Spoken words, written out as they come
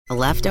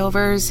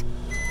leftovers,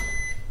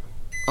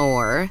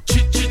 or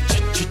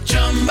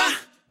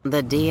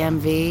the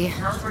DMV,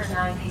 Number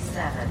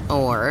 97.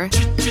 or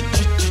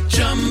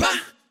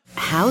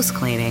house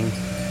cleaning,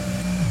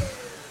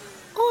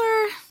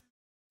 or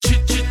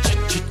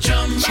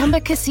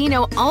Chumba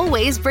Casino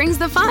always brings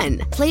the fun.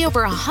 Play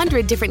over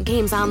 100 different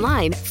games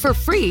online for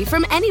free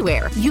from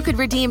anywhere. You could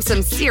redeem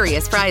some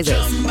serious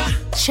prizes.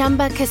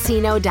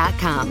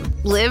 ChumbaCasino.com.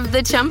 Live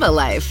the Chumba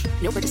life.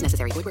 No purchase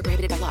necessary. Void where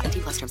prohibited by law.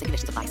 18+ terms and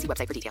conditions apply. See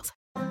website for details.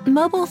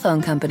 Mobile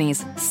phone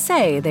companies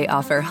say they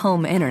offer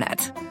home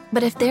internet.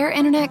 But if their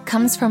internet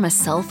comes from a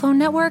cell phone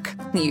network,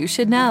 you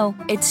should know.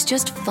 It's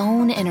just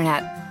phone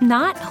internet,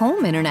 not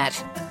home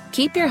internet.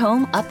 Keep your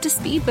home up to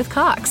speed with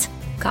Cox.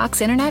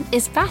 Cox Internet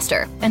is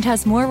faster and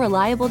has more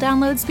reliable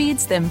download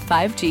speeds than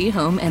 5G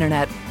home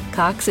internet.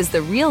 Cox is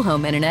the real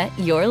home internet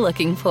you're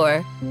looking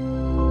for.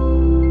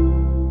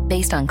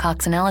 Based on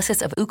Cox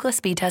analysis of Ookla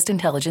speed test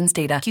intelligence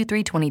data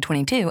Q3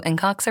 2022 and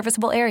Cox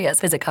serviceable areas,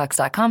 visit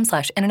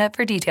cox.com/internet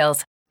for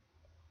details.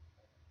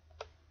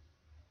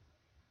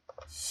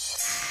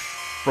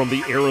 From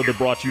the era that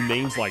brought you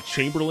names like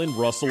Chamberlain,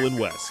 Russell, and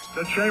West.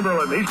 To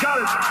Chamberlain, he's got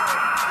it.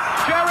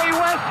 Jerry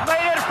West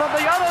made it from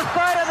the other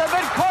side of the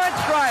midcourt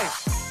stripe.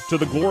 To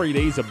the glory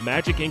days of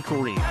Magic and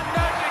Kareem. And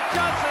Magic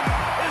Johnson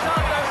is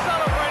out there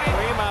celebrating.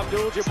 Kareem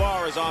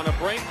Abdul-Jabbar is on the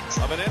brink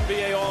of an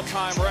NBA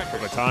all-time record.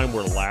 From a time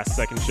where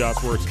last-second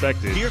shots were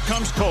expected. Here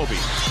comes Kobe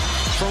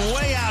from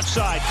way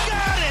outside.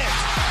 Got it!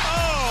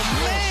 Oh,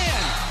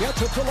 man!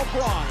 Gets it to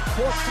LeBron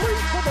for three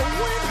for the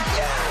win.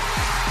 Yes!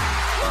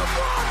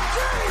 LeBron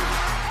James!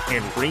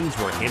 And rings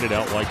were handed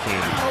out like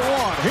candy.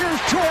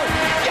 Here's Jordan.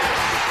 Yes!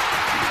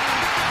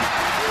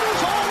 It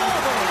is all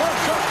over. The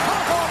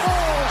Chicago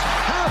Bulls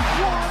have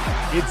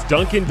won. It's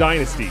Duncan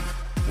Dynasty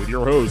with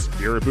your host,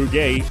 Garrett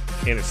Bouguet,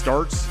 and it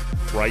starts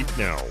right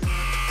now.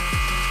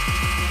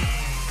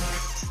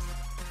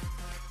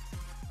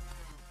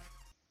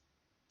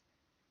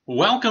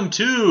 Welcome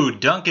to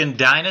Duncan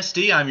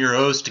Dynasty. I'm your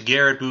host,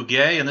 Garrett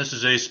Bouguet, and this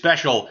is a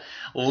special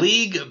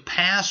League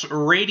Pass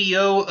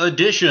Radio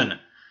edition,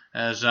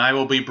 as I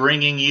will be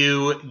bringing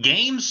you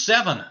Game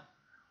 7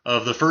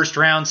 of the first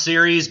round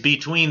series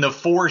between the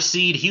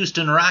 4-seed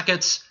Houston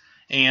Rockets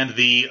and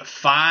the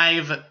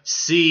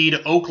 5-seed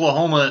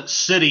Oklahoma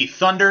City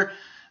Thunder.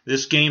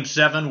 This Game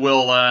 7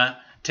 will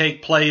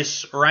take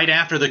place right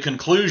after the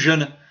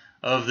conclusion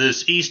of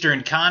this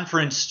Eastern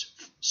Conference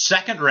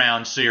second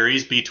round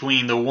series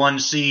between the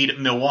 1-seed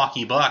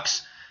Milwaukee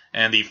Bucks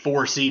and the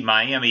 4-seed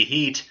Miami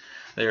Heat.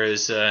 There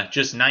is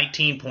just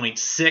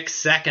 19.6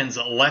 seconds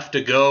left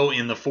to go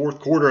in the fourth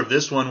quarter of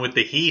this one, with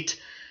the Heat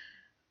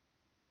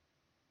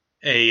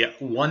a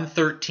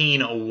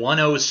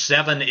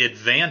 113-107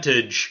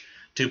 advantage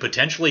to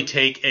potentially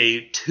take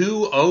a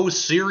 2-0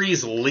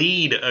 series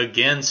lead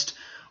against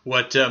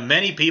what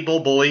many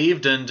people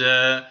believed, and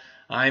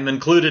I'm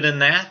included in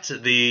that,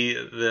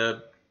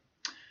 the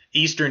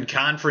Eastern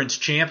Conference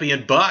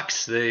champion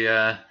Bucks.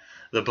 The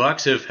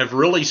Bucks have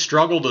really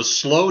struggled to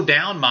slow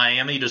down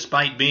Miami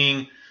despite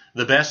being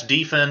the best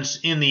defense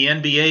in the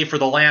NBA for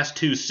the last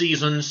two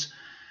seasons.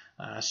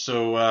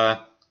 So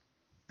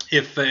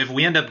if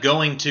we end up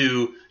going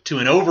to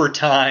an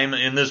overtime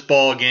in this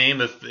ball game,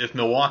 if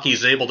Milwaukee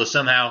is able to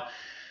somehow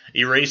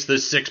erase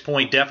this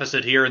 6-point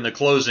deficit here in the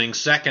closing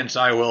seconds,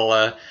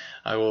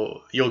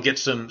 you'll get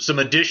some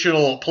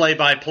additional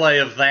play-by-play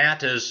of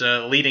that as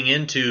leading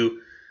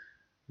into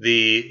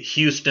the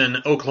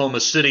Houston-Oklahoma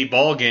City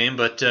ball game.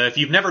 But if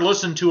you've never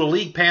listened to a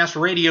League Pass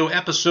Radio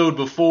episode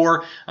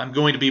before, I'm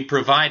going to be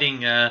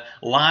providing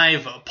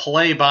live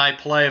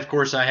play-by-play. Of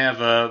course, I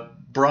have a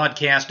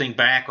broadcasting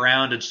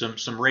background and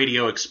some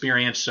radio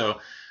experience,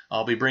 so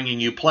I'll be bringing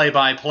you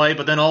play-by-play.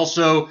 But then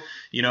also,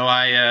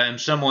 I am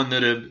someone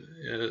that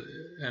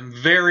am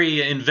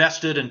very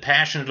invested and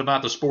passionate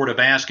about the sport of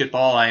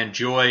basketball. I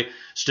enjoy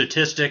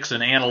statistics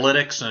and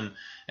analytics and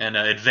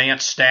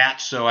advanced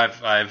stats, so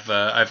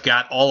I've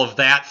got all of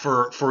that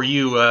for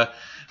you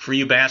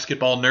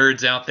basketball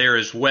nerds out there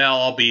as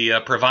well. I'll be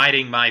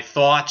providing my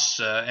thoughts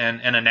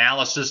and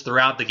analysis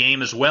throughout the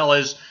game, as well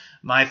as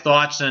my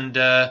thoughts and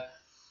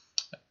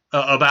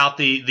about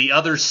the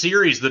other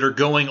series that are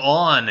going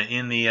on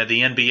in the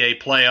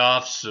NBA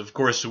playoffs. Of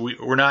course,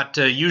 we're not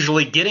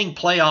usually getting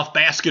playoff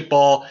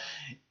basketball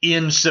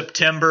in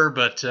September,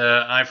 but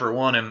I, for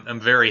one, am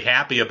very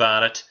happy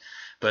about it.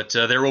 But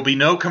there will be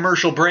no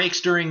commercial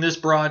breaks during this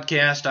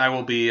broadcast. I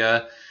will be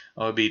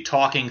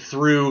talking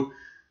through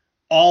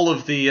all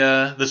of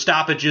the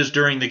stoppages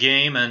during the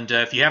game. And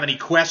if you have any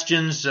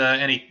questions,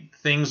 any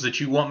things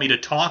that you want me to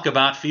talk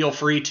about, feel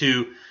free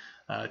to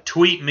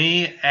tweet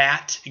me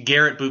at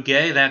Garrett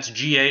Bouguet. That's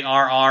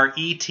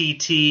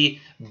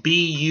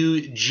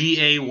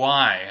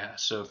GarrettBugay.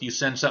 So if you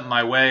send something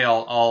my way,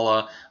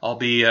 I'll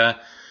be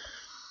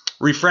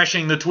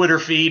refreshing the Twitter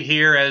feed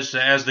here as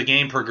the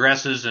game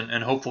progresses,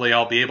 and hopefully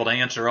I'll be able to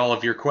answer all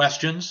of your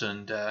questions.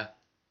 And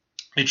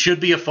it should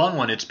be a fun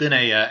one. It's been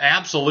a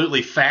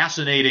absolutely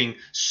fascinating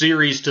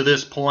series to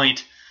this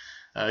point.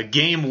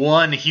 Game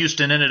 1,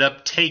 Houston ended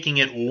up taking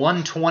it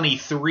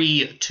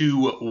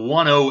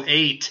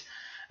 123-108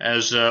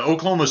 as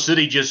Oklahoma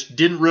City just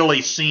didn't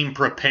really seem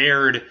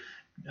prepared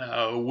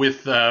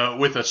with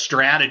a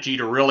strategy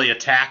to really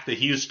attack the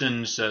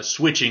Houston's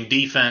switching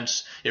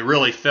defense. It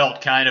really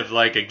felt kind of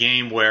like a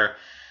game where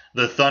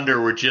the Thunder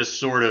were just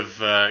sort of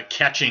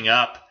catching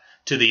up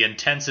to the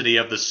intensity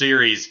of the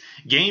series.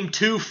 Game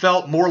 2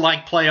 felt more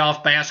like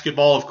playoff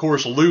basketball. Of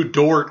course, Lou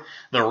Dort,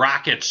 the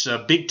Rockets'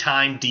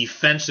 big-time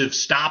defensive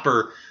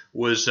stopper,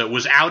 was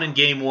out in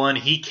Game 1.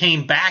 He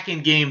came back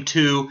in Game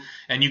 2,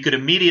 and you could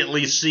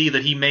immediately see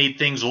that he made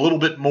things a little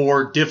bit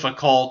more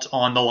difficult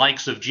on the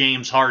likes of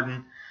James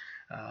Harden,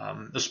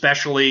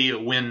 especially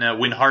when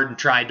Harden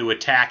tried to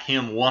attack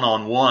him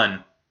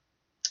one-on-one.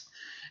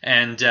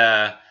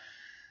 And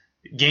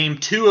Game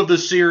 2 of the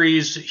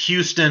series,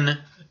 Houston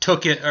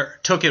took it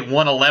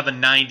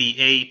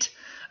 111-98,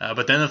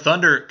 but then the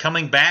Thunder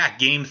coming back.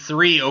 Game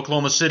 3,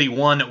 Oklahoma City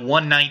won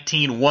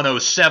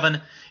 119-107.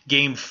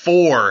 Game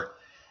 4,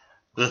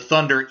 the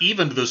Thunder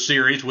evened the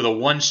series with a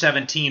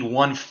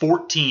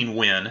 117-114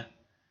 win.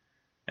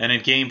 And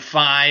in Game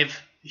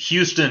 5,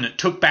 Houston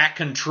took back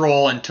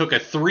control and took a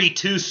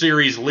 3-2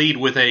 series lead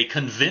with a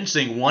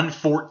convincing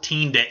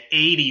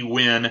 114-80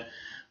 win,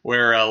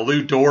 where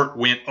Lou Dort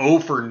went 0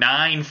 for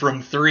 9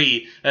 from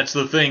 3. That's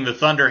the thing. The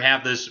Thunder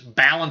have this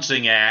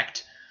balancing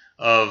act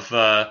of,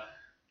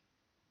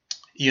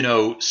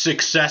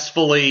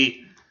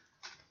 successfully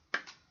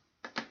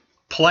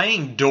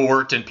playing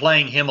Dort and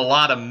playing him a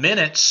lot of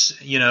minutes,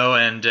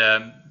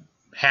 and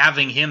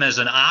having him as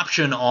an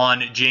option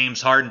on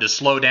James Harden to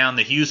slow down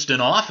the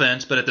Houston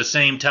offense. But at the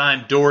same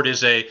time, Dort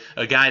is a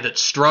guy that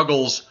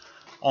struggles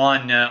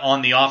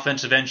on the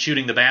offensive end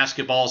shooting the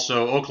basketball,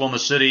 so Oklahoma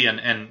City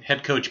and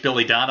head coach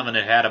Billy Donovan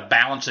had a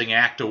balancing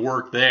act to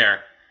work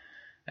there.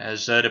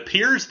 As it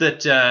appears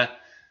that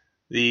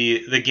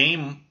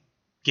the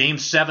Game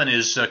 7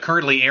 is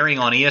currently airing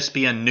on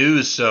ESPN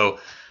News, so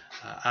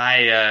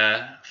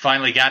I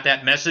finally got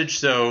that message.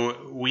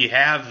 So we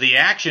have the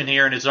action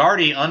here, and it's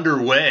already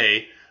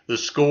underway. The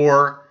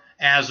score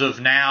as of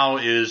now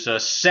is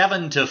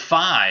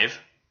 7-5.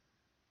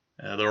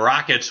 The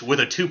Rockets with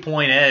a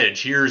 2-point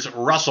edge. Here's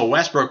Russell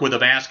Westbrook with the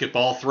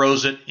basketball.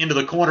 Throws it into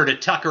the corner to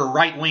Tucker,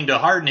 right wing to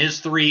Harden.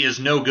 His three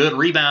is no good.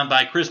 Rebound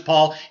by Chris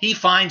Paul. He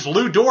finds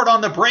Lou Dort on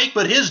the break,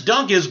 but his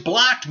dunk is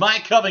blocked by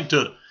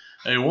Covington.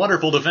 A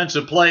wonderful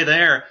defensive play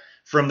there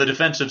from the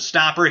defensive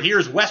stopper.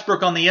 Here's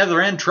Westbrook on the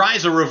other end.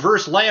 Tries a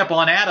reverse layup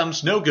on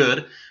Adams. No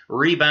good.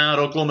 Rebound,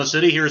 Oklahoma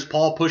City. Here's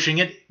Paul pushing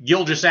it.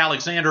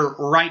 Gilgeous-Alexander,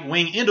 right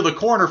wing, into the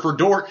corner for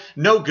Dort.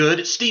 No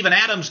good. Steven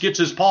Adams gets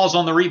his paws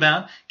on the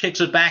rebound.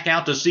 Kicks it back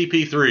out to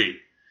CP3.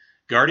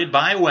 Guarded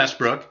by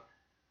Westbrook.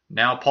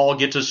 Now Paul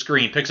gets a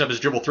screen. Picks up his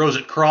dribble. Throws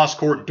it cross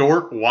court.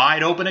 Dort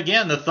wide open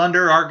again. The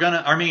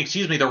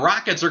the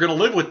Rockets are going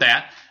to live with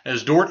that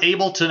as Dort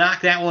able to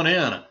knock that one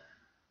in.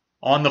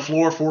 On the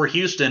floor for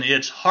Houston,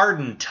 it's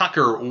Harden,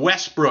 Tucker,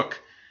 Westbrook,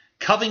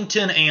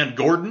 Covington, and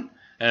Gordon.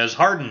 As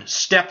Harden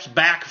steps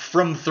back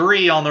from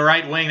 3 on the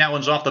right wing. That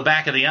one's off the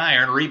back of the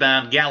iron.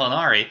 Rebound,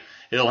 Gallinari.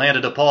 He'll hand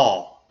it to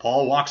Paul.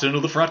 Paul walks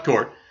into the front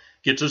court.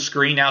 Gets a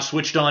screen now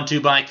switched on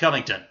to by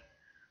Covington.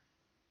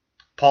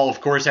 Paul,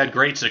 of course, had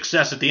great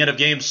success at the end of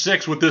Game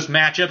 6 with this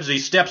matchup as he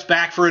steps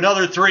back for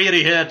another 3 and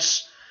he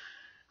hits.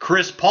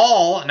 Chris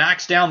Paul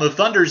knocks down the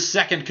Thunder's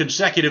second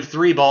consecutive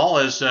 3 ball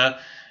as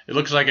it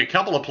looks like a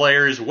couple of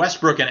players,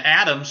 Westbrook and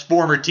Adams,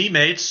 former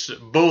teammates,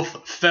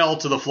 both fell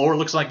to the floor.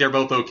 Looks like they're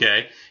both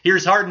okay.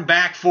 Here's Harden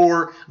back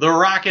for the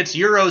Rockets.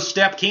 Euro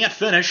step, can't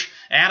finish.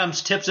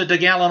 Adams tips it to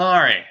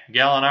Gallinari.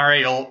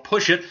 Gallinari will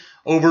push it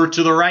over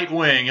to the right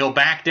wing. He'll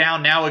back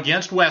down now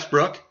against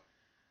Westbrook.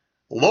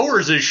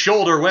 Lowers his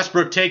shoulder.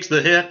 Westbrook takes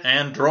the hit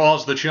and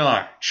draws the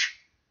charge.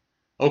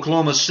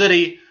 Oklahoma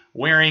City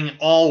wearing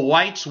all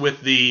whites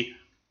with the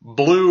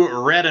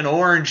blue, red, and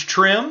orange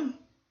trim.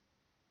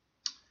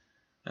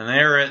 And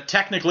they're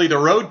technically the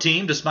road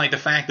team, despite the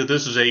fact that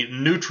this is a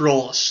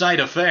neutral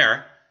site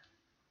affair.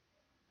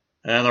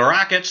 And the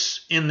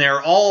Rockets in their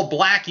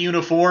all-black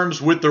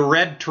uniforms with the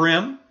red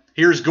trim.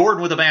 Here's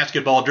Gordon with the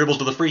basketball. Dribbles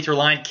to the free throw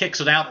line. Kicks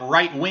it out.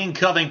 Right wing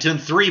Covington.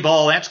 3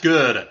 ball. That's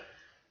good.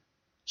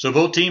 So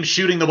both teams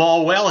shooting the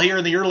ball well here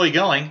in the early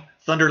going.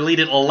 Thunder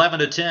lead it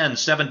 11-10.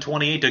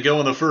 7:28 to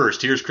go in the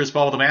first. Here's Chris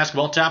Paul with the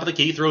basketball. Top of the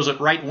key. Throws it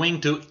right wing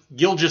to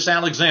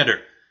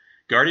Gilgeous-Alexander.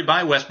 Guarded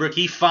by Westbrook,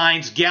 he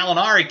finds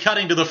Gallinari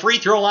cutting to the free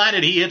throw line,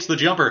 and he hits the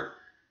jumper.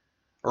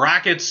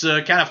 Rockets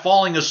kind of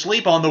falling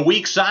asleep on the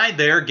weak side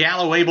there.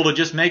 Gallo able to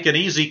just make an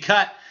easy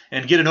cut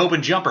and get an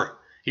open jumper.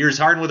 Here's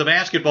Harden with the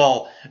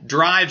basketball.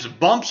 Drives,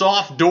 bumps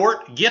off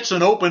Dort, gets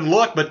an open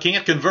look, but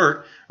can't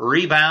convert.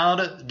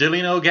 Rebound,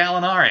 Danilo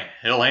Gallinari.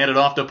 He'll hand it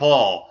off to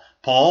Paul.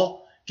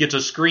 Paul gets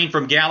a screen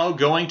from Gallo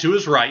going to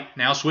his right.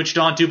 Now switched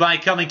on to by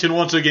Covington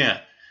once again.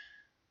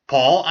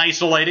 Paul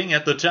isolating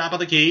at the top of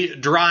the key,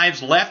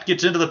 drives left,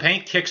 gets into the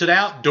paint, kicks it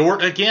out.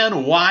 Dort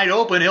again, wide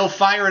open. He'll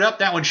fire it up.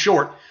 That one's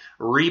short.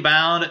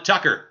 Rebound,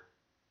 Tucker.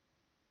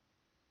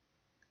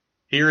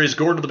 Here is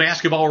Gordon to the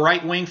basketball,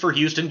 right wing for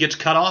Houston. Gets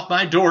cut off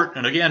by Dort.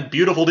 And again,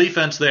 beautiful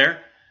defense there.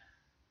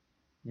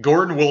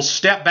 Gordon will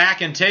step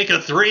back and take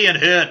a three and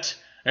hit.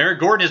 Eric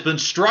Gordon has been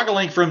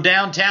struggling from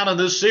downtown in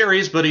this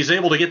series, but he's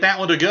able to get that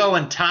one to go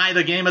and tie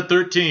the game at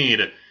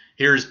 13.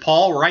 Here's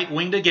Paul, right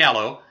wing to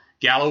Gallo.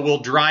 Gallo will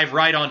drive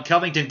right on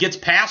Covington, gets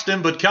past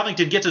him, but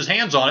Covington gets his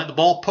hands on it. The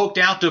ball poked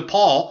out to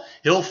Paul.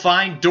 He'll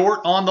find Dort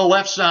on the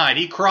left side.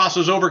 He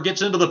crosses over,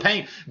 gets into the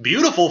paint.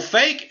 Beautiful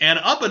fake and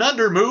up and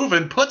under move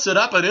and puts it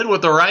up and in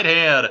with the right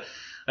hand.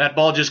 That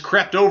ball just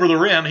crept over the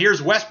rim.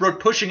 Here's Westbrook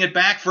pushing it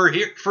back for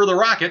the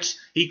Rockets.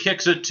 He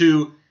kicks it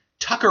to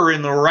Tucker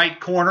in the right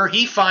corner.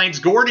 He finds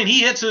Gordon. He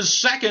hits his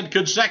second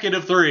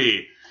consecutive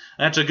three.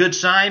 That's a good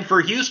sign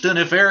for Houston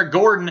if Eric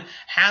Gordon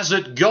has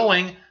it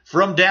going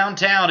from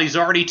downtown. He's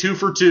already 2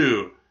 for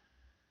 2.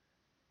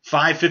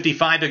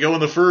 5:55 to go in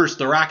the first.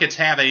 The Rockets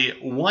have a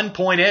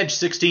 1-point edge,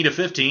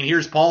 16-15.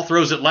 Here's Paul,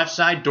 throws it left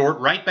side. Dort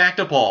right back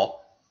to Paul.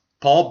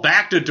 Paul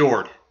back to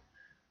Dort.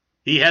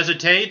 He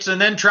hesitates and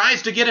then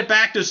tries to get it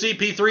back to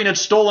CP3, and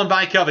it's stolen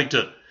by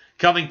Covington.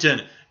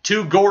 Covington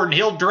to Gordon.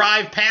 He'll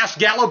drive past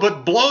Gallo,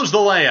 but blows the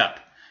layup.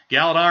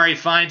 Gallinari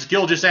finds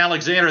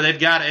Gilgeous-Alexander. They've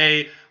got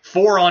a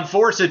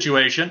 4-on-4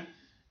 situation.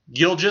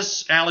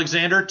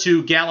 Gilgeous-Alexander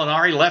to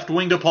Gallinari, left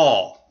wing to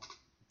Paul.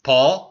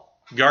 Paul,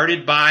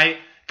 guarded by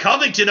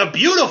Covington, a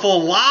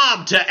beautiful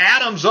lob to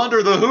Adams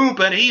under the hoop,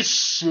 and he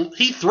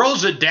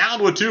throws it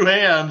down with 2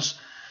 hands.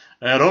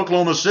 And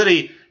Oklahoma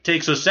City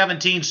takes a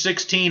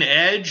 17-16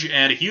 edge,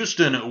 and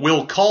Houston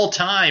will call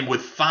time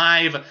with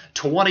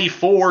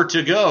 5:24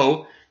 to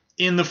go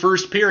in the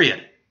first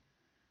period.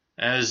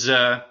 As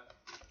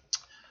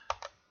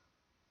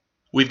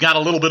we've got a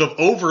little bit of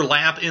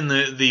overlap in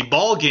the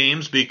ball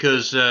games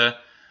because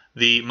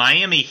the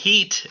Miami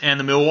Heat and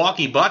the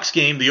Milwaukee Bucks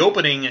game, the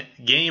opening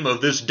game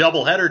of this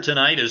doubleheader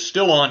tonight, is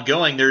still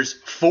ongoing. There's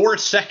 4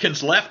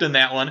 seconds left in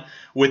that one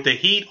with the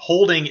Heat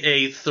holding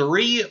a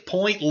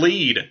 3-point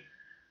lead.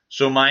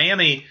 So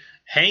Miami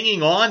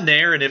hanging on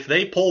there, and if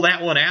they pull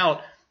that one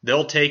out,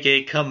 they'll take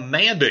a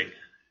commanding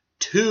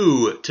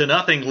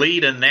 2-0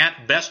 lead in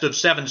that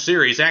best-of-7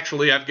 series.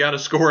 Actually, I've got a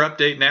score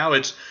update now.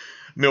 It's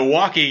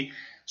Milwaukee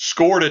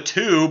scored a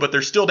 2, but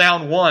they're still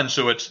down 1,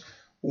 so it's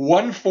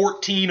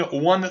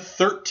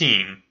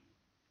 114-113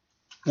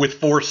 with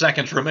 4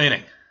 seconds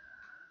remaining.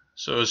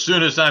 So as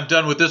soon as I'm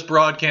done with this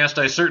broadcast,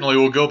 I certainly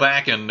will go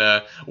back and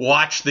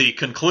watch the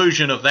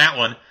conclusion of that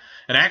one.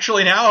 And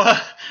actually now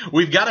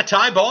we've got a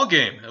tie ball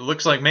game. It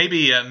looks like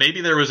maybe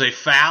there was a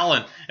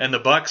foul and the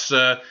Bucks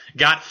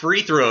got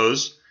free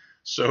throws.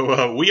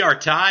 So we are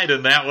tied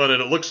in that one,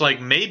 and it looks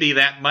like maybe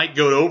that might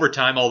go to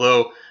overtime,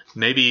 although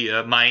maybe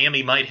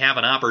Miami might have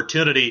an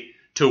opportunity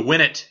to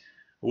win it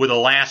with a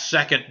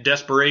last-second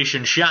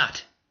desperation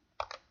shot.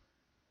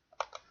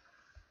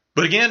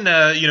 But again,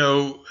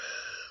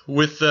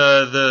 with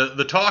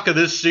the talk of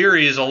this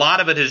series, a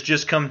lot of it has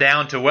just come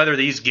down to whether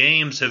these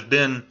games have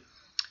been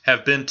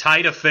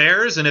tight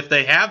affairs, and if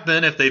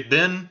they've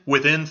been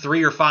within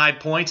 3 or 5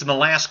 points in the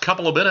last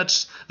couple of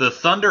minutes, the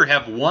Thunder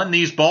have won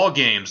these ball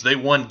games. They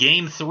won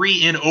Game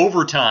 3 in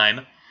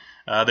overtime.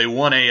 They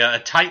won a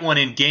tight one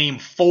in Game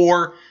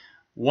 4,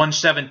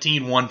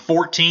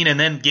 117-114, and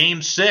then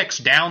Game 6,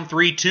 down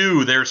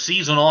 3-2, their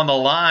season on the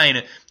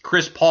line.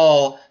 Chris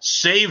Paul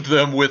saved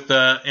them with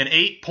an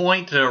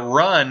 8-point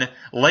run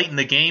late in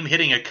the game,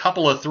 hitting a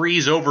couple of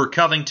threes over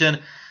Covington.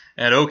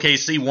 And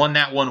OKC won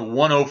that one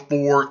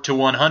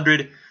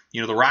 104-100.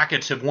 The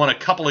Rockets have won a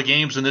couple of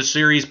games in this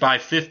series by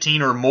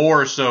 15 or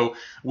more. So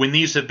when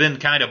these have been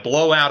kind of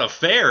blowout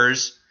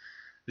affairs,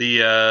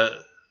 the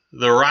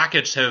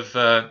Rockets have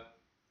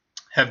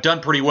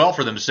done pretty well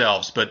for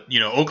themselves. But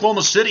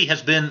Oklahoma City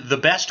has been the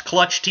best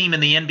clutch team in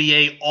the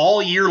NBA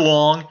all year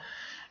long,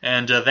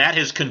 and that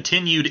has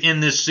continued in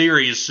this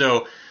series.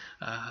 So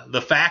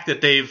the fact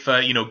that they've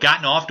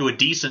gotten off to a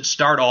decent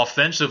start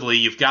offensively,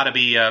 you've got to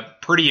be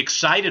pretty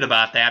excited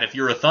about that if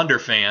you're a Thunder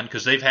fan,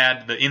 because they've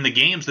had in the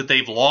games that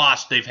they've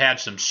lost, they've had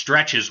some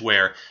stretches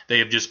where they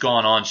have just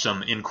gone on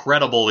some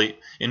incredibly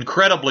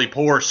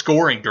poor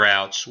scoring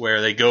droughts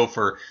where they go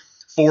for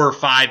 4 or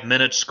 5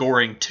 minutes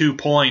scoring 2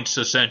 points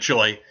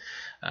essentially.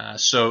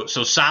 So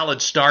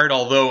solid start.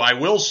 Although I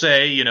will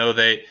say,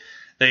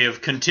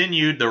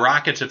 the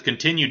Rockets have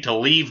continued to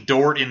leave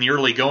Dort in the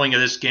early going of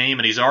this game,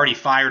 and he's already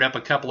fired up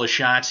a couple of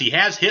shots. He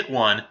has hit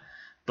one,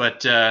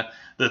 but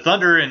the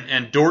Thunder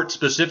and Dort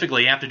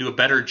specifically have to do a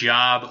better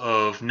job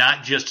of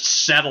not just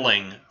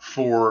settling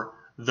for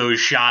those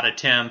shot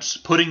attempts,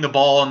 putting the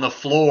ball on the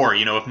floor.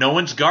 If no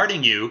one's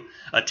guarding you,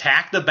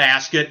 attack the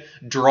basket,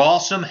 draw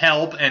some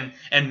help, and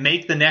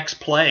make the next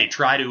play.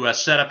 Try to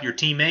set up your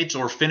teammates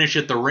or finish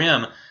at the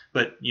rim.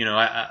 But,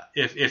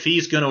 if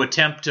he's going to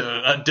attempt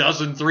a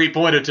dozen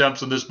 3-point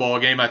attempts in this ball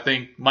game, I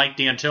think Mike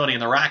D'Antoni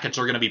and the Rockets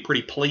are going to be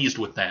pretty pleased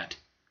with that.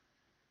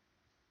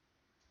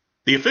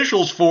 The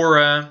officials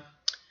for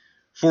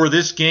for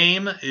this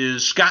game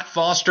is Scott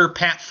Foster,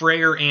 Pat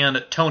Frayer,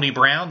 and Tony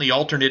Brown. The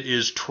alternate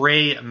is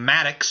Trey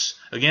Maddox.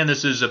 Again,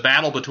 this is a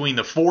battle between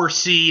the 4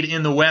 seed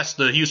in the West,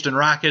 the Houston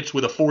Rockets,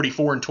 with a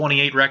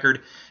 44-28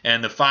 record,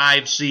 and the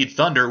 5 seed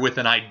Thunder with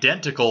an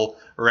identical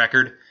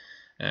record.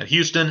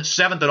 Houston,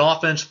 7th in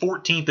offense,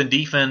 14th in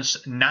defense,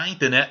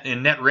 9th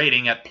in net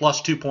rating at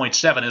plus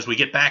 2.7 as we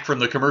get back from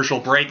the commercial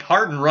break.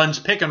 Harden runs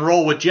pick and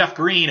roll with Jeff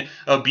Green.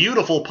 A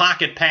beautiful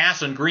pocket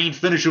pass, and Green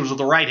finishes with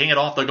the right hand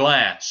off the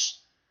glass.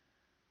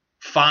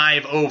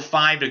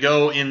 5:05 to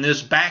go in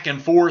this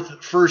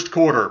back-and-forth first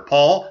quarter.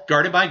 Paul,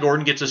 guarded by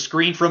Gordon, gets a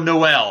screen from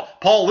Noel.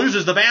 Paul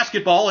loses the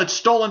basketball. It's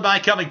stolen by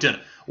Covington.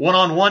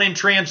 One-on-one in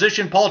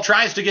transition. Paul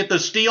tries to get the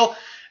steal.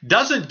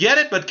 Doesn't get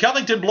it, but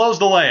Covington blows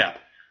the layup.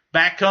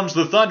 Back comes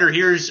the Thunder.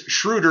 Here's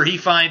Schroeder. He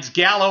finds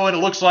Gallo, and it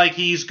looks like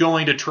he's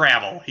going to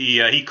travel.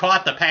 He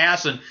caught the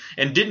pass and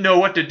didn't know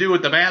what to do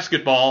with the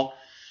basketball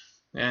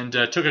and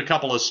took a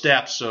couple of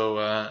steps.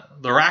 So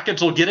the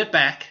Rockets will get it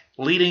back,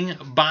 leading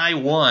by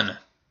 1.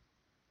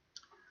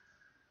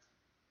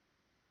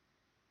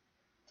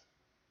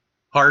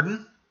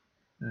 Harden,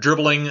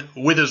 dribbling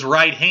with his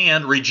right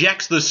hand,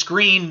 rejects the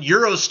screen,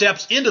 Euro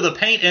steps into the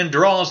paint and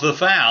draws the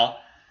foul.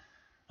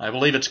 I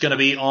believe it's going to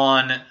be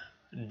on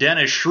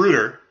Dennis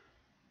Schroeder.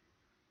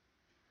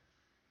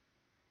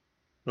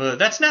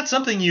 That's not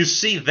something you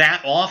see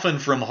that often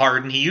from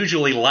Harden. He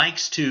usually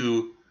likes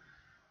to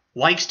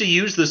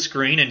use the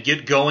screen and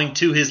get going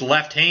to his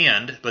left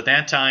hand, but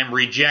that time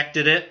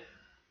rejected it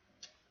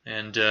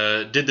and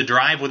did the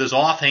drive with his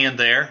offhand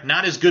there.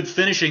 Not as good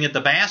finishing at the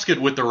basket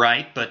with the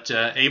right, but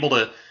able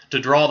to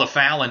draw the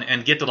foul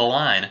and get to the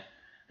line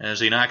as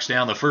he knocks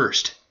down the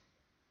first.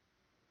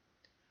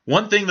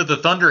 One thing that the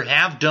Thunder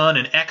have done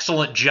an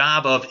excellent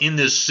job of in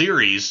this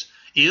series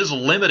is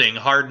limiting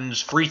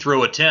Harden's free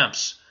throw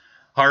attempts.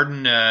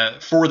 Harden,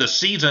 for the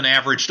season,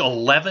 averaged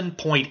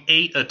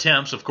 11.8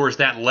 attempts. Of course,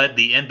 that led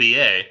the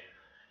NBA.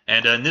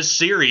 And in this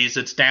series,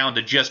 it's down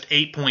to just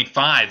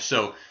 8.5,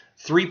 so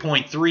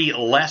 3.3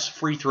 less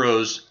free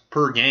throws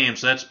per game.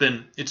 So it's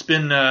been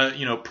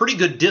pretty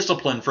good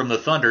discipline from the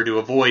Thunder to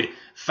avoid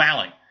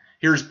fouling.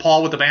 Here's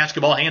Paul with the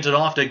basketball, hands it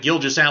off to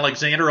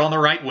Gilgeous-Alexander on the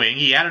right wing.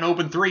 He had an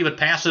open three, but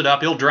passed it up.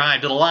 He'll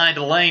drive to the line,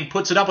 to the lane,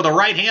 puts it up with the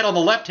right hand on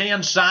the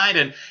left-hand side,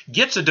 and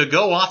gets it to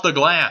go off the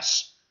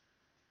glass.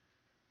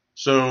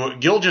 So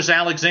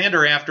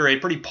Gilgeous-Alexander, after a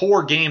pretty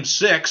poor Game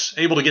 6,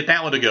 able to get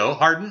that one to go.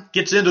 Harden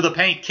gets into the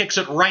paint, kicks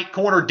it right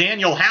corner.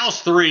 Daniel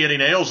House 3, and he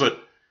nails it.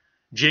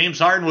 James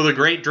Harden with a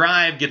great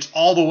drive, gets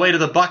all the way to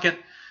the bucket,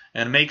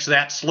 and makes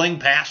that sling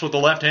pass with the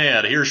left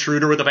hand. Here's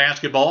Schroeder with the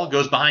basketball,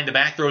 goes behind the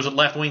back, throws it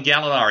left wing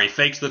Gallinari,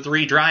 fakes the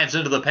 3, drives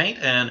into the paint,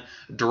 and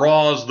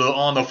draws the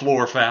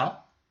on-the-floor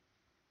foul.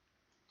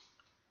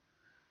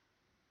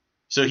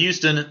 So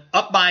Houston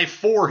up by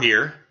 4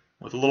 here,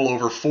 with a little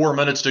over 4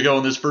 minutes to go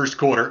in this first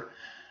quarter.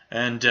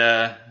 And,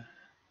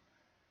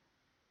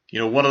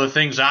 one of the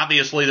things,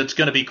 obviously, that's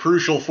going to be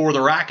crucial for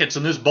the Rockets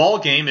in this ball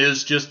game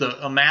is just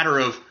a matter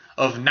of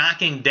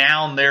knocking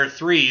down their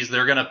threes.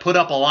 They're going to put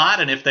up a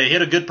lot, and if they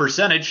hit a good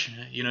percentage,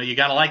 you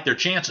got to like their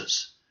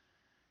chances.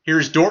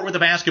 Here's Dort with the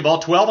basketball,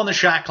 12 on the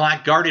shot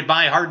clock, guarded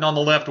by Harden on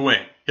the left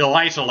wing. He'll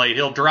isolate,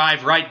 he'll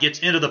drive right, gets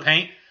into the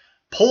paint,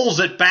 pulls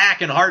it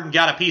back, and Harden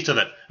got a piece of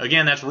it.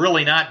 Again, that's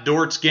really not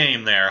Dort's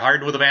game there.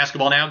 Harden with the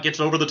basketball now, gets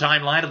over the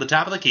timeline at the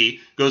top of the key,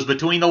 goes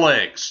between the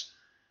legs.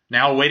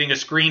 Now awaiting a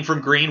screen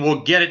from Green,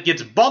 will get it,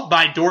 gets bumped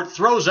by Dort,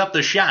 throws up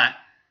the shot.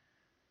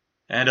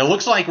 And it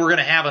looks like we're going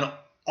to have an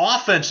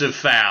offensive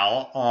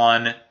foul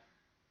on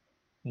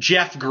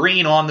Jeff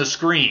Green on the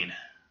screen.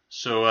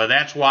 So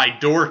that's why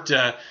Dort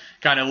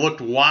kind of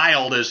looked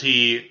wild as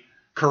he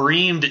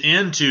careened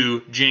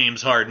into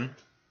James Harden.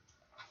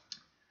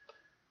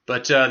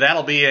 But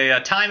that'll be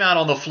a timeout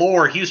on the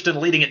floor. Houston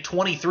leading at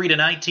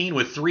 23-19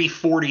 with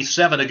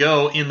 3:47 to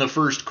go in the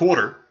first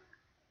quarter.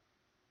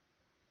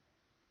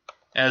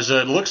 As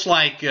it looks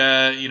like,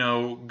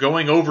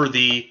 going over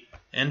the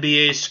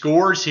NBA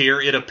scores here,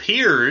 it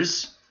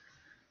appears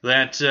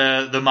that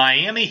the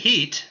Miami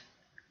Heat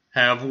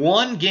have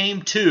won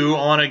Game 2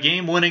 on a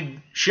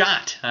game-winning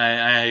shot.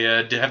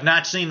 I have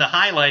not seen the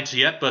highlights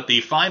yet, but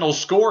the final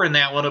score in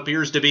that one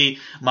appears to be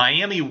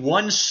Miami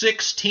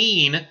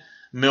 116,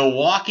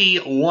 Milwaukee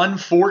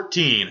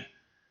 114.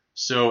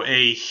 So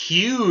a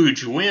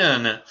huge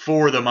win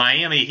for the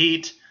Miami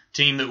Heat,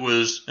 team that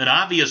was an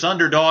obvious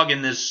underdog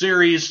in this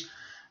series.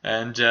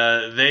 And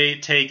they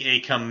take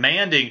a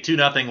commanding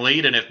 2-0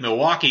 lead. And if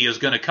Milwaukee is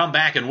going to come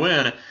back and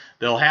win,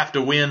 they'll have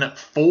to win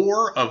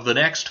 4 of the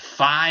next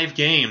 5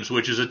 games,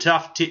 which is a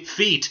tough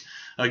feat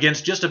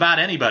against just about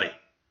anybody.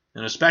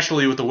 And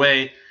especially with the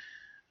way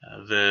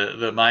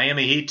the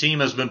Miami Heat team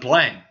has been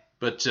playing.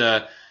 But,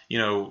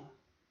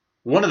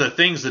 one of the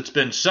things that's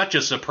been such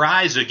a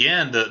surprise,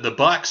 again, the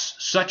Bucks,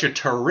 such a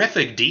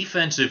terrific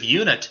defensive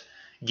unit,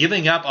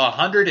 giving up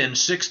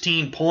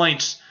 116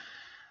 points.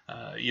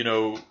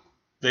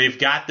 They've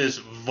got this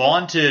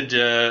vaunted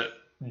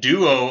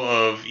duo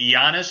of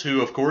Giannis,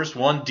 who, of course,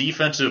 won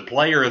Defensive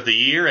Player of the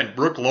Year, and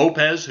Brook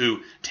Lopez, who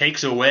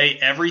takes away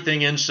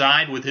everything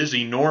inside with his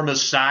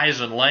enormous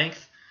size and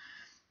length.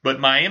 But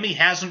Miami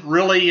hasn't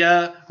really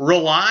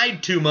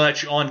relied too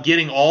much on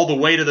getting all the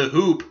way to the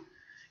hoop.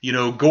 You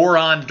know,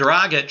 Goran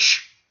Dragic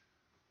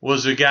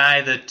was a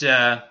guy that,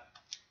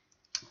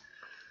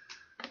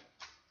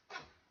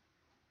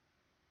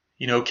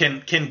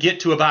 can get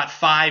to about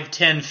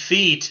 5-10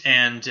 feet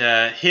and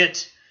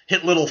hit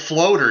little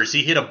floaters.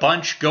 He hit a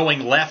bunch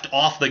going left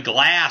off the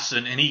glass,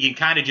 and he can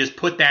kind of just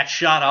put that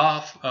shot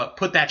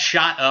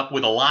up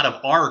with a lot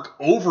of arc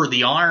over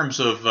the arms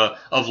of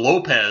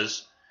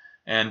Lopez,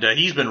 and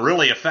he's been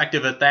really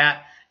effective at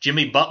that.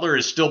 Jimmy Butler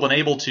has still been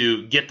able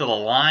to get to the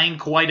line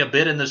quite a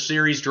bit in the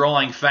series,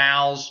 drawing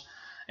fouls,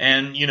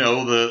 and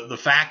the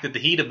fact that the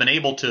Heat have been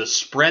able to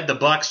spread the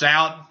Bucks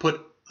out,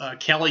 put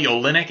Kelly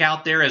Olynyk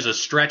out there as a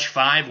stretch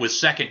five with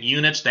second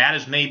units, that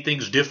has made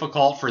things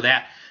difficult for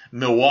that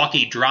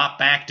Milwaukee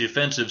drop-back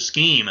defensive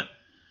scheme.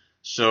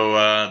 So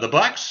the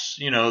Bucks,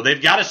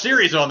 they've got a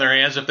series on their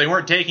hands. If they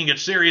weren't taking it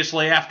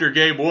seriously after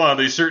Game 1,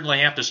 they certainly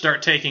have to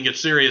start taking it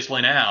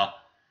seriously now.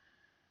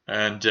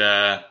 And,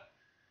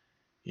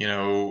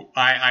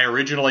 I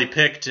originally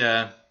picked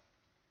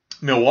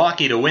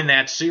Milwaukee to win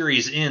that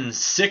series in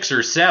 6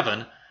 or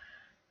 7.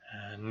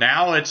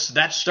 Now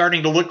that's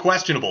starting to look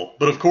questionable.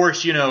 But, of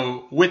course,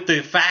 with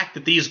the fact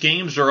that these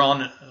games are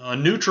on a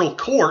neutral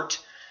court,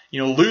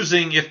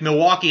 losing, if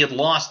Milwaukee had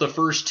lost the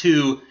first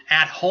 2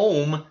 at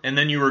home and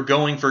then you were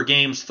going for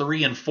games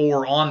 3 and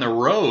 4 on the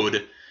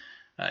road,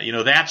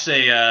 that's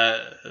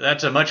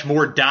a much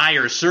more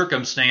dire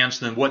circumstance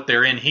than what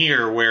they're in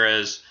here,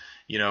 whereas,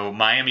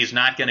 Miami's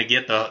not going to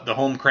get the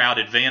home crowd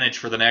advantage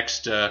for the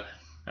next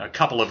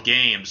couple of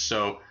games.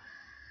 So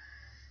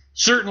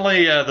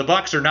certainly the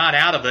Bucks are not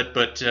out of it,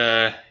 but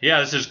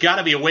this has got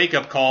to be a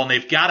wake-up call, and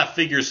they've got to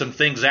figure some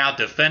things out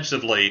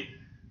defensively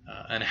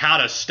and how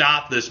to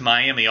stop this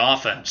Miami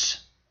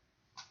offense.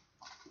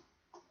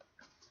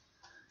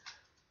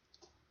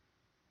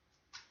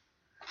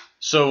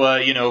 So,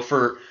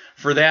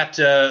 for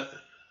that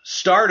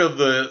start of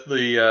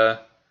the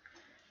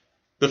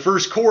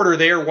first quarter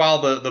there,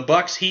 while the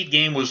Bucks-Heat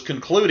game was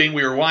concluding,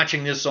 we were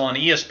watching this on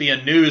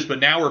ESPN News, but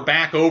now we're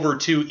back over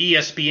to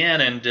ESPN,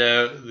 and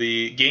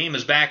the game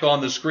is back on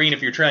the screen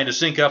if you're trying to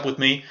sync up with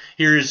me.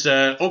 Here's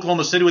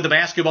Oklahoma City with the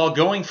basketball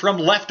going from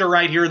left to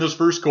right here in this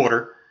first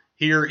quarter.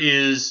 Here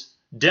is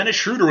Dennis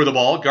Schroeder with the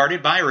ball,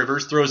 guarded by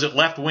Rivers, throws it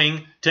left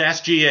wing to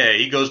SGA.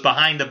 He goes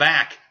behind the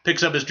back,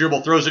 picks up his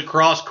dribble, throws it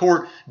cross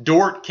court.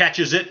 Dort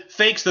catches it,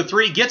 fakes the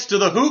three, gets to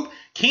the hoop,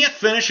 can't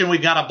finish, and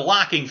we've got a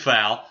blocking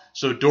foul.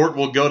 So Dort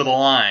will go to the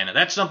line.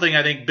 That's something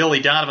I think Billy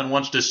Donovan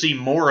wants to see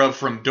more of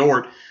from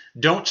Dort.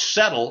 Don't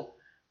settle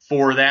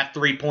for that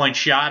three-point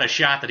shot, a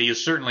shot that he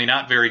is certainly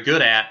not very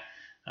good at.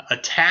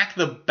 Attack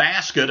the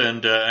basket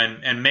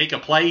and make a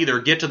play, either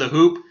get to the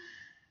hoop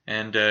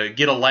and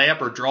get a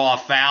layup or draw a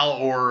foul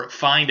or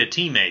find a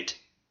teammate.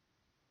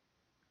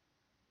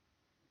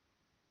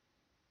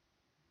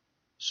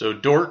 So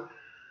Dort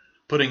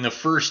putting the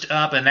first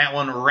up, and that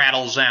one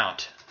rattles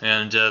out.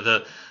 And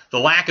the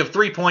lack of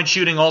three-point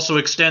shooting also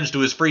extends to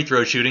his free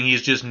throw shooting.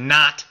 He's just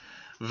not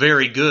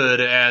very good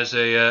as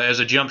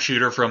a jump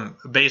shooter from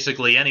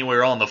basically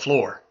anywhere on the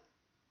floor.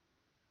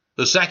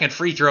 The second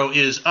free throw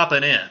is up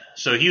and in.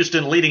 So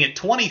Houston leading it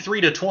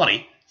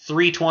 23-20,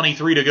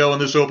 3:23 to go in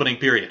this opening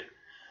period.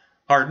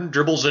 Harden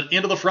dribbles it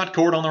into the front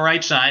court on the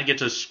right side,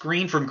 gets a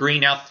screen from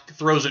Green, now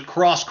throws it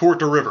cross court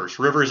to Rivers.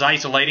 Rivers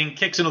isolating,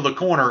 kicks into the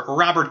corner.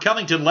 Robert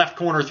Covington, left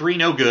corner three,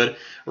 no good.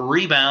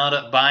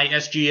 Rebound by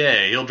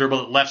SGA. He'll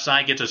dribble it left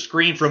side, gets a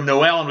screen from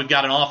Noel, and we've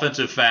got an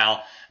offensive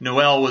foul.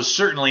 Noel was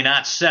certainly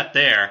not set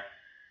there,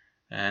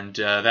 and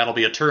that'll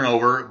be a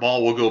turnover.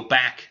 Ball will go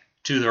back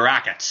to the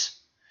Rockets.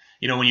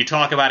 When you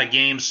talk about a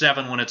Game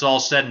 7, when it's all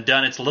said and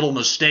done, it's little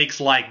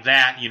mistakes like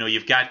that.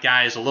 You've got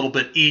guys a little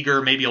bit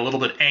eager, maybe a little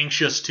bit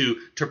anxious to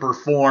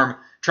perform,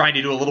 trying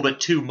to do a little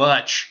bit too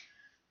much,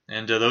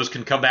 and those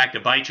can come back to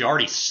bite you.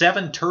 Already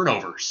 7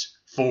 turnovers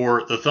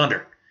for the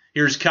Thunder.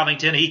 Here's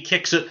Covington. He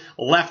kicks it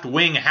left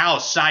wing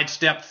house,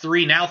 sidestep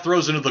three, now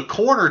throws into the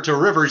corner to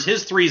Rivers.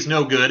 His three's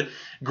no good.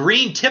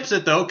 Green tips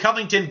it, though.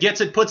 Covington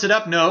gets it, puts it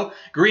up, no.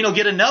 Green will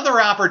get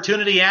another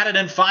opportunity at it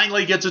and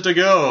finally gets it to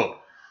go.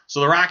 So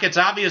the Rockets,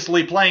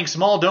 obviously playing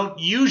small, don't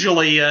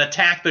usually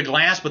attack the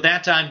glass, but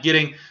that time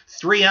getting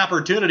 3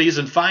 opportunities,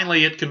 and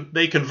finally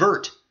they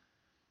convert.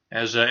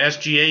 As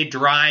SGA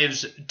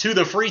drives to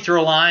the free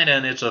throw line,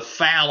 and it's a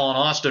foul on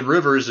Austin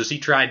Rivers as he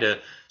tried to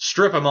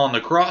strip him on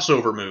the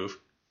crossover move.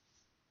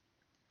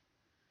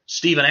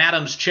 Steven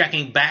Adams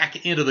checking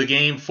back into the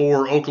game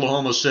for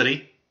Oklahoma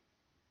City.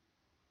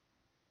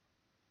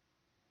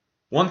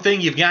 One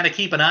thing you've got to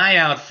keep an eye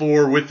out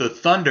for with the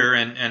Thunder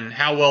and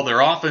how well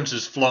their offense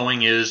is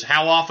flowing is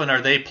how often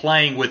are they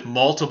playing with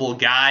multiple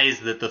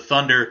guys that the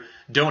Thunder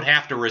don't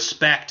have to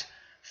respect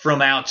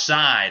from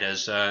outside,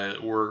 as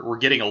we're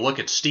getting a look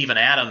at Steven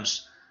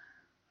Adams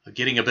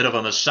getting a bit of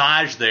a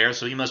massage there,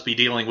 so he must be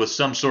dealing with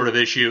some sort of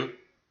issue.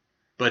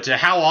 But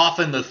how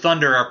often the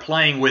Thunder are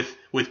playing with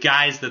with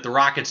guys that the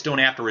Rockets don't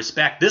have to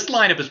respect. This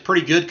lineup is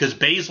pretty good because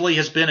Bazley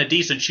has been a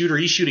decent shooter.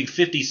 He's shooting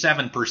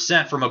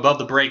 57% from above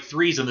the break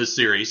threes in this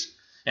series.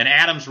 And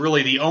Adams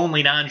really the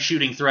only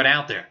non-shooting threat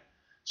out there.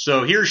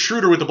 So here's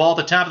Schroeder with the ball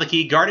at the top of the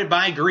key, guarded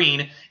by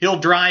Green. He'll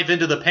drive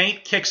into the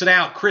paint, kicks it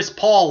out. Chris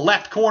Paul,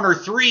 left corner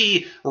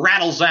three,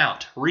 rattles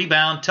out.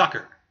 Rebound,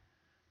 Tucker.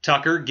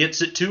 Tucker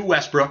gets it to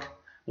Westbrook.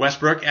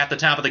 Westbrook at the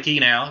top of the key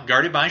now,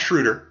 guarded by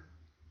Schroeder.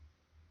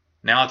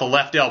 Now at the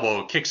left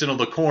elbow, kicks into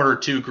the corner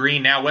to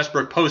Green. Now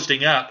Westbrook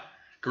posting up.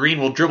 Green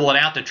will dribble it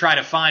out to try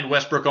to find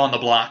Westbrook on the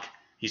block.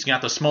 He's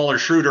got the smaller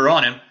Schroeder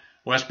on him.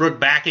 Westbrook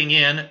backing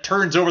in,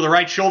 turns over the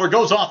right shoulder,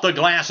 goes off the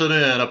glass and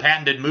in. A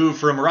patented move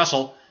from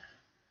Russell.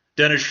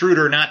 Dennis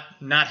Schroeder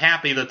not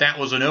happy that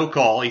was a no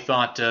call. He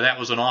thought that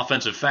was an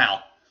offensive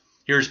foul.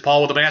 Here's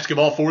Paul with the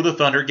basketball for the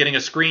Thunder, getting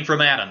a screen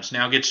from Adams.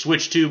 Now gets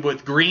switched to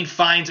with Green,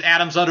 finds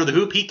Adams under the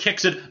hoop. He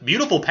kicks it.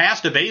 Beautiful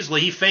pass to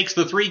Bazley. He fakes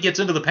the three, gets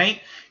into the paint,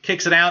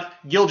 kicks it out.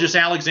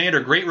 Gilgeous-Alexander,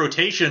 great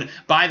rotation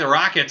by the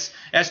Rockets.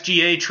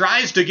 SGA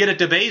tries to get it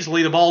to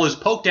Bazley. The ball is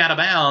poked out of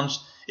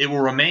bounds. It will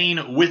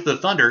remain with the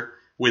Thunder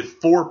with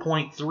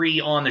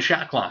 4.3 on the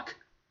shot clock.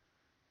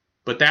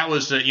 But that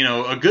was,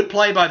 a good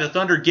play by the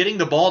Thunder, getting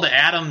the ball to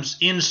Adams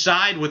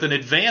inside with an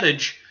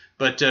advantage.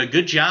 But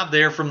good job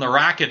there from the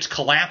Rockets,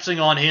 collapsing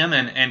on him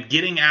and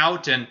getting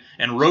out and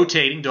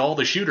rotating to all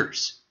the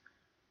shooters.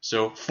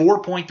 So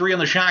 4.3 on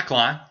the shot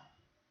clock.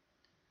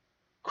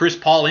 Chris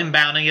Paul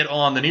inbounding it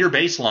on the near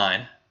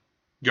baseline,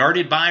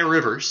 guarded by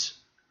Rivers.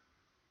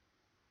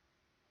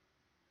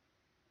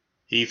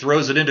 He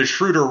throws it into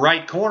Schroeder,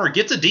 right corner,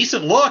 gets a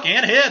decent look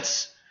and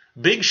hits.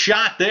 Big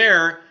shot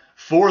there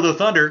for the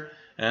Thunder.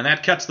 And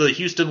that cuts the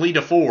Houston lead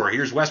to 4.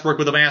 Here's Westbrook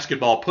with the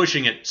basketball,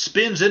 pushing it,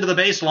 spins into the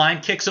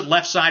baseline, kicks it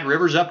left side,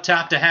 Rivers up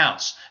top to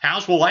House.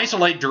 House will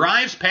isolate,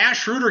 drives past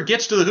Schroeder,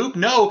 gets to the hoop.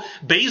 No,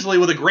 Bazley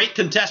with a great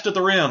contest at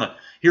the rim.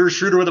 Here's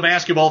Schroeder with the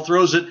basketball,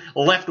 throws it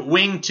left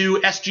wing to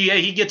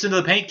SGA. He gets into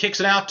the paint, kicks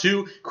it out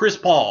to Chris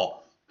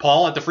Paul.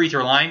 Paul at the free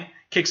throw line,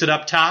 kicks it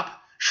up top.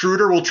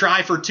 Schroeder will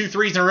try for 2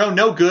 threes in a row,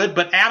 no good,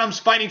 but Adams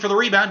fighting for the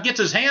rebound, gets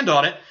his hand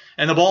on it,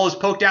 and the ball is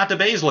poked out to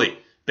Bazley.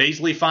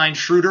 Bazley finds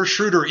Schroeder.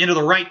 Schroeder into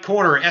the right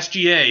corner.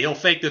 SGA. He'll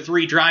fake the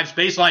three. Drives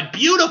baseline.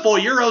 Beautiful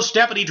Euro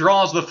step, and he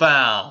draws the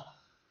foul.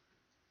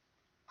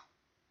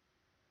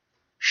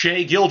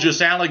 Shai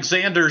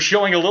Gilgeous-Alexander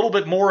showing a little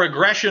bit more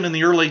aggression in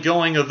the early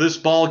going of this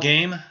ball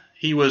game.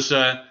 He was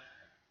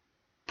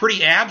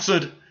pretty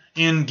absent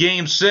in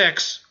Game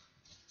 6.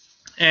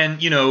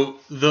 And,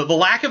 the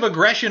lack of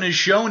aggression is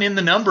shown in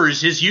the numbers.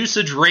 His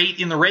usage rate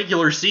in the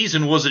regular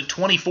season was at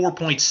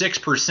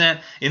 24.6%.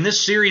 In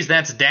this series,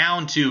 that's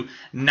down to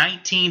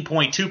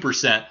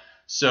 19.2%.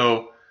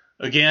 So,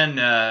 again,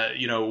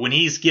 when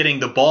he's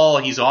getting the ball,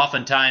 he's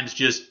oftentimes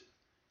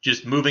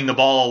just moving the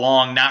ball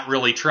along, not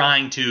really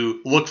trying to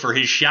look for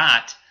his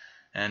shot.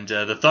 And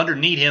the Thunder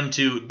need him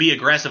to be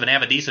aggressive and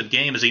have a decent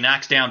game as he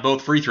knocks down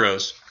both free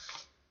throws.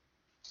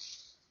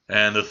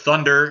 And the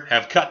Thunder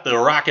have cut the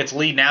Rockets'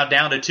 lead now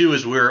down to 2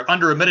 as we're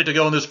under a minute to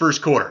go in this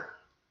first quarter.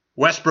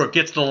 Westbrook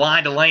gets the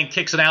line to lane,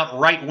 kicks it out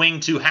right wing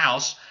to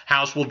House.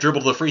 House will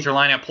dribble to the free throw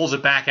line and pulls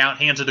it back out,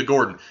 hands it to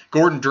Gordon.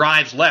 Gordon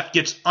drives left,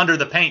 gets under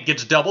the paint,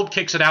 gets doubled,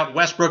 kicks it out.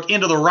 Westbrook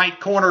into the right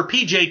corner.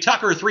 P.J.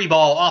 Tucker,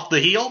 3-ball off the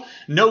heel.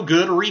 No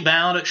good.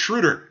 Rebound at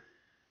Schroeder.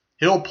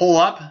 He'll pull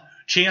up.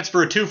 Chance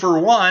for a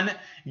 2-for-1.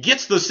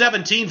 Gets the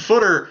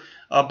 17-footer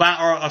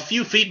about a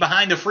few feet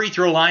behind the free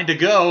throw line to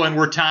go, and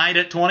we're tied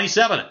at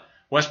 27.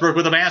 Westbrook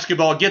with the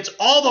basketball, gets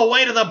all the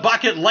way to the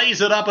bucket, lays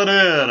it up and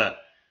in.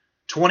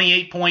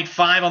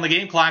 28.5 on the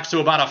game clock, so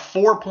about a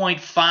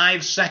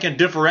 4.5-second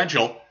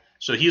differential.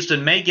 So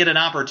Houston may get an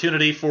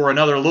opportunity for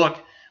another look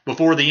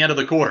before the end of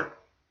the quarter.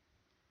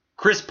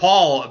 Chris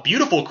Paul, a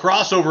beautiful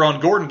crossover on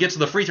Gordon, gets to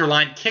the free throw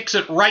line, kicks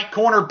it right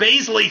corner.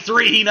 Bazley,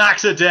 3, he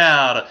knocks it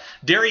down.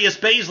 Darius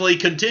Bazley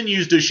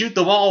continues to shoot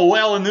the ball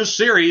well in this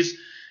series,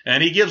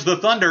 and he gives the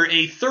Thunder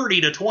a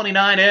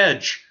 30-29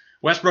 edge.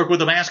 Westbrook with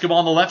the basketball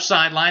on the left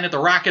sideline at the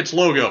Rockets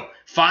logo.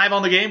 5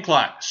 on the game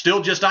clock.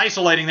 Still just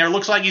isolating there.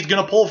 Looks like he's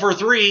going to pull for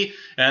 3,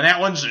 and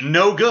that one's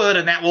no good,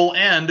 and that will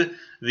end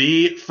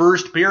the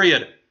first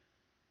period.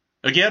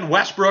 Again,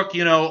 Westbrook,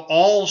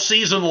 all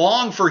season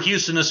long for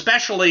Houston,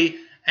 especially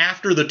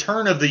after the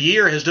turn of the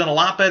year, has done a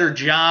lot better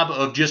job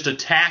of just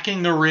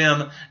attacking the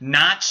rim,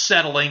 not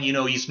settling.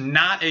 He's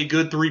not a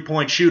good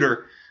three-point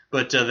shooter,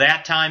 but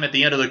that time at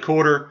the end of the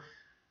quarter,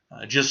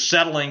 just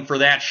settling for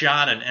that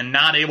shot and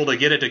not able to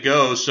get it to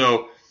go.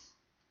 So,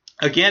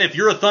 again, if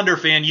you're a Thunder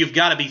fan, you've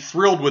got to be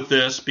thrilled with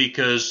this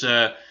because,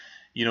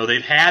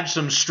 they've had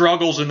some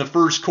struggles in the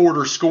first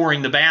quarter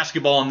scoring the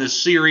basketball in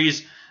this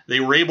series. They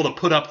were able to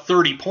put up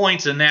 30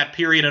 points in that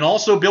period. And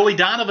also Billy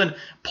Donovan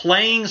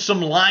playing some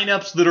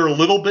lineups that are a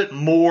little bit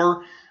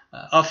more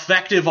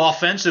effective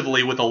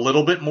offensively with a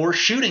little bit more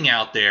shooting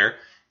out there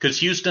because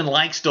Houston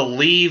likes to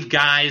leave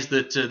guys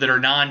that are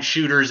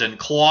non-shooters and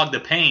clog the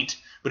paint.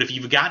 But if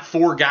you've got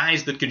 4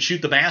 guys that can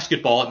shoot the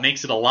basketball, it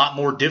makes it a lot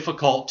more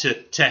difficult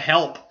to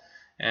help.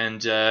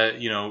 And,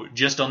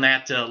 just on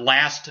that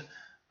last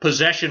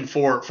possession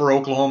for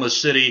Oklahoma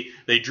City.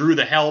 They drew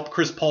the help.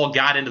 Chris Paul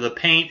got into the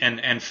paint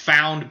and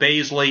found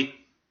Bazley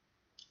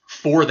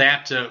for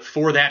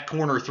that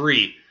corner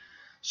three.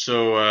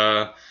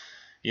 So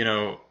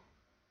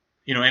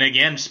and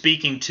again,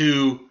 speaking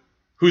to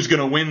who's going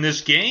to win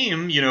this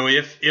game,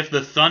 if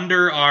the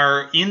Thunder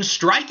are in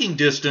striking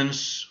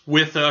distance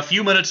with a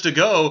few minutes to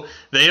go,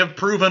 they have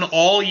proven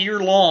all year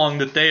long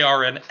that they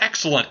are an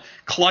excellent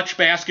clutch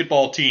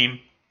basketball team.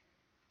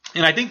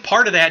 And I think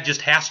part of that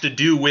just has to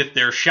do with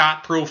their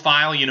shot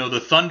profile. The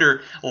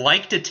Thunder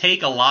like to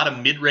take a lot of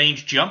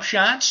mid-range jump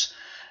shots,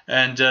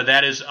 and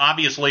that is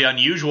obviously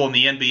unusual in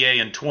the NBA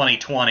in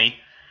 2020.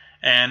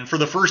 And for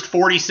the first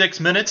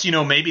 46 minutes,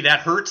 maybe that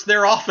hurts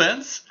their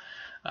offense.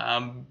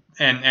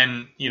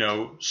 And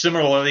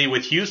similarly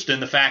with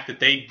Houston, the fact that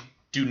they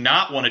do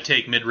not want to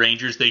take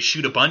mid-rangers, they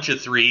shoot a bunch of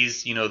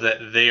threes,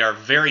 that they are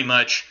very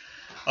much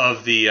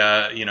of the,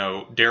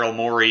 Daryl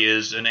Morey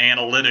is an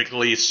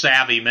analytically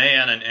savvy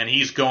man, and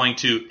he's going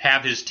to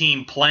have his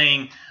team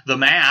playing the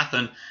math.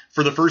 And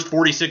for the first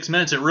 46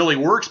 minutes, it really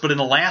works. But in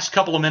the last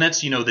couple of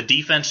minutes, the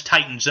defense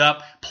tightens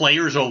up.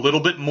 Players are a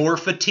little bit more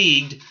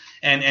fatigued.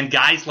 And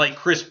guys like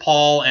Chris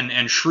Paul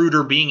and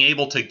Schroeder being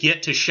able to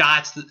get to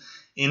shots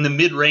in the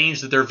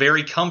mid-range that they're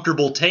very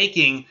comfortable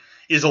taking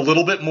is a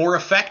little bit more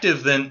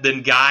effective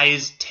than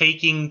guys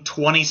taking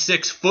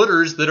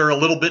 26-footers that are a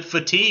little bit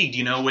fatigued,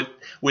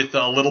 with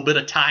a little bit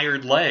of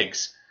tired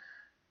legs.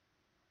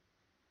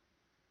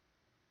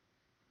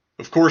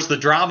 Of course, the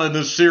drama in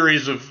this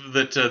series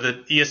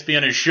that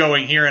ESPN is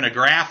showing here in a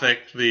graphic,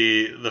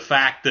 the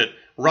fact that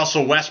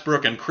Russell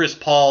Westbrook and Chris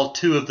Paul,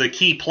 two of the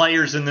key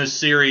players in this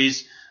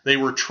series, they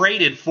were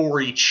traded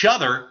for each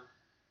other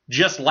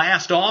just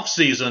last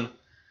offseason.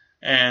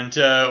 And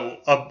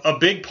a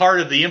big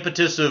part of the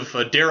impetus of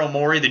Daryl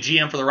Morey, the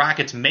GM for the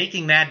Rockets,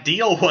 making that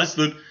deal was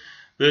that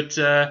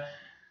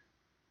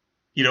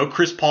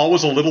Chris Paul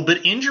was a little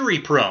bit injury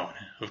prone.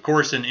 Of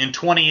course, in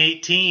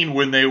 2018,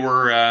 when they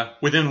were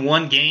within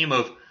one game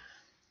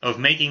of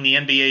making the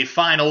NBA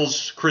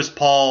Finals, Chris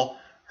Paul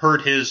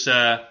hurt his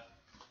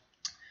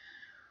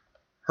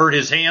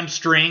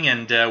hamstring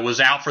and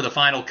was out for the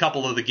final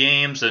couple of the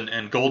games,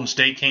 and Golden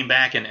State came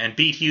back and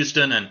beat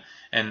Houston,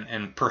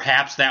 and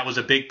perhaps that was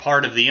a big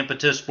part of the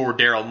impetus for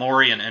Daryl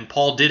Morey, and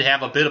Paul did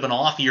have a bit of an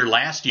off year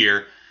last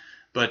year,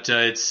 but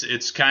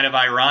it's kind of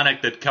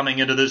ironic that coming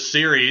into this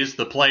series,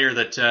 the player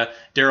that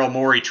Daryl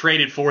Morey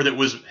traded for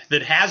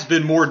that has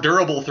been more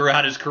durable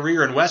throughout his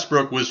career in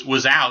Westbrook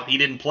was out. He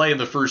didn't play in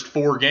the first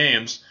 4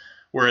 games,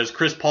 whereas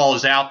Chris Paul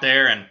is out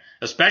there, and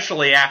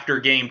especially after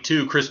Game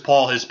 2, Chris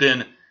Paul has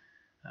been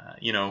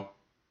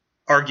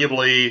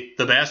arguably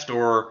the best,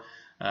 or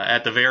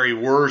at the very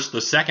worst,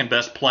 the second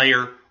best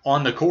player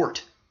on the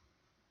court.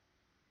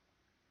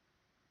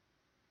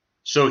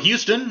 So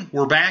Houston,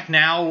 we're back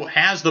now,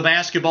 has the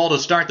basketball to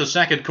start the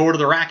second quarter.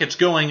 The Rockets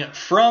going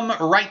from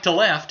right to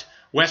left.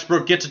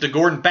 Westbrook gets it to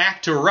Gordon,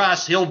 back to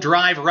Russ. He'll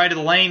drive right of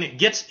the lane,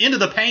 gets into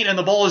the paint, and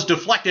the ball is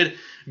deflected.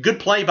 Good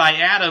play by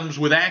Adams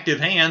with active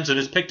hands, and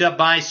is picked up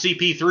by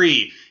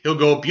CP3. He'll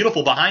go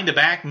beautiful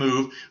behind-the-back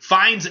move,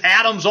 finds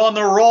Adams on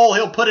the roll.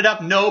 He'll put it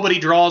up. Nobody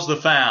draws the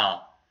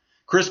foul.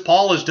 Chris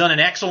Paul has done an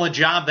excellent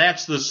job.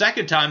 That's the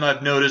second time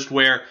I've noticed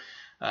where,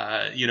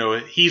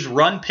 he's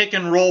run pick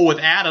and roll with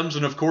Adams,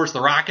 and of course the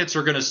Rockets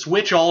are going to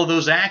switch all of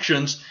those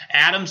actions.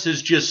 Adams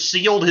has just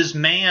sealed his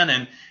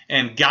man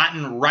and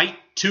gotten right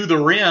to the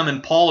rim,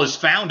 and Paul has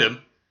found him.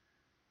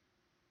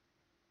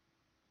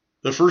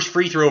 The first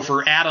free throw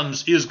for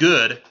Adams is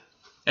good.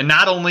 And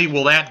not only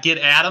will that get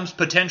Adams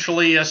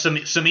potentially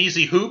some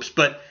easy hoops,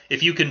 but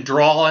if you can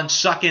draw and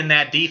suck in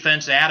that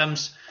defense,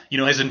 Adams,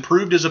 has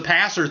improved as a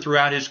passer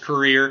throughout his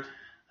career,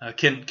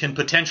 can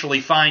potentially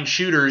find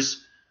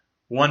shooters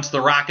once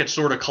the Rockets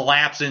sort of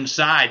collapse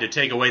inside to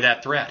take away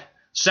that threat.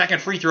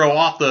 Second free throw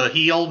off the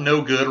heel,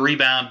 no good.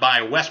 Rebound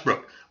by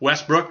Westbrook.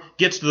 Westbrook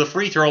gets to the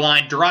free throw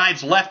line,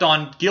 drives left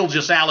on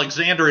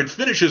Gilgeous-Alexander, and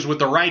finishes with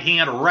the right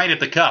hand right at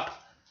the cup.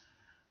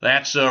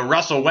 That's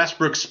Russell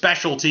Westbrook's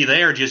specialty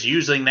there, just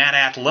using that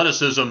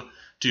athleticism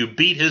to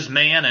beat his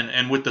man.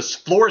 And with the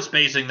floor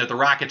spacing that the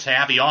Rockets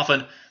have, he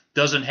often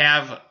doesn't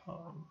have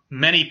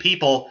many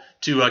people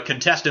to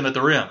contest him at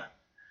the rim.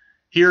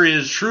 Here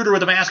is Schroeder with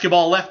the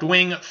basketball, left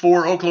wing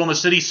for Oklahoma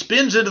City.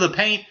 Spins into the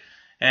paint,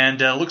 and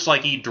looks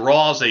like he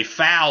draws a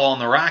foul on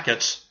the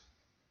Rockets.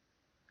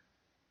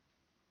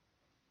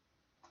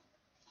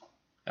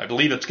 I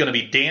believe it's going to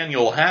be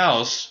Daniel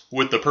House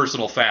with the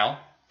personal foul.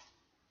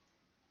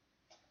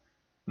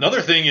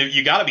 Another thing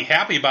you got to be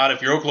happy about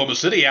if you're Oklahoma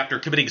City, after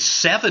committing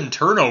 7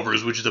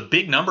 turnovers, which is a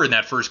big number in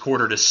that first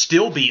quarter, to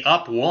still be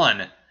up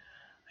 1.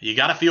 You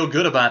got to feel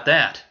good about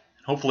that.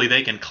 Hopefully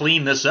they can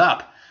clean this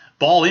up.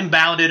 Ball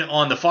inbounded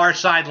on the far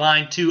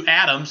sideline to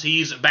Adams.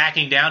 He's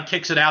backing down,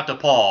 kicks it out to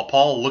Paul.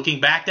 Paul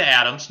looking back to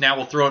Adams. Now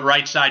we'll throw it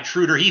right side.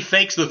 Schroeder, he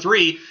fakes the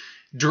 3,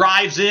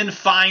 drives in,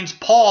 finds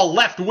Paul,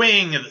 left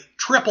wing,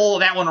 triple.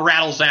 That one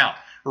rattles out.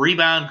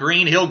 Rebound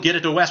Green, he'll get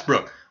it to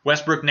Westbrook.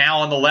 Westbrook now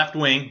on the left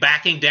wing,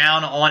 backing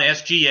down on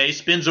SGA,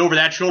 spins over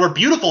that shoulder.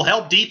 Beautiful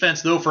help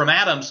defense, though, from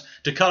Adams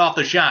to cut off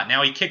the shot.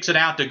 Now he kicks it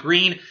out to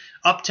Green,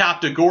 up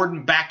top to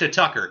Gordon, back to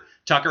Tucker.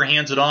 Tucker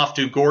hands it off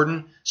to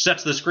Gordon,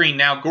 sets the screen.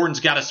 Now Gordon's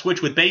got to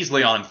switch with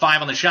Bazley on him.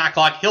 5 on the shot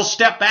clock. He'll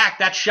step back.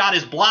 That shot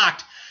is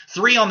blocked.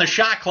 3 on the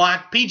shot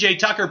clock. P.J.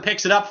 Tucker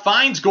picks it up,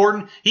 finds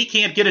Gordon. He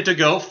can't get it to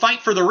go.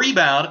 Fight for the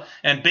rebound,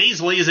 and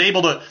Bazley is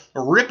able to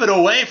rip it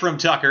away from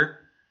Tucker.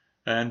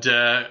 And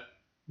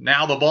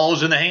now the ball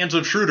is in the hands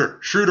of Schroeder.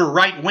 Schroeder,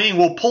 right wing,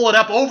 will pull it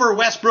up over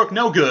Westbrook.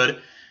 No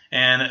good.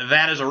 And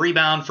that is a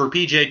rebound for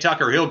P.J.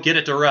 Tucker. He'll get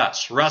it to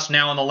Russ. Russ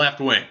now on the left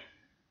wing.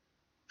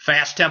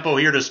 Fast tempo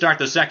here to start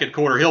the second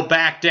quarter. He'll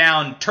back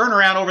down, turn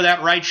around over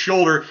that right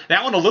shoulder.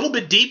 That one a little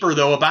bit deeper,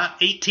 though, about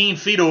 18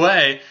 feet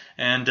away,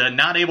 and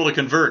not able to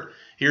convert.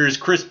 Here's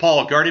Chris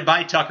Paul, guarded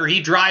by Tucker.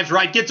 He drives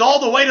right, gets all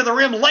the way to the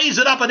rim, lays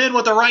it up and in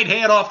with the right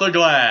hand off the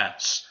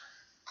glass.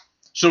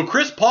 So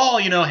Chris Paul,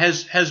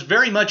 has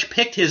very much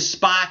picked his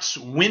spots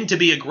when to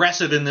be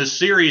aggressive in this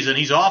series, and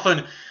he's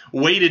often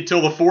waited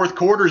till the fourth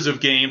quarters of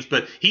games,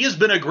 but he has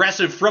been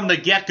aggressive from the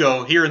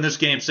get-go here in this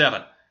Game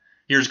 7.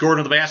 Here's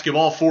Gordon with the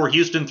basketball for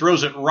Houston,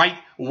 throws it right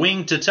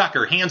wing to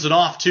Tucker, hands it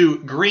off to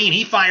Green.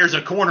 He fires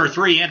a corner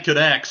 3 and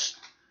connects.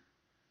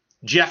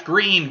 Jeff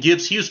Green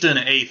gives Houston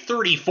a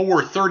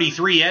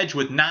 34-33 edge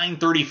with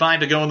 9:35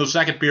 to go in the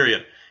second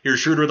period.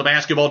 Here's Schroeder with the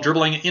basketball,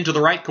 dribbling into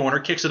the right corner,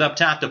 kicks it up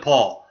top to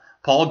Paul.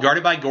 Paul,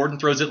 guarded by Gordon,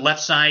 throws it left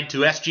side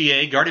to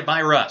SGA, guarded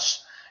by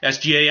Russ.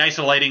 SGA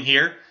isolating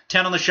here,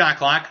 10 on the shot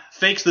clock,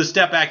 fakes the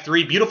step-back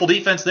 3. Beautiful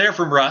defense there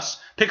from Russ.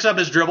 Picks up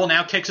his dribble,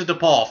 now kicks it to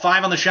Paul.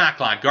 5 on the shot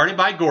clock, guarded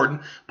by Gordon.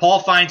 Paul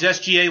finds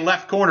SGA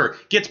left corner,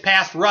 gets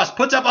past Russ,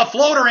 puts up a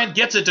floater and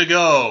gets it to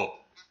go.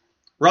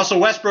 Russell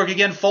Westbrook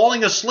again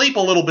falling asleep a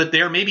little bit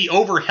there, maybe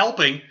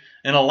over-helping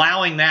and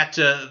allowing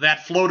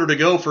that floater to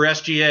go for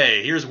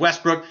SGA. Here's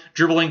Westbrook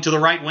dribbling to the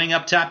right wing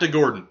up top to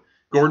Gordon.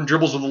 Gordon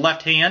dribbles with the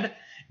left hand,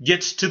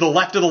 gets to the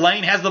left of the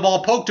lane, has the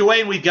ball poked away,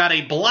 and we've got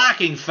a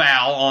blocking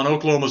foul on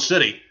Oklahoma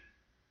City.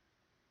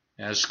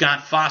 As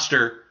Scott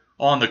Foster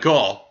on the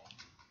call.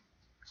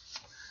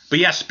 But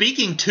yeah,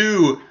 speaking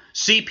to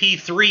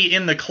CP3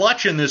 in the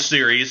clutch in this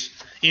series,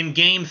 in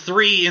Game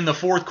 3 in the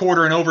fourth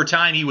quarter and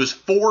overtime, he was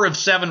 4 of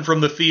 7 from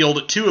the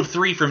field, 2 of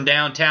 3 from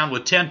downtown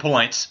with 10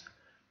 points,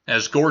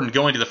 as Gordon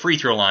going to the free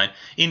throw line.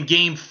 In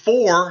Game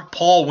 4,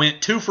 Paul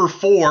went 2 for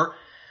 4,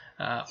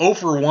 0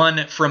 for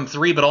 1 from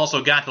 3, but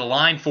also got to the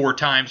line 4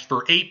 times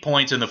for 8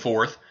 points in the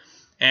fourth.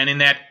 And in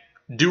that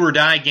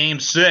do-or-die Game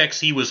 6,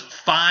 he was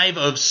 5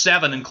 of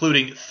 7,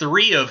 including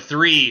 3 of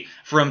 3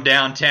 from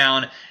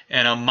downtown,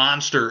 and a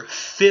monster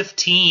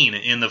 15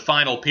 in the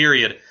final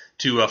period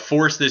to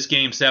force this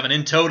Game 7.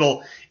 In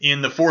total,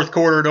 in the fourth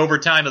quarter and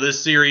overtime of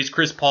this series,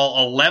 Chris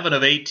Paul 11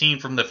 of 18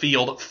 from the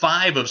field,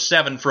 5 of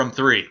 7 from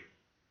 3.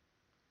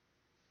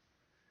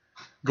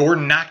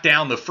 Gordon knocked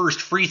down the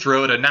first free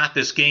throw to knot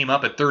this game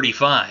up at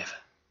 35.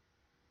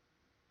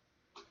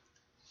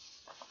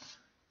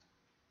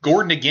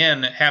 Gordon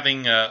again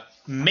having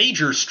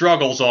major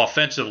struggles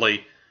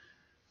offensively.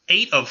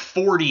 8 of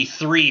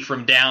 43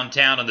 from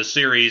downtown in the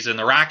series, and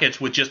the Rockets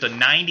with just a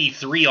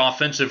 93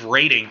 offensive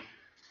rating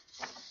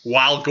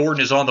while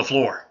Gordon is on the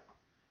floor.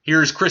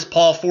 Here's Chris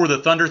Paul for the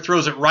Thunder,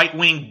 throws it right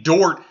wing,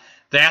 Dort.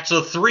 That's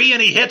a 3,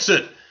 and he hits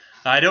it.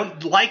 I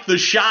don't like the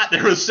shot.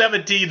 There was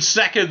 17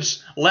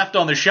 seconds left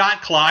on the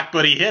shot clock,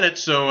 but he hit it,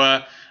 so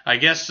I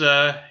guess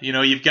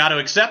you've got to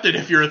accept it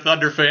if you're a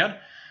Thunder fan.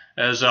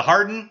 As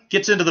Harden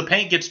gets into the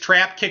paint, gets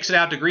trapped, kicks it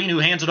out to Green, who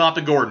hands it off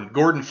to Gordon.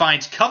 Gordon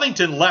finds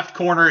Covington left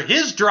corner,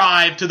 his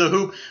drive to the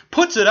hoop,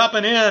 puts it up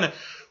and in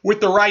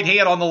with the right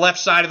hand on the left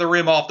side of the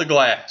rim off the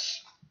glass.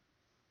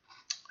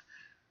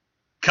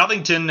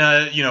 Covington,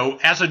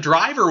 as a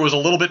driver was a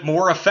little bit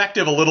more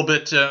effective, a little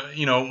bit,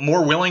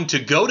 more willing to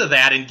go to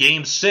that in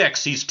Game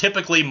 6. He's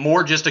typically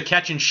more just a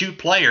catch-and-shoot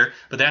player,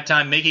 but that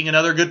time making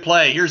another good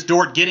play. Here's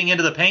Dort getting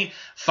into the paint,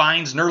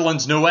 finds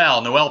Nerlens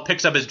Noel. Noel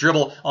picks up his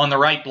dribble on the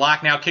right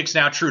block, now kicks it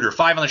out Schroeder.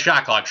 5 on the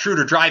shot clock.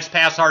 Schroeder drives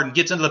past Harden,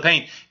 gets into the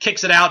paint,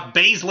 kicks it out.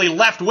 Bazley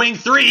left wing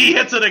 3, he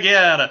hits it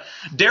again.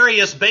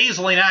 Darius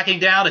Bazley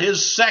knocking down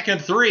his second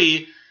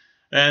 3.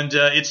 And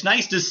it's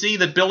nice to see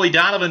that Billy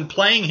Donovan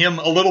playing him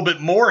a little bit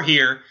more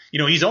here.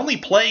 He's only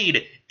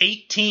played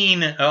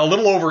a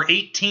little over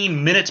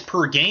 18 minutes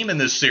per game in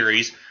this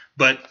series,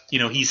 but,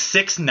 he's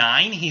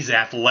 6'9", he's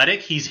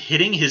athletic, he's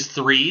hitting his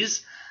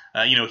threes.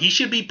 He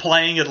should be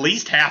playing at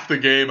least half the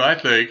game, I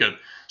think. And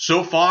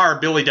so far,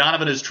 Billy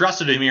Donovan has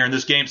trusted him here in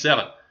this Game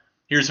 7.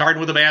 Here's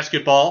Harden with the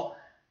basketball.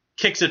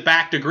 Kicks it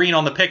back to Green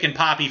on the pick and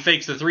pop. He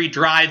fakes the 3,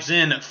 drives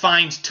in,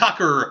 finds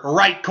Tucker.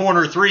 Right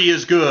corner 3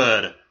 is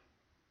good.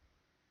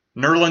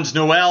 Nerlens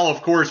Noel,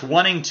 of course,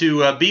 wanting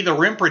to be the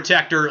rim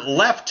protector,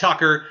 left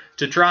Tucker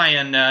to try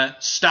and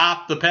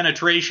stop the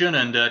penetration.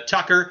 And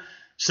Tucker,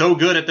 so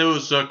good at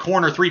those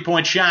corner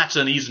 3-point shots,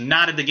 and he's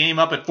knotted the game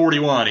up at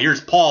 41.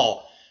 Here's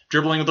Paul,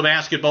 dribbling with the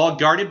basketball,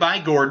 guarded by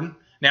Gordon.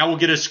 Now we'll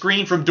get a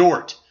screen from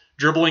Dort.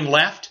 Dribbling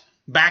left,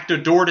 back to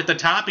Dort at the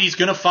top. He's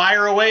going to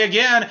fire away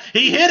again.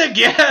 He hit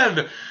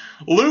again!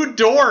 Lou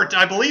Dort,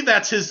 I believe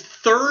that's his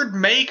third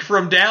make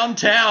from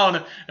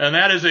downtown, and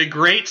that is a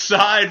great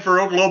side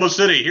for Oklahoma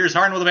City. Here's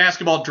Harden with the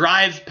basketball,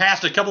 drives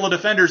past a couple of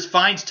defenders,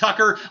 finds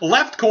Tucker,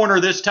 left corner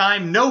this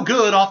time, no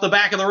good, off the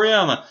back of the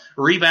rim.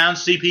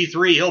 Rebounds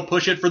CP3, he'll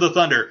push it for the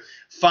Thunder.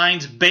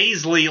 Finds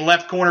Baisley,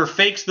 left corner,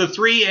 fakes the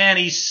three, and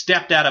he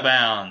stepped out of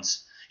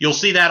bounds. You'll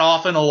see that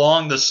often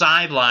along the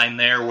sideline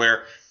there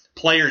where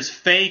players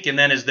fake, and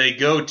then as they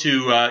go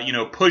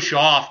to push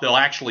off, they'll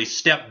actually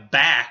step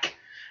back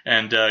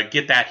and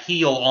get that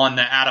heel on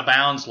the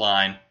out-of-bounds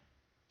line.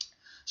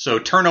 So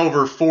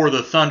turnover for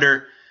the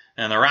Thunder,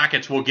 and the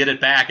Rockets will get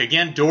it back.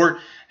 Again, Dort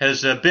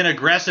has been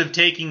aggressive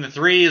taking the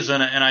threes,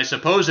 and I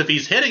suppose if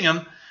he's hitting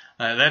them,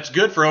 that's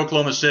good for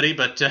Oklahoma City,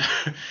 but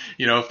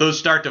if those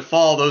start to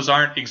fall, those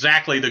aren't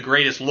exactly the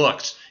greatest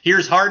looks.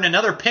 Here's Harden,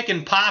 another pick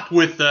and pop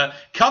with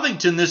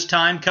Covington this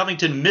time.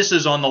 Covington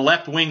misses on the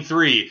left wing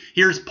three.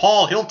 Here's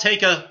Paul. He'll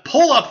take a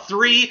pull-up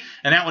three,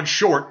 and that one's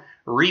short.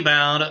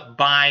 Rebound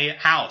by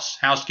House.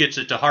 House gets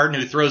it to Harden,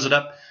 who throws it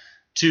up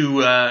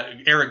to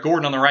Eric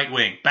Gordon on the right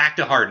wing. Back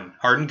to Harden.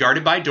 Harden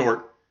guarded by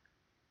Dort.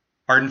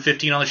 Harden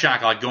 15 on the shot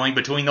clock, going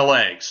between the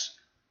legs.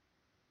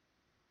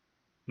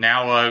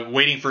 Now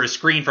waiting for a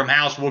screen from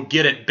House. Will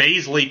get it.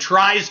 Baisley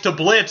tries to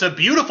blitz. A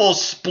beautiful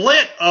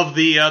split of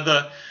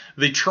the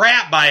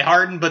trap by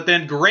Harden, but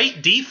then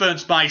great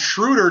defense by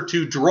Schroeder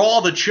to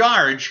draw the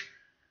charge.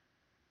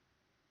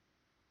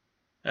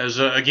 As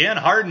again,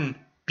 Harden,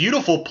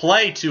 beautiful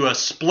play to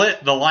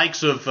split the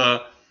likes of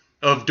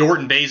Dort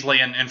and Baisley,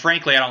 and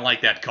frankly, I don't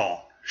like that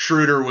call.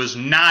 Schroeder was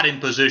not in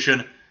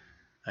position.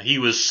 He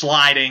was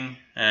sliding,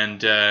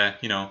 and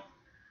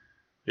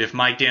if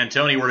Mike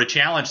D'Antoni were to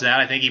challenge that,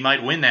 I think he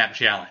might win that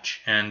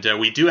challenge. And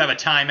we do have a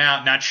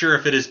timeout. Not sure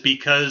if it is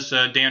because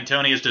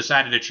D'Antoni has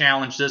decided to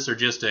challenge this or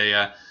just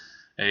a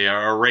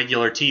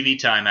regular TV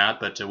timeout,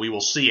 but we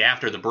will see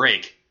after the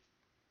break.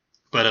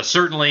 But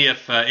certainly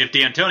if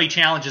D'Antoni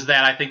challenges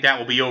that, I think that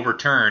will be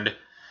overturned.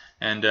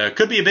 And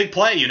could be a big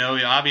play.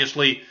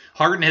 Obviously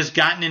Harden has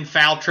gotten in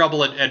foul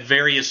trouble at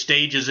various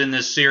stages in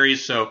this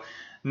series, so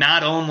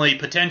not only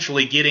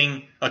potentially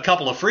getting a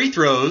couple of free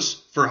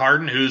throws for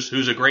Harden,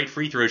 who's a great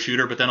free throw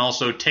shooter, but then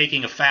also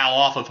taking a foul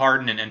off of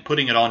Harden and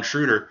putting it on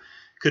Schroeder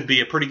could be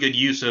a pretty good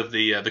use of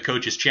the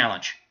coach's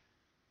challenge.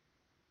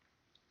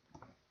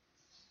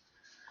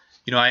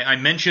 I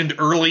mentioned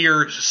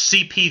earlier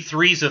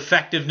CP3's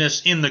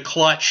effectiveness in the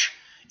clutch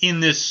in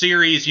this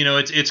series.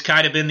 It's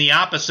kind of been the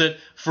opposite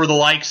for the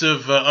likes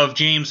of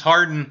James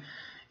Harden.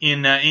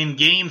 In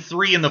Game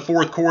 3 in the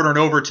fourth quarter and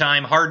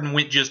overtime, Harden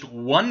went just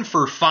 1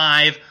 for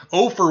 5,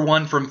 0 for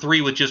 1 from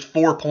 3 with just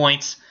 4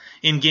 points.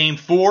 In Game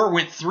 4,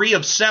 went 3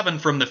 of 7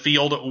 from the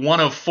field, 1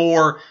 of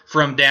 4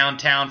 from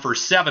downtown for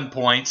 7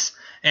 points.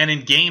 And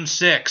in Game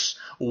 6,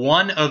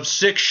 1 of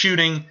 6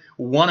 shooting,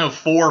 1 of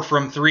 4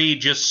 from 3,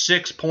 just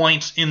 6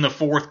 points in the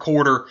fourth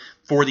quarter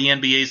for the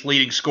NBA's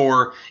leading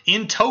scorer.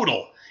 In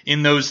total,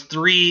 in those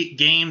 3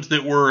 games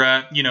that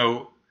were,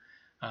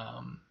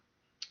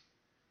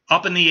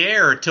 up in the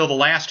air till the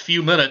last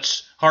few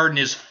minutes, Harden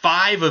is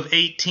 5 of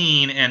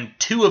 18 and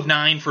 2 of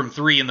 9 from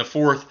 3 in the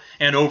fourth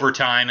and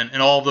overtime.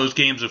 And all of those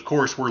games, of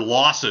course, were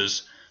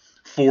losses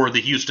for the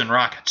Houston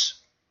Rockets.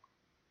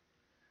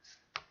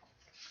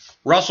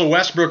 Russell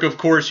Westbrook, of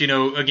course,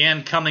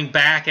 again, coming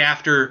back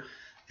after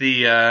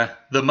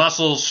the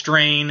muscle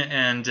strain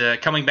and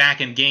coming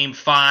back in Game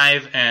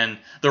 5. And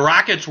the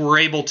Rockets were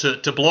able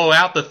to blow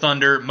out the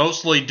Thunder,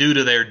 mostly due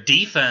to their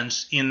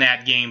defense in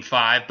that Game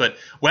 5. But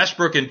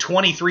Westbrook, in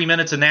 23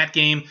 minutes in that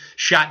game,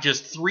 shot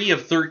just 3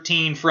 of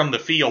 13 from the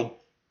field.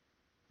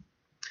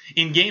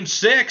 In Game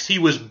 6, he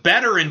was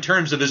better in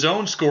terms of his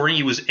own scoring.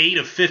 He was 8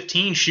 of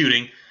 15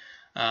 shooting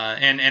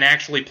and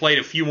actually played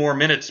a few more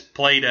minutes,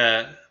 played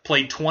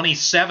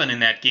 27 in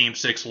that Game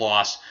 6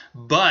 loss,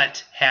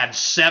 but had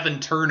 7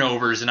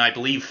 turnovers, and I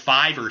believe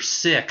 5 or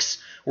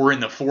 6 were in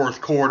the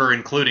fourth quarter,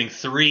 including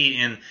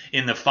 3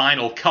 in the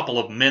final couple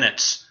of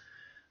minutes.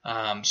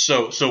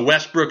 So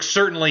Westbrook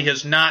certainly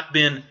has not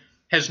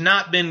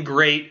been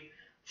great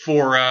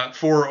for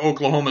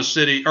Oklahoma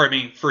City,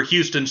 for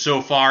Houston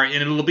so far, and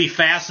it'll be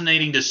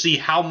fascinating to see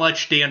how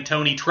much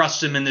D'Antoni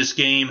trusts him in this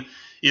game.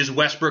 Is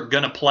Westbrook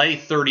going to play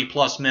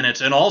 30-plus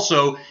minutes? And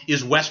also,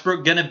 is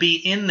Westbrook going to be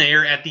in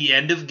there at the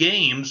end of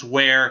games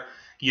where,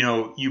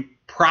 you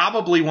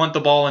probably want the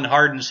ball in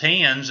Harden's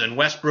hands, and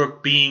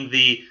Westbrook being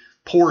the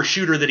poor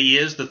shooter that he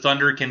is, the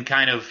Thunder can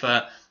kind of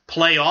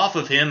play off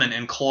of him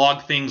and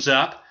clog things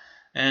up.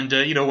 And,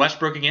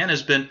 Westbrook, again,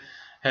 has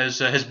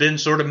been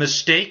sort of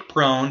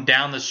mistake-prone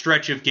down the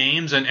stretch of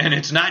games, and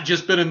it's not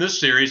just been in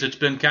this series. It's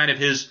been kind of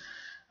his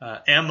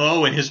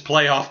MO in his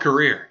playoff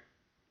career.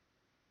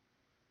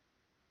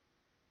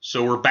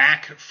 So we're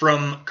back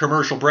from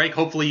commercial break.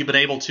 Hopefully you've been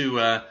able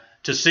to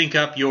sync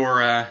up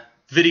your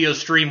video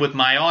stream with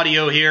my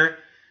audio here.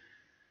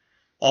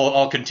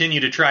 I'll continue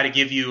to try to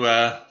give you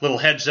a little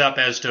heads up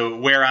as to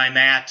where I'm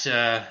at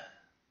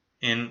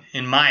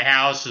in my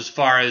house as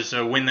far as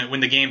when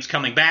the game's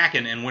coming back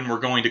and when we're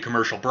going to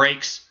commercial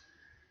breaks.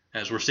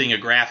 as we're seeing a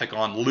graphic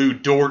on Lou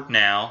Dort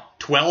now.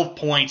 12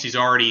 points. He's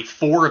already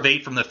 4 of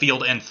 8 from the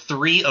field and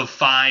 3 of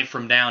 5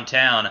 from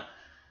downtown.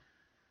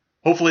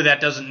 Hopefully that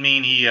doesn't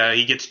mean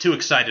he gets too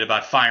excited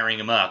about firing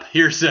him up.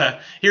 Here's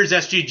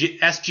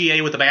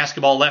SGA with the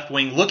basketball left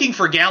wing, looking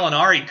for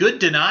Gallinari. Good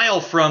denial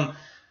from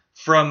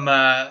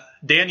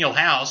Daniel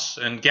House,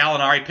 and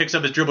Gallinari picks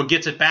up his dribble,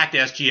 gets it back to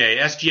SGA.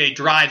 SGA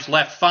drives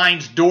left,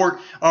 finds Dort,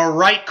 a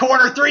right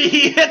corner three,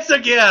 he hits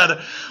again.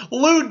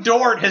 Lou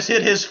Dort has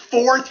hit his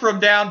 4th from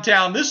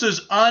downtown. This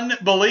is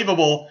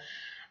unbelievable.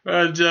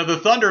 The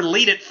Thunder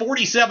lead at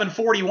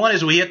 47-41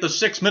 as we hit the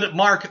 6-minute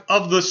mark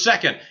of the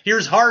second.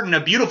 Here's Harden, a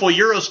beautiful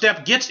Euro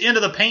step, gets into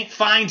the paint,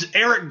 finds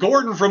Eric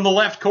Gordon from the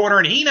left corner,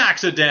 and he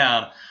knocks it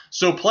down.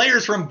 So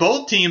players from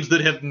both teams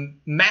that have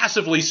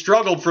massively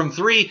struggled from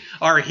 3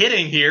 are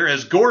hitting here,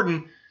 as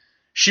Gordon,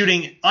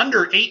 shooting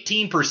under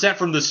 18%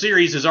 from the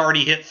series, has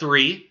already hit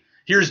 3.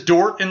 Here's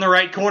Dort in the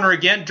right corner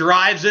again,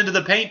 drives into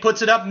the paint,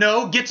 puts it up,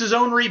 no, gets his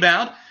own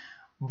rebound,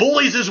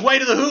 bullies his way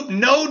to the hoop,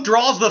 no,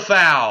 draws the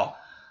foul.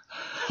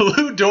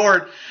 Lou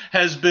Dort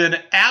has been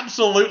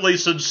absolutely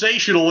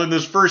sensational in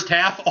this first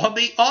half on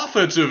the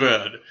offensive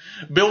end.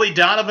 Billy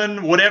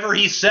Donovan, whatever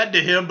he said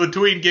to him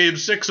between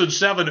games 6 and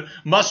 7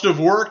 must have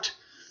worked.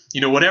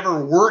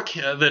 Whatever work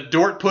that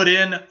Dort put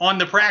in on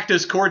the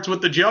practice courts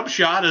with the jump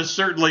shot is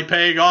certainly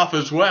paying off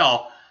as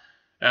well.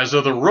 As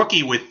the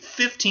rookie with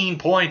 15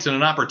 points and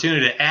an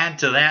opportunity to add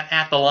to that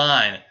at the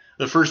line.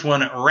 The first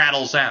one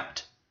rattles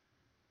out.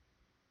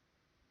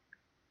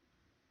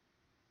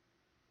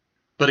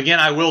 But again,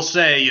 I will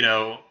say,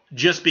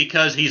 just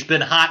because he's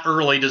been hot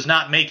early does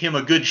not make him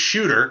a good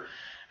shooter.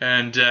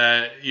 And,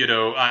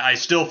 I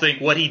still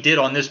think what he did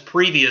on this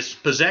previous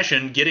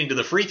possession, getting to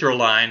the free throw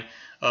line,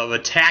 of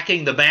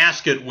attacking the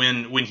basket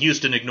when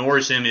Houston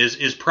ignores him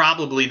is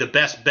probably the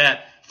best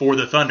bet for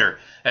the Thunder.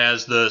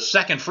 As the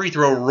second free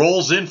throw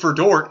rolls in for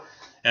Dort,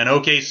 and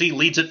OKC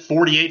leads it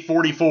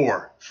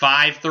 48-44.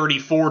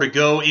 5:34 to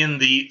go in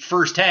the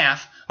first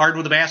half. Harden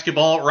with the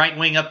basketball, right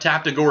wing up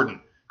top to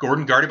Gordon.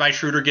 Gordon, guarded by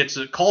Schroeder,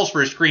 calls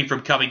for a screen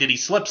from Covington. He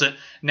slips it.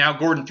 Now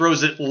Gordon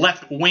throws it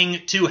left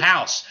wing to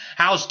House.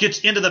 House gets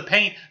into the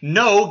paint.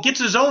 Gets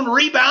his own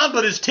rebound,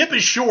 but his tip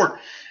is short.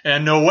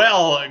 And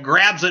Noel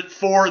grabs it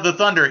for the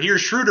Thunder.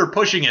 Here's Schroeder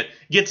pushing it.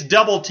 Gets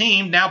double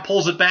teamed. Now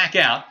pulls it back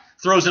out.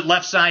 Throws it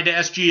left side to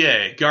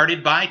SGA.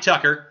 Guarded by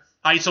Tucker.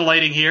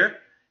 Isolating here.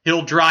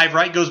 He'll drive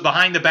right, goes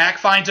behind the back,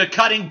 finds a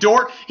cutting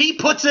Dort. He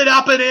puts it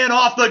up and in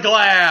off the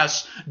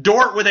glass.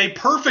 Dort with a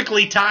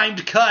perfectly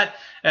timed cut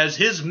as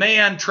his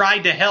man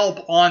tried to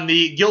help on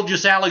the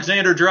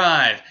Gilgeous-Alexander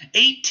drive.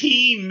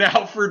 18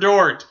 now for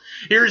Dort.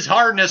 Here's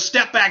Harden, a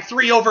step back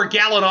 3 over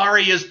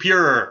Gallinari is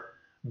pure.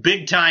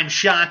 Big time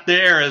shot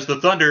there as the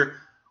Thunder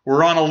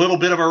were on a little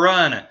bit of a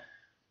run.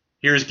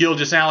 Here's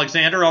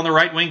Gilgeous-Alexander on the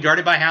right wing,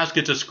 guarded by House,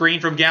 gets a screen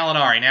from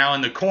Gallinari. Now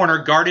in the corner,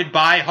 guarded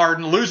by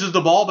Harden, loses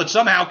the ball, but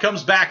somehow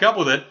comes back up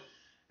with it.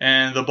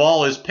 And the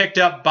ball is picked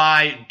up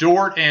by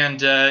Dort,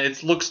 and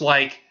it looks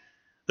like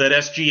that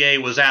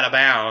SGA was out of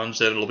bounds,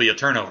 and it'll be a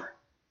turnover.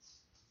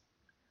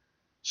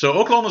 So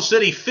Oklahoma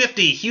City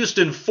 50,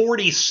 Houston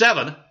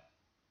 47.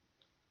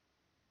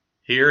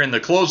 Here in the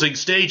closing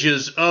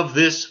stages of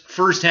this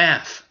first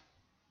half.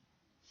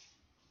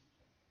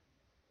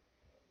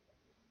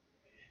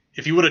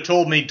 If you would have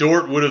told me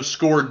Dort would have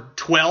scored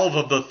 12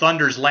 of the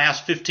Thunder's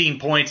last 15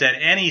 points at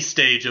any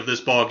stage of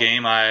this ball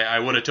game, I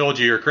would have told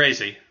you you're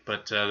crazy.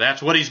 But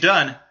that's what he's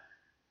done.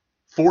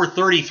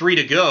 4:33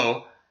 to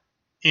go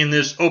in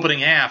this opening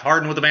half.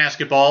 Harden with the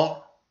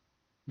basketball,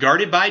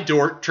 guarded by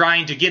Dort,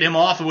 trying to get him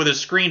off with a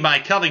screen by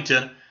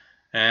Covington.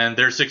 And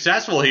they're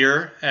successful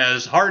here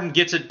as Harden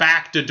gets it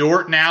back to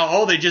Dort.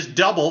 Now, they just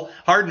double.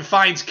 Harden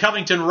finds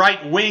Covington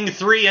right wing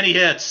 3, and he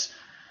hits.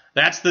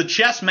 That's the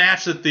chess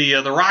match that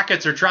the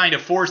Rockets are trying to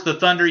force the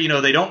Thunder.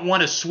 They don't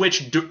want to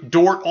switch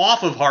Dort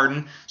off of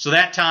Harden. So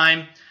that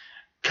time,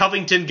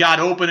 Covington got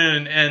open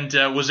and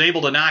was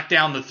able to knock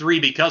down the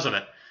 3 because of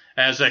it.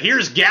 As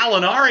here's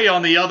Gallinari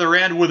on the other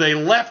end with a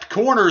left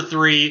corner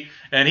 3,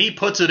 and he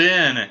puts it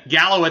in.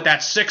 Gallo at that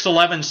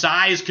 6'11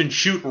 size can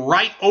shoot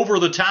right over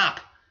the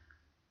top.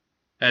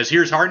 As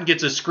here's Harden,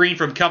 gets a screen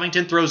from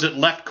Covington, throws it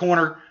left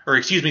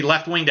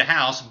wing to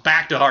House,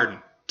 back to Harden.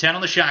 10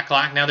 on the shot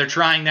clock. Now they're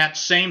trying that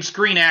same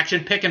screen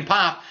action, pick and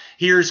pop.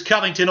 Here's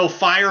Covington. He'll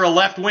fire a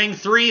left wing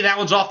 3. That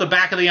one's off the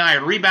back of the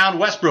iron. Rebound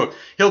Westbrook.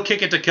 He'll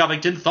kick it to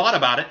Covington. Thought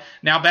about it.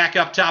 Now back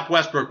up top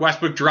Westbrook.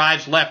 Westbrook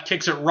drives left,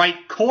 kicks it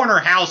right corner.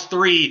 House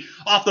 3.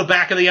 Off the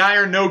back of the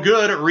iron. No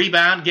good.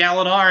 Rebound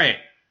Gallinari.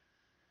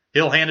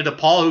 He'll hand it to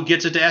Paul, who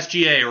gets it to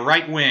SGA.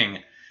 Right wing.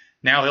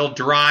 Now he'll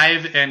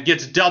drive and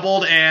gets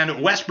doubled,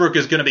 and Westbrook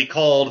is going to be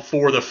called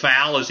for the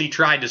foul as he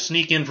tried to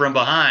sneak in from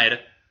behind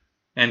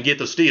and get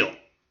the steal.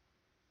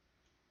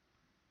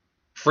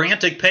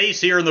 Frantic pace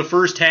here in the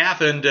first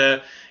half, and,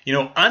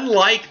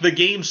 unlike the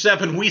Game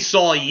 7 we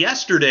saw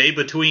yesterday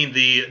between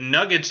the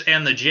Nuggets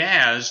and the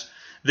Jazz,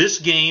 this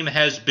game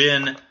has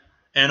been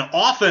an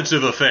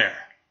offensive affair.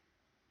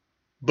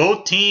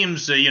 Both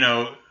teams,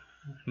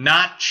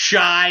 not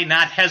shy,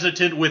 not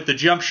hesitant with the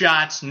jump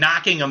shots,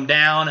 knocking them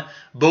down.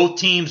 Both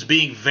teams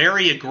being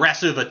very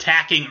aggressive,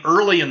 attacking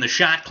early in the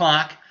shot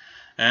clock.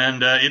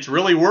 And it's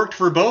really worked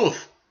for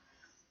both.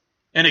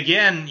 And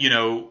again,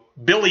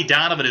 Billy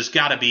Donovan has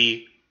got to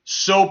be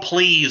so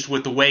pleased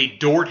with the way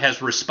Dort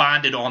has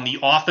responded on the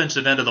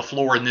offensive end of the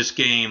floor in this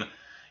game.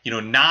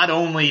 Not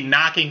only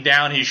knocking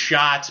down his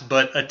shots,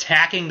 but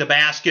attacking the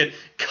basket,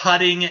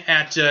 cutting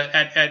at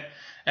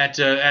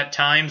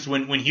times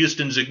when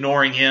Houston's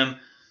ignoring him,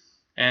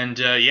 and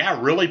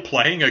really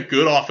playing a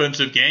good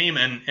offensive game.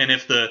 And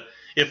if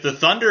the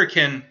Thunder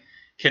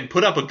can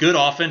put up a good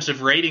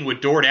offensive rating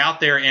with Dort out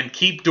there and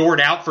keep Dort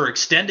out for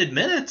extended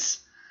minutes,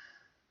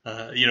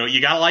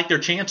 you gotta like their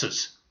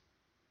chances.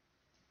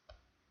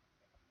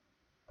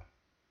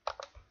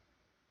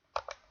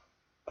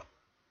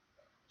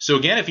 So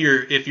again, if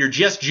you're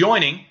just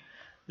joining,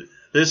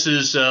 this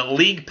is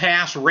League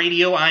Pass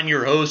Radio. I'm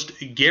your host,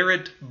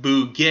 Garrett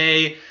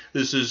Bouguet.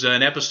 This is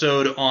an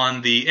episode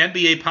on the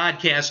NBA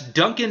podcast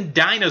Duncan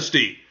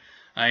Dynasty.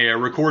 I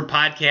record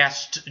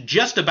podcasts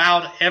just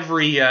about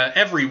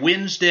every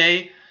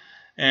Wednesday,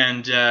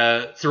 and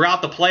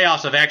throughout the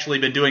playoffs, I've actually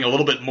been doing a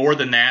little bit more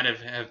than that.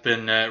 I've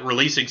been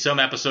releasing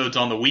some episodes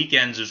on the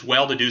weekends as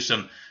well to do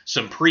some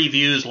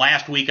previews.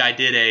 Last week I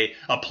did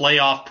a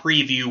playoff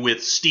preview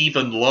with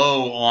Stephen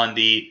Lowe on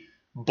the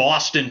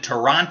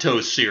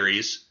Boston-Toronto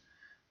series.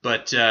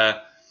 But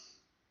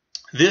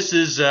this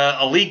is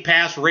a League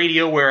Pass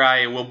Radio where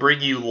I will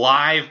bring you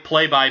live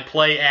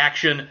play-by-play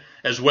action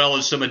as well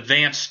as some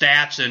advanced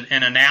stats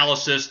and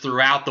analysis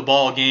throughout the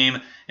ball game.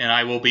 And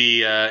I will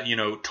be,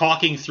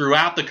 talking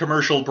throughout the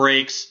commercial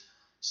breaks.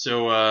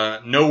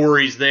 So no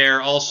worries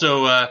there.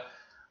 Also,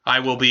 I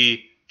will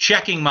be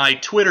checking my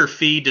Twitter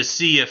feed to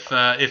see if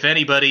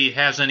anybody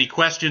has any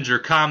questions or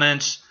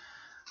comments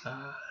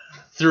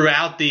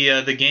throughout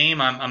the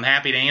game. I'm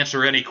happy to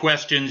answer any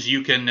questions.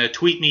 You can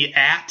tweet me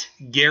at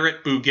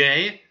Garrett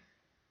Bouguet.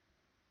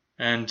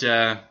 And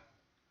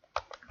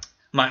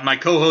my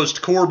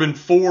co-host Corbin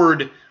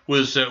Ford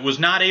was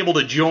not able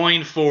to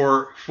join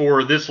for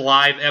this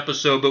live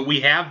episode, but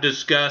we have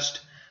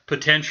discussed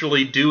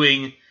potentially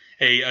doing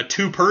a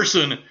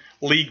two-person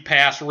League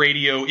Pass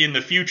Radio in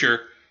the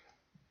future,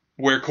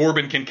 where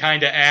Corbin can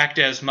kind of act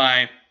as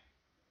my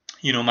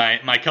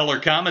color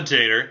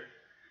commentator.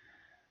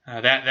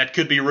 That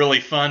could be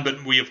really fun,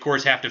 but we of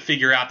course have to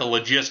figure out the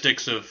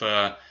logistics of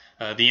the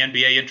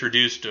NBA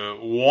introduced a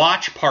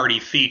watch party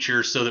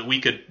feature so that we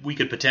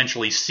could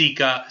potentially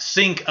sync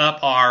up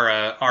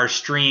our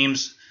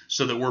streams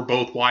so that we're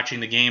both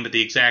watching the game at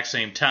the exact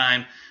same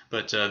time.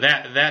 But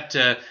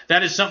that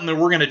is something that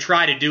we're going to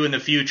try to do in the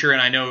future,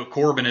 and I know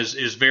Corbin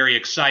is very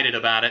excited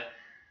about it.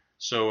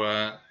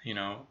 So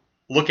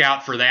look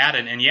out for that,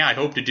 and I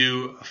hope to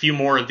do a few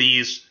more of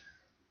these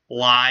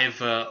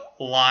live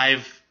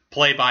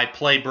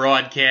play-by-play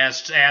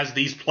broadcasts as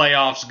these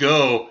playoffs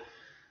go.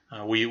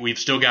 We've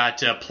still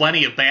got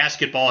plenty of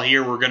basketball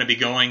here. We're going to be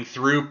going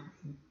through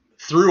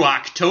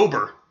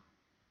October,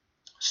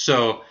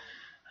 so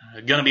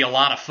going to be a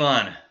lot of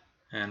fun.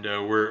 And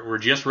we're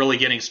just really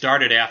getting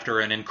started after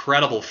an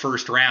incredible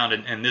first round,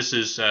 and this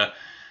is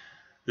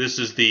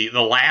the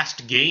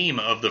last game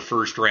of the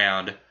first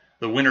round.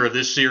 The winner of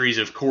this series,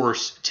 of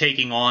course,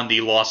 taking on the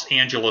Los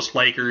Angeles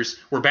Lakers.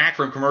 We're back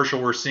from commercial.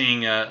 We're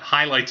seeing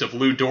highlights of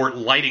Lou Dort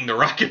lighting the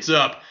Rockets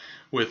up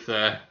with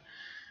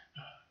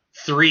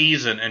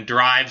threes and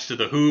drives to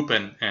the hoop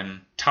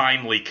and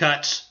timely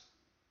cuts.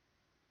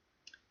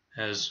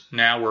 As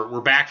now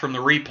we're back from the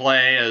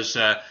replay as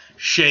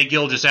Shai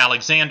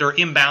Gilgeous-Alexander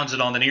inbounds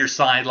it on the near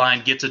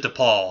sideline, gets it to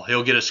Paul.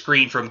 He'll get a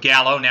screen from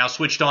Gallo, now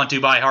switched on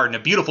to by Harden. A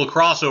beautiful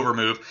crossover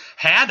move.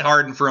 Had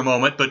Harden for a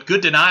moment, but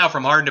good denial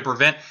from Harden to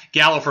prevent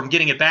Gallo from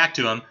getting it back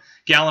to him.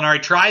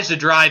 Gallinari tries to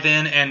drive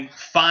in and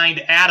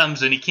find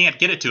Adams, and he can't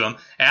get it to him.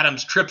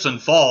 Adams trips and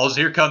falls.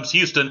 Here comes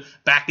Houston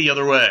back the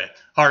other way.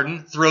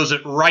 Harden throws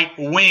it right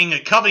wing.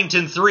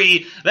 Covington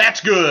three.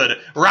 That's good.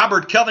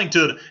 Robert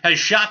Covington has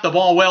shot the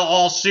ball well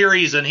all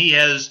series, and he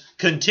has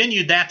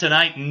continued that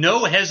tonight.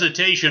 No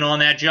hesitation on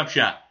that jump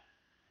shot.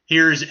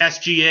 Here's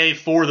SGA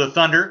for the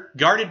Thunder,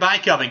 guarded by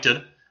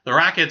Covington. The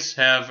Rockets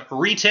have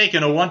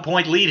retaken a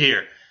 1-point lead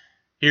here.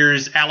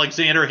 Here's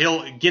Alexander.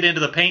 He'll get into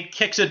the paint,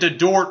 kicks it to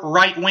Dort,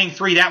 right wing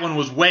three. That one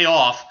was way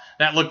off.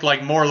 That looked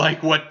like more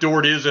like what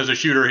Dort is as a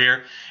shooter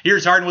here.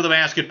 Here's Harden with a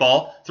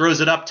basketball. Throws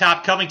it up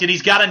top. Covington.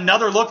 He's got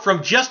another look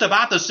from just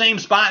about the same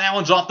spot. That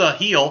one's off the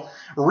heel.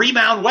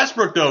 Rebound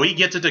Westbrook, though. He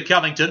gets it to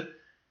Covington.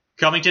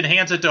 Covington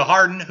hands it to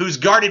Harden, who's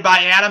guarded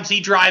by Adams. He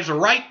drives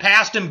right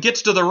past him,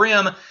 gets to the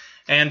rim,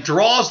 and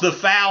draws the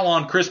foul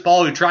on Chris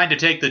Paul, who tried to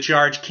take the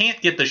charge. Can't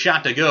get the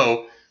shot to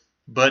go,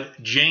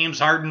 but James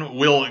Harden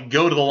will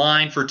go to the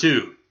line for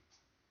two.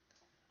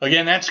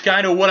 Again, that's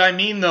kind of what I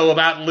mean, though,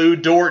 about Lou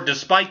Dort.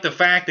 Despite the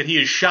fact that he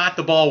has shot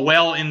the ball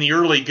well in the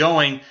early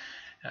going,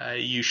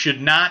 you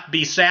should not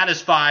be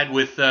satisfied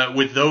with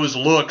those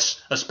looks,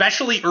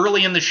 especially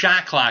early in the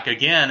shot clock.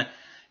 Again,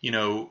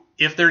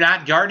 if they're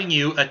not guarding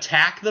you,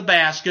 attack the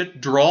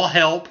basket, draw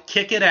help,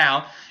 kick it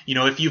out.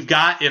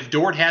 If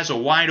Dort has a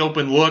wide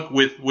open look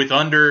with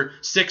under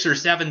 6 or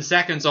 7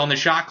 seconds on the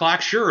shot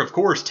clock, sure, of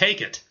course,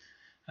 take it.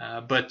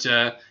 But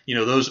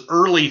those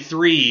early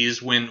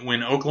threes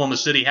when Oklahoma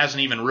City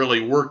hasn't even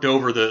really worked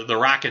over the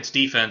Rockets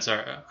defense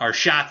are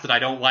shots that I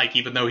don't like,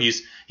 even though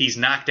he's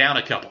knocked down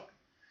a couple.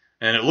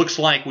 And it looks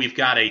like we've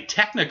got a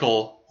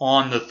technical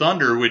on the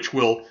Thunder, which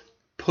will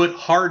put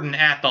Harden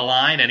at the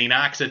line, and he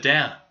knocks it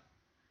down.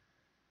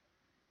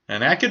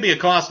 And that could be a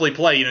costly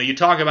play. You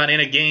talk about in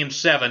a Game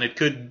 7, it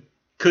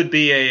could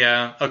be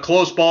a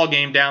close ball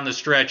game down the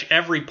stretch.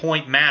 Every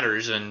point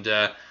matters, and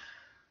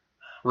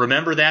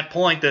remember that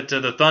point that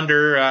the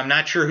Thunder, I'm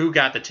not sure who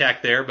got the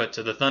tech there, but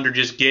the Thunder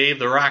just gave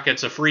the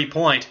Rockets a free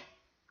point.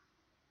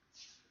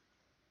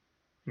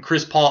 And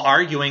Chris Paul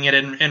arguing it,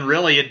 and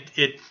really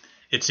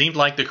it seemed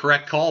like the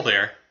correct call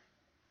there. It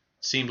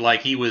seemed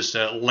like he was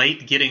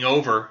late getting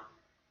over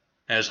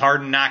as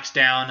Harden knocks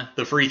down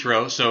the free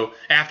throw. So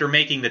after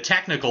making the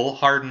technical,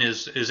 Harden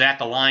is at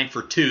the line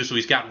for 2, so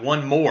he's got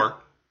one more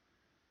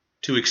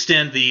to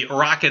extend the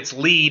Rockets'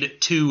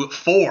 lead to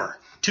 4.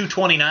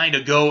 2:29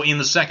 to go in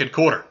the second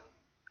quarter.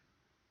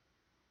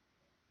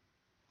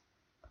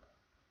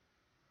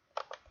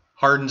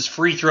 Harden's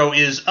free throw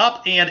is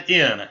up and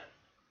in.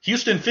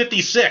 Houston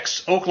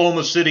 56,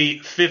 Oklahoma City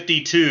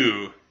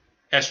 52.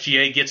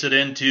 SGA gets it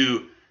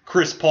into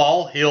Chris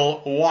Paul.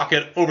 He'll walk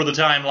it over the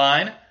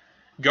timeline.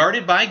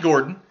 Guarded by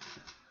Gordon.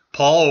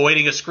 Paul,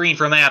 awaiting a screen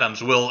from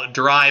Adams, will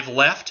drive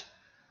left.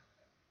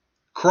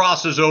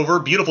 Crosses over.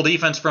 Beautiful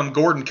defense from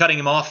Gordon, cutting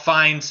him off.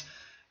 Finds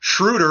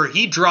Schroeder.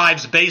 He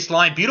drives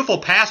baseline. Beautiful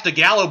pass to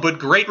Gallo, but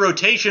great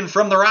rotation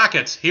from the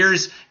Rockets.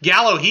 Here's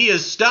Gallo. He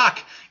is stuck.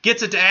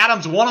 Gets it to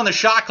Adams. 1 on the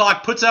shot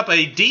clock. Puts up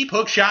a deep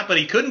hook shot, but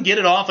he couldn't get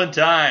it off in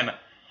time.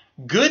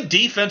 Good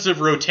defensive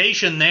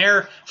rotation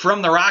there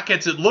from the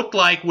Rockets. It looked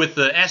like with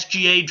the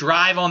SGA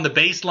drive on the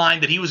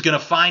baseline that he was going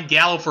to find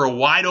Gallo for a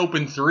wide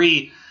open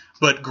 3,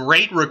 but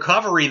great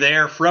recovery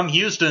there from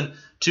Houston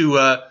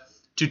to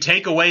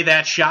take away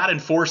that shot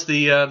and force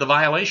the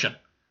violation.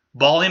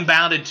 Ball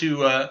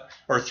inbounded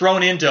or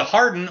thrown into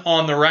Harden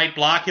on the right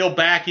block. He'll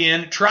back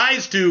in,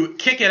 tries to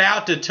kick it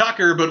out to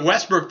Tucker, but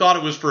Westbrook thought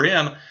it was for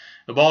him.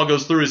 The ball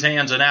goes through his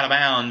hands and out of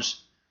bounds.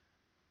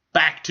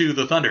 Back to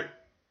the Thunder.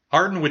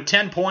 Harden with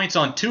 10 points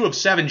on 2 of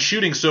 7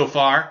 shooting so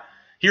far.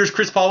 Here's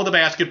Chris Paul with the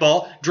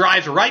basketball.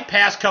 Drives right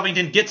past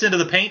Covington, gets into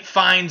the paint,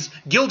 finds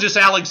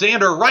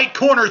Gilgeous-Alexander, right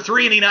corner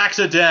 3, and he knocks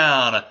it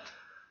down.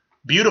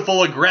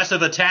 Beautiful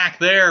aggressive attack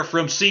there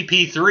from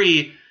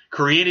CP3,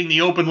 creating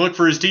the open look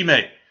for his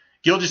teammate.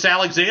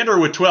 Gilgeous-Alexander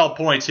with 12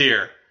 points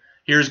here.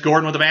 Here's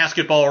Gordon with the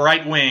basketball,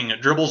 right wing,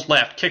 dribbles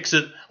left, kicks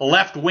it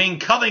left wing,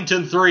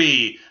 Covington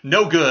 3,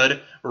 no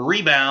good.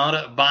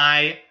 Rebound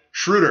by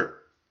Schroeder.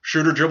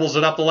 Schroeder dribbles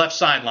it up the left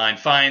sideline,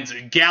 finds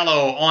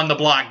Gallo on the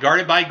block,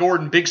 guarded by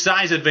Gordon. Big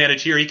size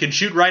advantage here. He can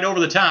shoot right over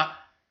the top.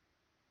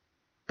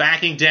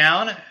 Backing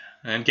down,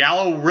 and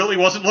Gallo really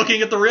wasn't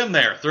looking at the rim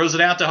there. Throws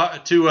it out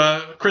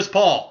to Chris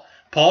Paul.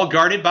 Paul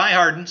guarded by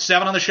Harden,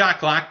 7 on the shot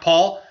clock.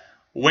 Paul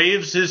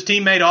waves his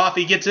teammate off.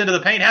 He gets into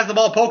the paint, has the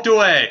ball poked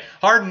away.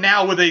 Harden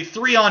now with a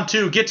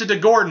 3-on-2, gets it to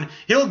Gordon.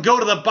 He'll go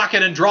to the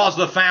bucket and draws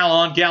the foul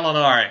on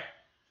Gallinari.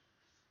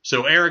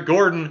 So Eric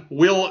Gordon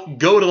will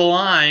go to the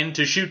line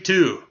to shoot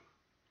 2.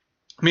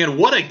 Man,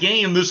 what a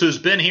game this has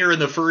been here in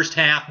the first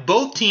half.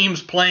 Both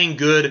teams playing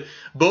good,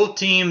 both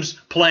teams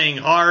playing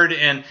hard,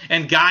 and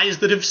guys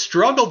that have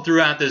struggled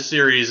throughout this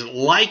series,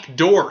 like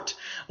Dort,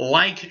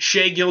 like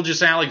Shai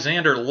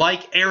Gilgeous-Alexander,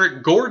 like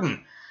Eric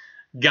Gordon.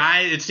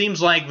 It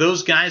seems like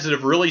those guys that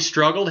have really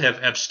struggled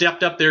have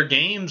stepped up their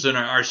games and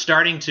are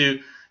starting to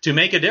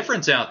make a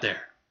difference out there.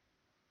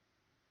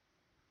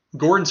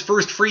 Gordon's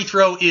first free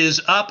throw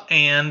is up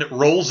and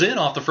rolls in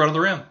off the front of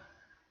the rim.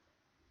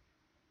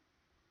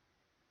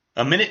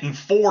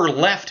 1:04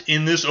 left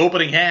in this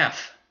opening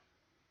half.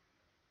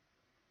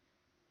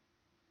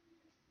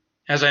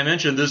 As I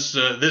mentioned,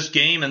 this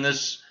game and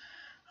this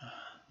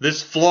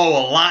flow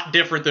a lot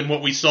different than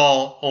what we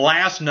saw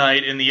last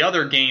night in the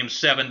other Game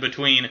 7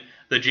 between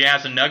the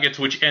Jazz and Nuggets,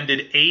 which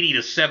ended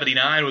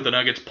 80-79 with the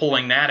Nuggets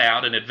pulling that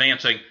out and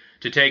advancing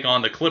to take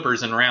on the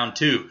Clippers in round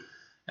 2.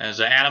 As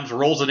Adams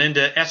rolls it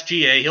into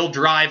SGA, he'll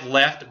drive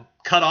left,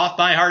 cut off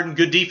by Harden.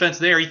 Good defense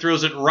there. He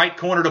throws it right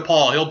corner to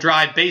Paul. He'll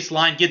drive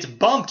baseline, gets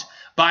bumped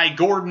by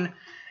Gordon,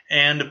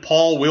 and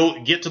Paul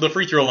will get to the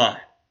free throw line.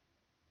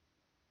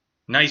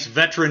 Nice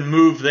veteran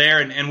move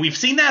there, and we've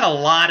seen that a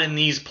lot in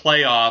these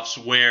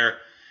playoffs where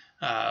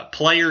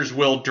players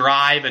will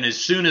drive, and as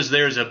soon as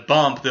there's a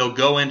bump, they'll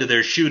go into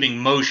their shooting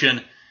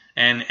motion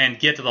and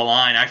get to the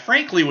line. I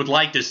frankly would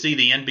like to see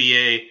the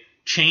NBA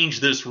change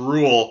this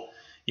rule.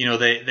 You know,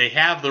 they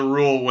have the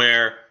rule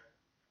where,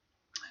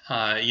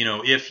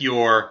 if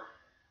you're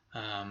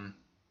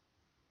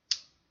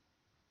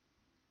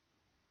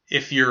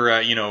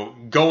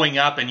going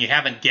up and you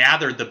haven't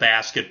gathered the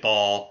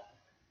basketball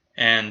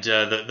and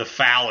the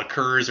foul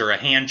occurs or a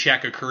hand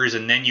check occurs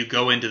and then you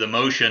go into the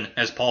motion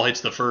as Paul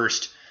hits the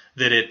first,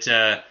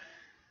 that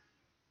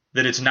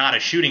that it's not a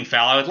shooting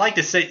foul. I would like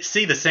to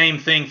see the same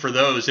thing for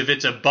those. If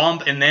it's a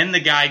bump and then the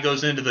guy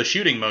goes into the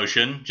shooting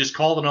motion, just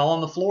call it an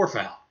all-on-the-floor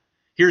foul.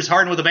 Here's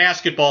Harden with the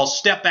basketball.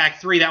 Step back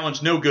three. That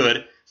one's no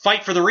good.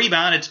 Fight for the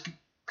rebound. It's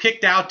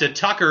kicked out to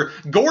Tucker.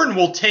 Gordon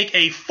will take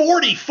a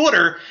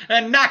 40-footer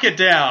and knock it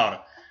down.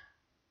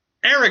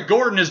 Eric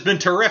Gordon has been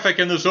terrific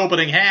in this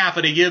opening half,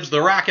 and he gives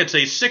the Rockets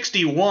a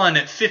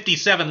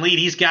 61-57 lead.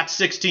 He's got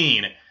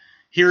 16.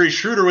 Here is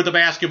Schroeder with the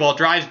basketball.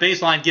 Drives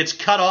baseline, gets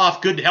cut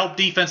off. Good help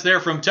defense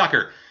there from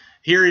Tucker.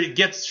 Here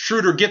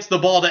Schroeder gets the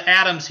ball to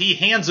Adams. He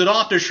hands it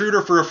off to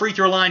Schroeder for a free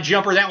throw line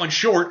jumper. That one's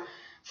short.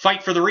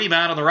 Fight for the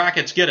rebound, and the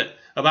Rockets get it.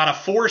 About a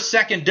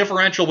 4-second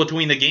differential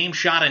between the game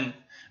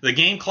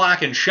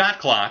clock and shot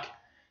clock.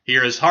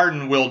 Here is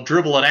Harden will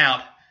dribble it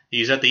out.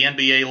 He's at the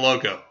NBA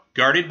logo.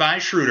 Guarded by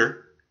Schroeder.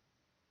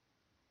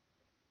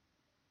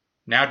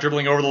 Now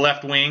dribbling over the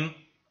left wing.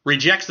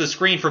 Rejects the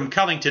screen from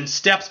Covington.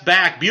 Steps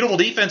back. Beautiful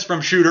defense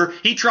from Schroeder.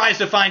 He tries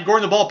to find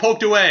Gordon. The ball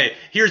poked away.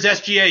 Here's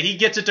SGA. He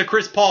gets it to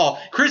Chris Paul.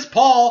 Chris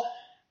Paul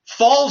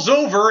falls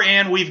over,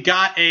 and we've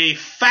got a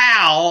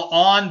foul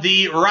on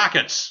the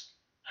Rockets.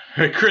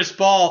 Chris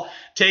Paul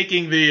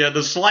taking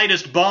the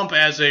slightest bump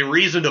as a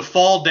reason to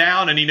fall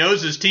down, and he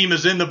knows his team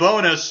is in the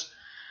bonus,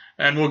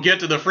 and we'll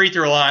get to the free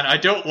throw line. I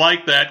don't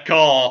like that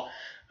call.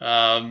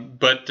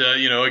 But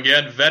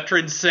again,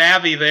 veteran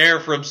savvy there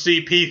from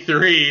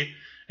CP3.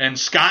 And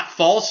Scott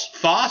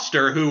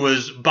Foster, who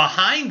was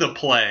behind the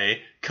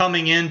play,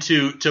 coming in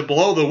to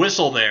blow the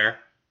whistle there.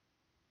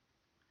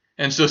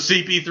 And so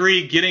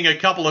CP3 getting a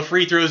couple of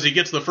free throws. He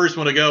gets the first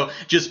one to go.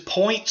 Just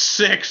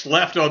 0.6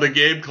 left on the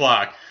game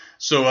clock.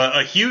 So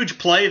a huge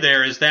play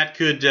there as that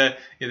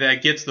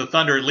gets the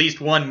Thunder at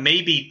least one,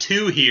 maybe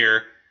two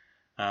here.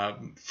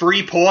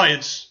 3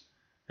 points.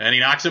 And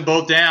he knocks them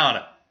both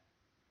down.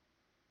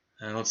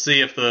 And let's see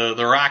if the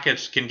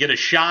Rockets can get a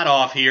shot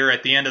off here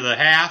at the end of the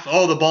half.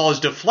 Oh, the ball is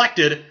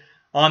deflected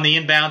on the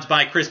inbounds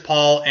by Chris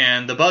Paul,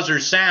 and the buzzer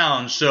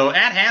sounds. So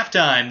at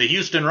halftime, the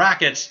Houston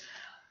Rockets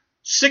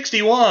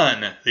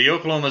 61, the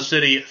Oklahoma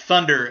City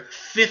Thunder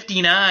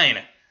 59.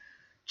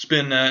 It's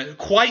been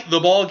quite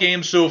the ball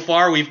game so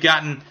far. We've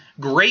gotten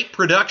great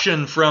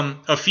production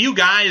from a few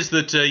guys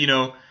that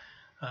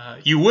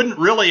you wouldn't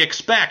really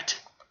expect.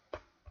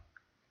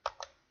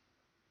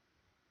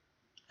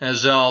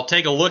 As I'll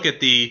take a look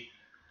at the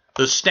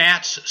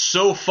stats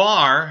so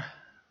far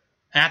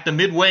at the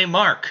midway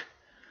mark.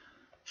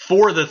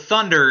 For the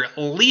Thunder,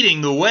 leading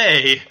the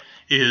way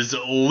is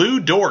Lou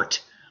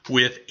Dort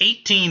with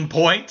 18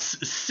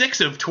 points,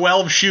 6 of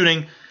 12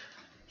 shooting,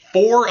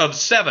 4 of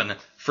 7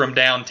 from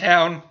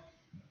downtown.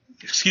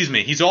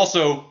 He's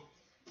also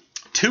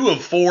 2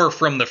 of 4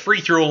 from the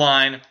free throw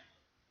line.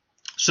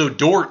 So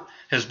Dort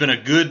has been a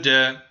good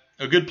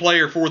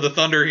player for the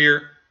Thunder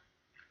here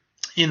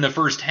in the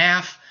first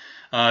half.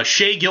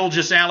 Shai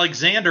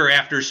Gilgeous-Alexander,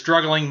 after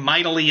struggling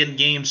mightily in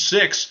Game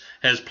 6,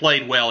 has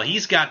played well.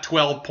 He's got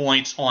 12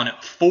 points on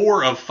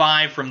 4 of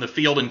 5 from the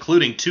field,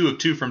 including 2 of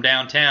 2 from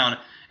downtown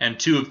and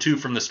 2 of 2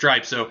 from the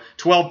stripe. So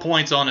 12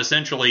 points on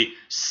essentially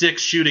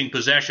 6 shooting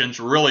possessions.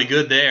 Really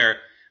good there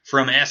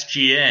from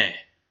SGA.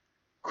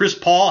 Chris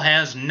Paul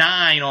has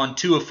 9 on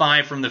 2 of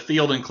 5 from the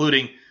field,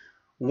 including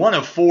 1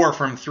 of 4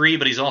 from 3,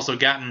 but he's also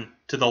gotten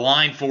to the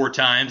line 4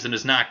 times and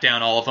has knocked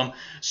down all of them.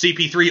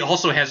 CP3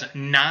 also has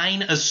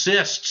 9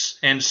 assists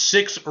and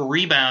 6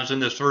 rebounds in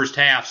this first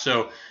half,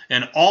 so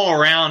an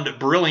all-around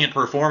brilliant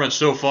performance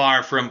so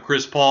far from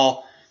Chris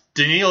Paul.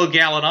 Danilo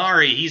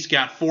Gallinari, he's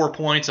got 4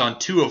 points on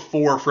 2 of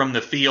 4 from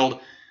the field.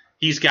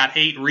 He's got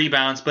 8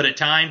 rebounds, but at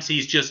times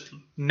he's just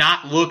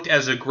not looked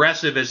as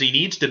aggressive as he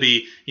needs to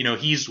be.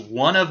 He's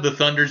one of the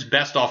Thunder's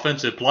best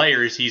offensive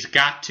players. He's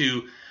got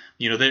to...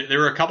 there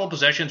were a couple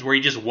possessions where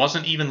he just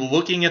wasn't even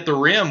looking at the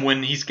rim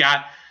when he's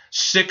got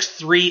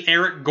 6'3"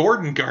 Eric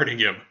Gordon guarding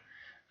him.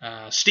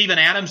 Steven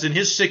Adams in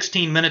his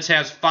 16 minutes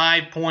has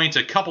 5 points,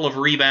 a couple of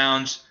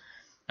rebounds,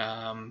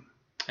 and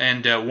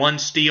 1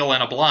 steal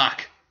and a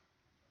block.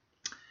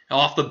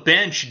 Off the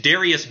bench,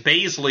 Darius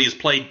Bazley has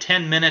played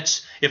 10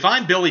 minutes. If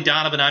I'm Billy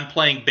Donovan, I'm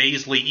playing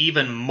Bazley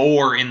even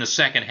more in the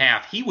second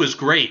half. He was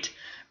great.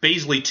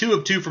 Bazley 2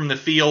 of 2 from the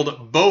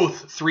field,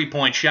 both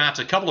 3-point shots,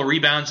 a couple of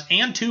rebounds,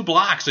 and 2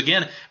 blocks.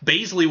 Again,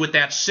 Bazley with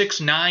that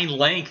 6'9"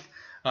 length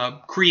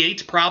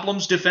creates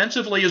problems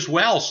defensively as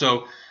well.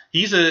 So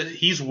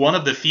he's one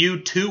of the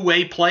few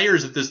two-way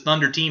players that this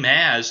Thunder team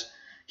has.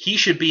 He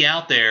should be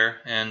out there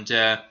and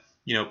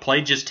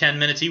played just 10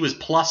 minutes. He was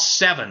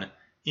 +7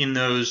 in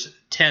those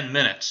 10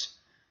 minutes.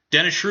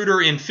 Dennis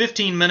Schroeder in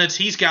 15 minutes,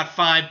 he's got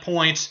 5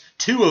 points,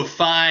 2 of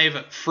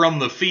 5 from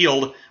the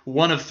field,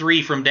 1 of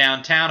 3 from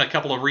downtown, a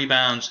couple of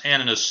rebounds,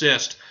 and an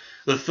assist.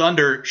 The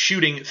Thunder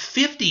shooting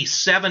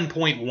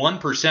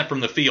 57.1% from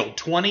the field,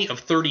 20 of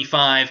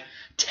 35,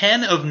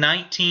 10 of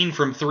 19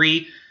 from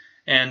 3,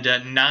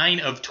 and 9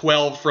 of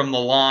 12 from the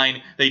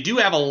line. They do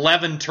have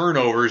 11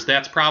 turnovers.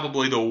 That's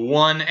probably the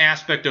one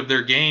aspect of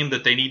their game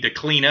that they need to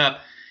clean up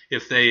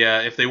if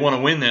they want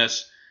to win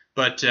this.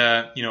 But,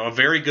 a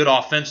very good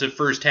offensive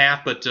first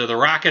half. But the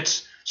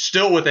Rockets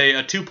still with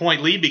a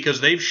 2-point lead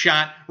because they've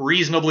shot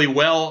reasonably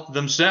well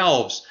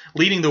themselves.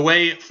 Leading the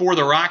way for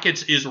the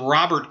Rockets is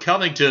Robert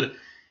Covington.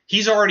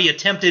 He's already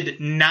attempted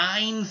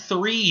 9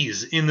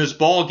 threes in this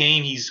ball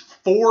game. He's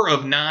 4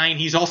 of 9.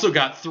 He's also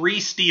got 3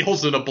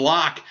 steals and a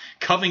block.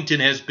 Covington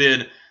has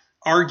been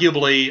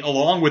arguably,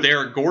 along with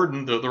Eric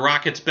Gordon, the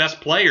Rockets'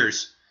 best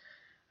players.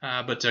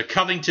 But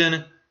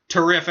Covington,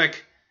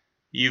 terrific.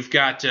 You've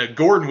got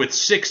Gordon with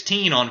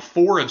 16 on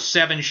 4 of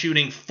 7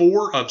 shooting,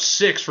 4 of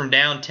 6 from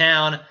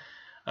downtown.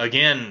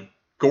 Again,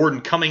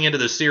 Gordon coming into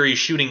the series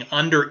shooting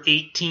under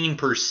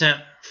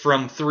 18%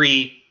 from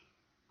 3.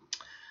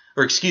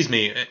 Or excuse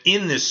me,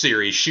 in this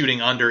series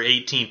shooting under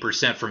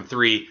 18% from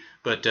 3.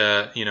 But,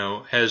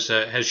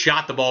 has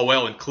shot the ball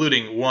well,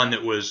 including one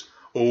that was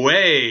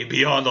way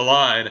beyond the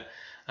line.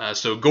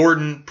 So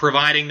Gordon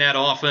providing that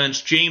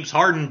offense. James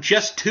Harden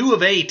just 2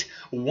 of 8,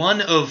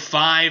 1 of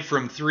 5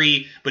 from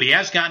 3, but he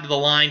has gotten to the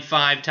line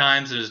 5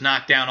 times and has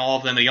knocked down all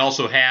of them. He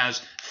also has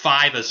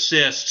 5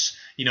 assists.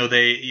 You know,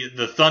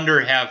 the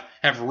Thunder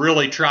have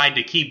really tried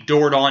to keep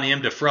Dort on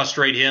him to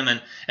frustrate him,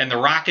 and the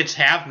Rockets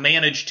have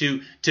managed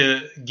to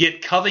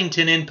get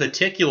Covington in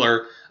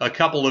particular a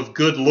couple of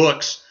good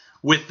looks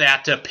with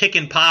that pick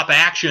and pop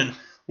action,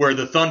 where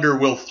the Thunder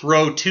will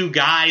throw 2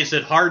 guys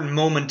at Harden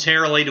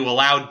momentarily to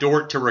allow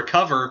Dort to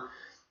recover,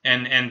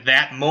 and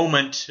that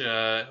moment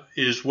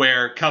is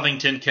where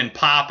Covington can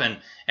pop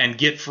and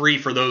get free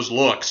for those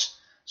looks.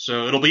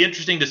 So it'll be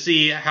interesting to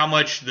see how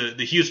much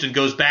the Houston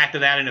goes back to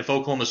that, and if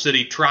Oklahoma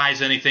City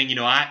tries anything. You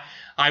know,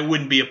 I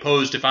wouldn't be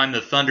opposed if I'm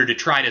the Thunder to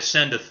try to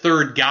send a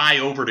 3rd guy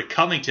over to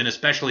Covington,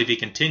 especially if he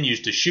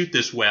continues to shoot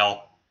this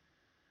well.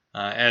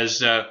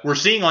 As we're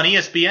seeing on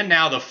ESPN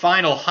now, the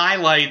final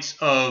highlights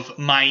of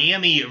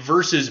Miami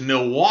versus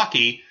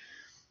Milwaukee,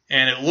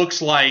 and it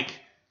looks like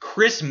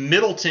Chris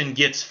Middleton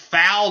gets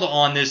fouled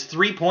on this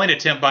 3-point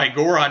attempt by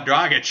Goran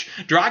Dragic.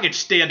 Dragic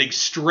standing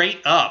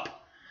straight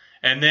up,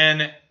 and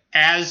then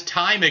as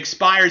time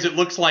expires, it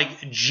looks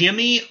like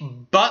Jimmy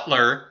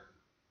Butler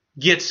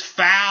gets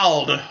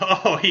fouled.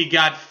 Oh, he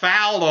got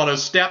fouled on a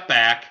step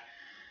back,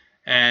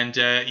 and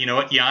you know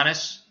what,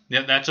 Giannis?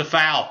 That's a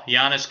foul.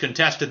 Giannis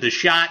contested the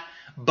shot.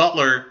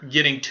 Butler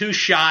getting 2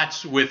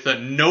 shots with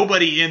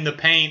nobody in the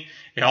paint.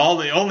 They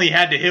only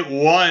had to hit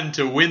 1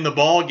 to win the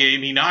ball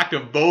game. He knocked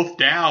them both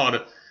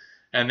down,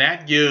 and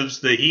that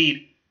gives the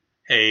Heat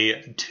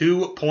a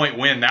 2-point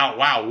win. Now,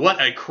 wow,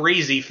 what a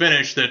crazy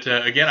finish that,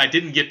 again, I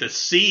didn't get to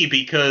see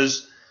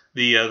because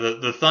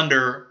the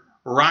Thunder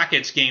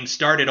Rockets game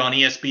started on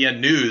ESPN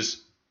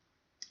News.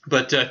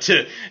 But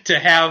to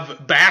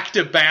have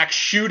back-to-back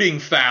shooting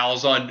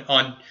fouls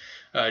on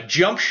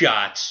jump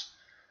shots,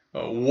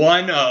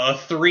 a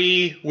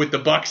 3 with the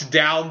Bucks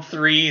down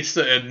 3,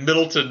 and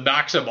Middleton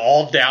knocks them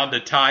all down to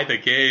tie the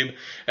game,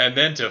 and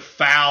then to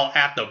foul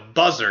at the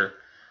buzzer.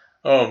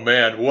 Oh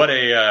man, what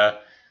a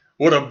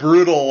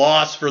brutal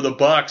loss for the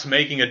Bucks,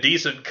 making a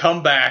decent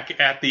comeback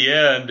at the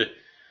end.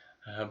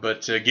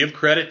 But give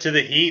credit to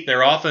the Heat.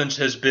 Their offense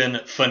has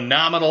been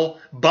phenomenal.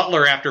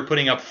 Butler, after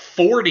putting up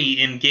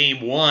 40 in Game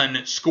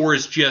 1,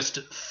 scores just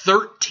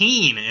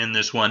 13 in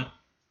this one.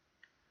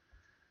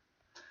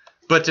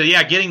 But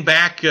getting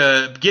back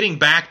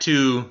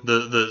to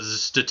the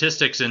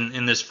statistics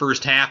in this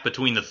first half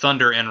between the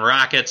Thunder and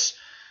Rockets,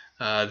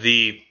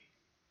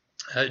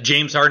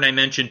 James Harden, I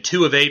mentioned,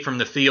 2 of 8 from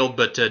the field,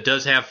 but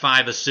does have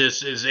 5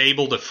 assists, is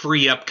able to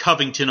free up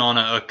Covington on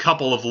a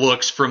couple of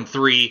looks from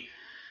 3.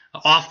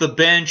 Off the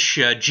bench,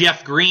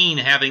 Jeff Green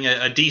having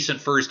a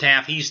decent first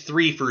half. He's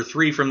 3 for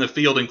 3 from the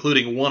field,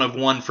 including 1 of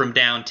 1 from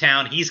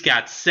downtown. He's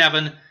got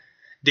 7.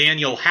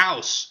 Daniel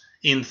House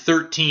in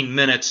 13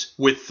 minutes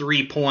with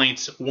 3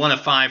 points, 1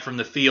 of 5 from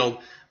the field,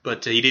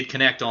 but he did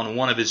connect on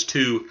 1 of his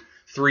 2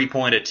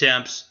 3-point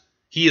attempts.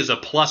 He is a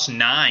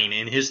 +9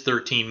 in his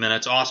 13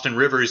 minutes. Austin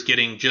Rivers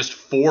getting just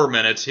 4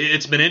 minutes.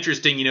 It's been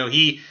interesting, you know,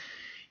 he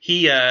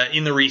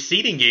in the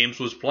receding games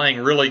was playing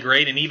really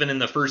great, and even in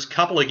the first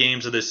couple of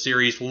games of this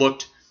series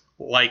looked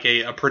like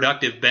a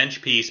productive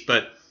bench piece,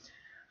 but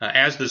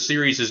as the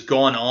series has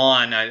gone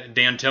on,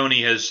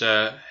 D'Antoni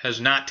has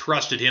not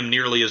trusted him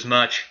nearly as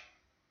much.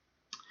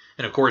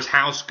 And of course,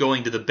 House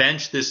going to the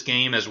bench this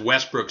game as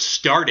Westbrook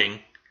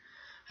starting,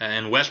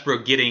 and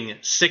Westbrook getting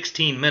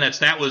 16 minutes.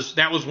 That was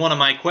one of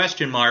my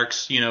question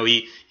marks. You know,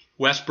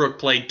 Westbrook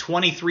played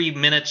 23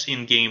 minutes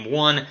in Game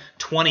 1,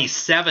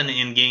 27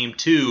 in Game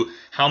 2.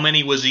 How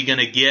many was he going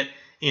to get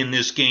in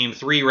this Game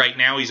 3? Right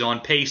now he's on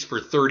pace for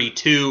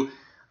 32.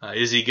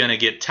 Is he going to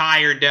get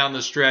tired down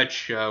the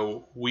stretch?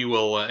 We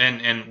will,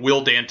 and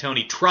will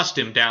D'Antoni trust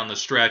him down the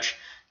stretch,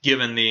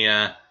 given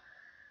the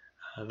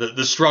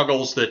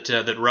struggles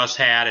that Russ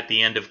had at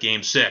the end of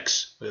Game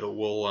 6?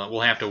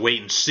 We'll have to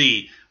wait and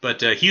see.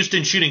 But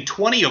Houston shooting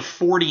 20 of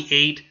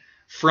 48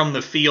 from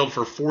the field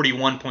for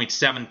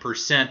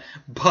 41.7%,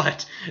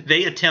 but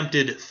they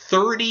attempted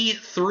 30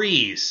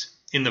 threes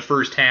in the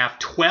first half,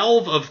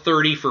 12 of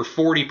 30 for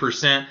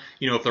 40%.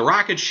 You know, if the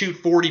Rockets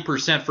shoot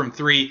 40% from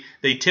 3,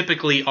 they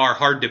typically are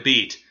hard to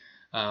beat.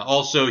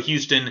 Also,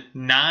 Houston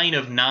 9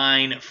 of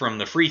 9 from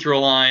the free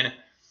throw line.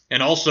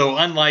 And also,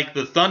 unlike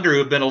the Thunder, who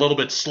have been a little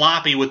bit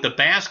sloppy with the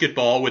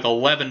basketball with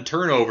 11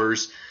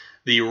 turnovers,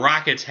 the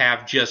Rockets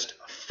have just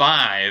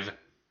 5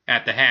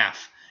 at the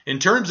half. In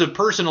terms of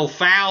personal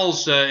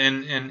fouls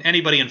and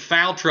anybody in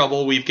foul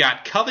trouble, we've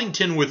got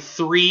Covington with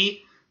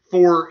 3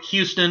 for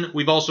Houston.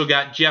 We've also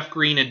got Jeff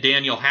Green and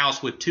Daniel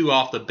House with 2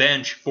 off the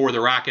bench for the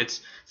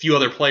Rockets. A few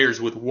other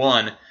players with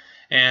 1.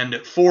 And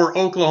for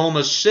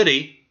Oklahoma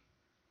City,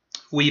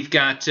 we've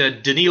got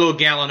Danilo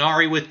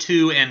Gallinari with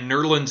 2 and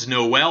Nerlens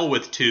Noel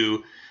with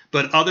 2.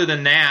 But other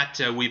than that,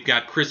 we've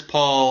got Chris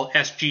Paul,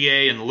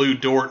 SGA, and Lou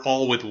Dort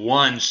all with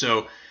 1.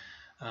 So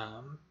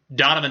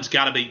Donovan's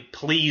got to be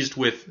pleased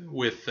with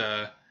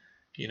the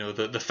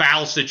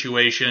foul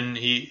situation.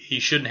 He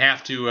shouldn't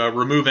have to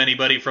remove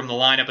anybody from the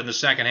lineup in the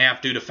second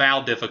half due to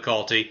foul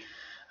difficulty.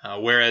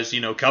 Whereas,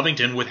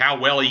 Covington, with how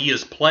well he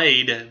has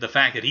played, the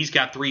fact that he's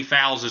got 3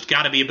 fouls has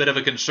got to be a bit of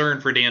a concern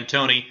for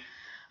D'Antoni.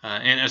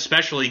 And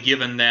especially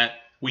given that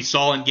we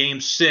saw in Game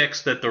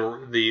 6 that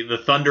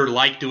the Thunder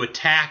like to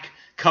attack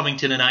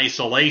Covington in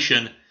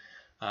isolation.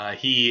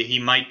 He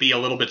might be a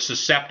little bit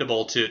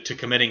susceptible to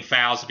committing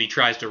fouls if he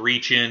tries to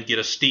reach in, get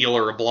a steal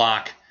or a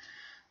block.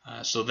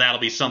 So that'll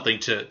be something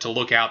to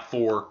look out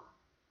for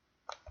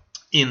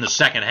in the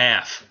second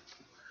half.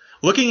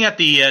 Looking at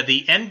the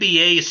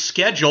NBA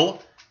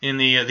schedule in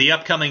the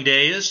upcoming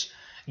days,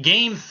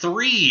 Game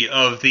 3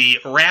 of the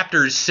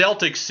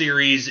Raptors-Celtics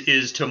series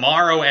is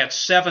tomorrow at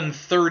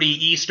 7:30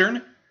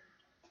 Eastern.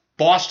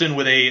 Boston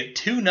with a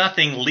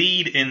 2-0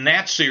 lead in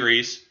that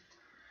series.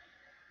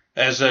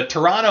 As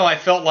Toronto, I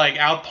felt like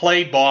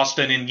outplayed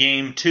Boston in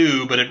Game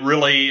 2, but it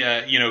really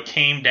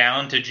came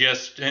down to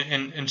just,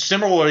 and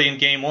similarly in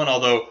Game 1,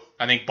 although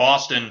I think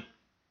Boston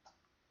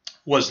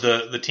was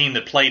the team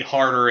that played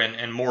harder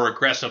and more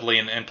aggressively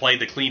and played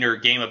the cleaner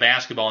game of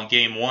basketball in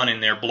Game 1 in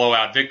their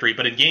blowout victory.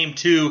 But in Game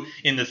 2,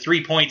 in the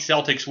 3-point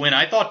Celtics win,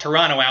 I thought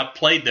Toronto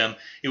outplayed them.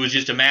 It was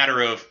just a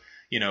matter of,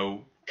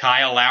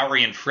 Kyle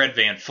Lowry and Fred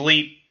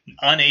VanVleet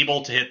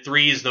unable to hit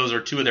threes. Those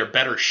are 2 of their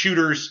better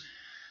shooters.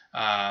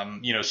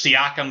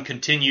 Siakam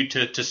continued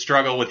to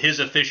struggle with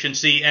his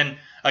efficiency. And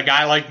a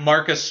guy like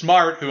Marcus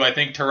Smart, who I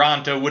think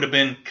Toronto would have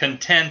been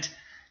content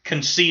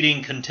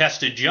conceding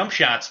contested jump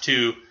shots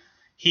to,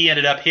 he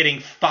ended up hitting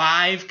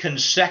 5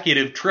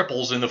 consecutive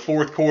triples in the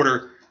fourth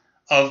quarter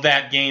of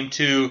that Game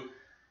 2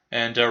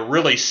 and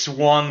really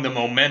swung the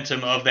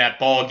momentum of that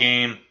ball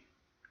game.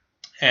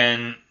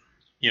 And,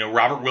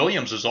 Robert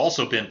Williams has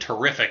also been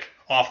terrific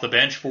off the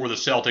bench for the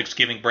Celtics,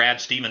 giving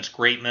Brad Stevens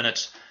great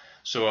minutes.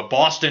 So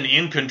Boston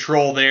in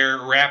control there.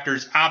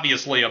 Raptors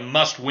obviously a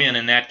must-win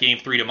in that Game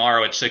 3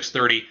 tomorrow at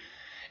 6:30.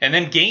 And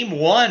then Game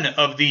 1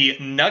 of the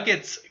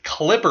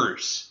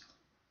Nuggets-Clippers.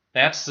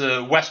 That's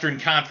the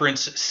Western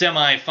Conference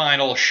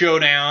semifinal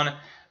showdown.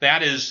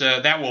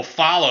 That will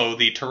follow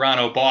the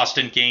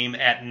Toronto-Boston game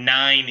at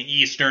 9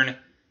 Eastern.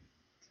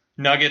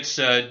 Nuggets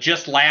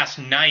just last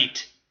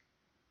night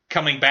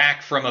coming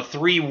back from a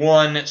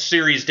 3-1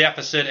 series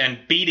deficit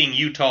and beating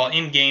Utah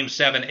in Game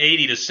 7,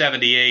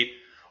 80-78.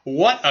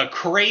 What a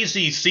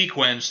crazy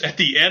sequence at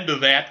the end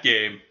of that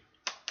game.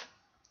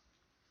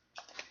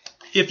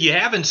 If you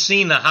haven't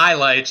seen the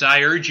highlights,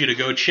 I urge you to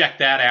go check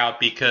that out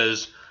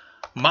because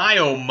my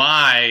oh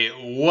my,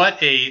 what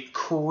a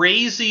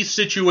crazy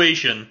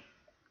situation.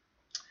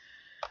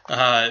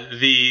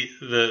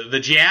 The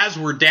Jazz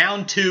were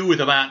down 2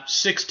 with about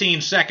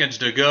 16 seconds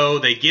to go.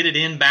 They get it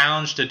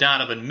inbounds to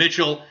Donovan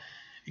Mitchell.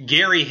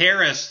 Gary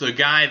Harris, the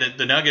guy that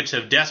the Nuggets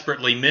have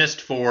desperately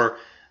missed for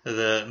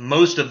the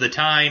most of the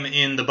time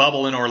in the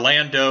bubble in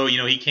Orlando,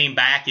 he came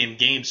back in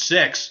Game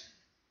 6,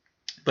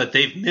 but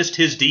they've missed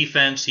his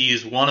defense. He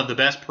is one of the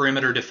best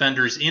perimeter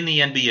defenders in the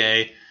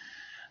NBA.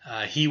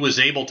 He was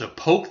able to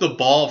poke the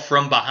ball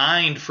from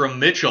behind from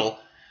Mitchell,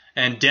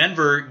 and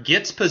Denver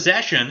gets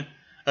possession,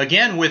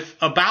 again with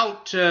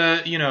about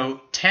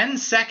 10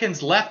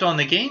 seconds left on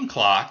the game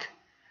clock,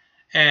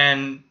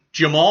 and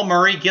Jamal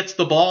Murray gets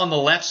the ball on the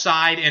left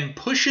side and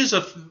pushes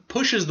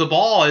the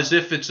ball as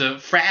if it's a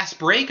fast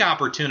break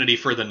opportunity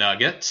for the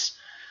Nuggets.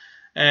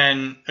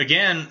 And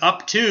again,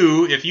 up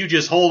 2, if you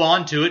just hold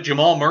on to it,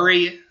 Jamal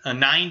Murray, a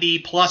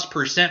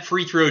 90+%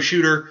 free throw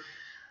shooter,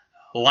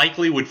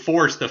 likely would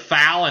force the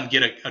foul and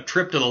get a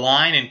trip to the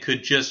line and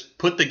could just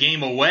put the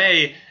game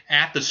away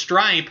at the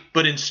stripe.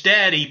 But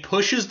instead, he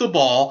pushes the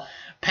ball,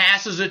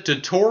 passes it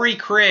to Torrey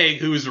Craig,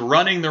 who's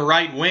running the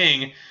right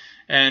wing,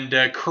 and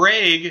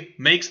Craig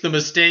makes the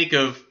mistake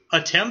of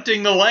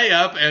attempting the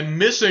layup and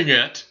missing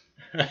it.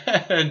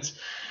 And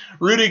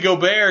Rudy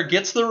Gobert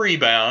gets the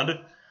rebound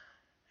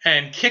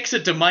and kicks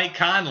it to Mike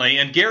Conley.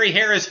 And Gary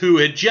Harris, who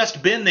had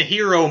just been the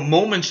hero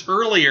moments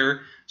earlier,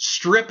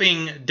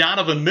 stripping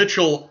Donovan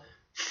Mitchell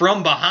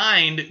from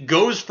behind,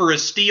 goes for a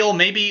steal,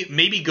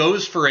 maybe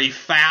goes for a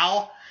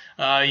foul.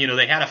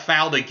 They had a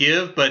foul to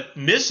give, but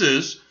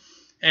misses.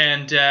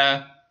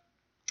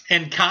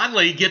 And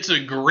Conley gets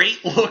a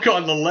great look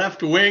on the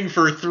left wing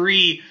for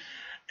 3,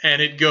 and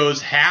it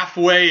goes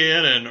halfway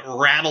in and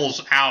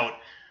rattles out.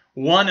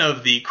 one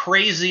of the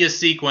craziest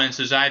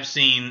sequences I've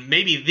seen,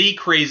 maybe the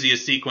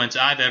craziest sequence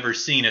I've ever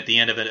seen at the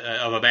end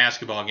of a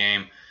basketball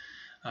game.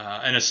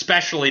 And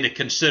especially to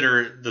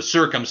consider the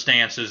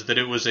circumstances that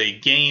it was a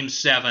Game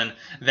 7.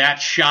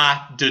 That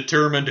shot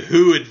determined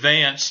who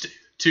advanced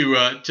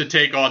to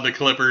take on the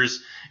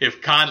Clippers.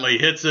 If Conley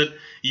hits it,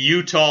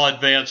 Utah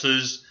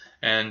advances,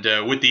 and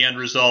with the end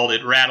result,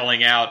 it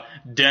rattling out,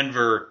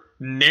 Denver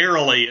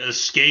narrowly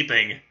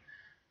escaping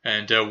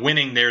and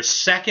winning their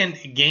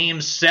second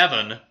Game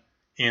 7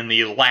 in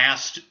the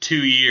last 2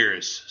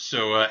 years.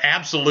 So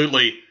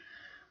absolutely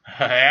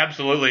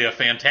a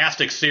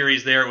fantastic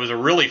series there. It was a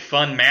really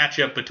fun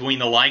matchup between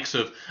the likes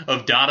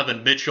of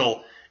Donovan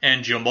Mitchell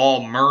and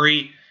Jamal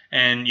Murray.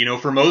 And,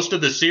 for most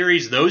of the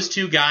series, those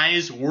two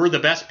guys were the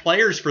best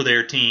players for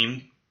their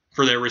team,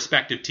 for their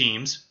respective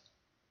teams.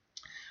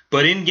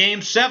 But in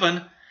Game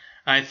 7,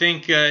 I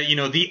think,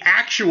 the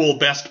actual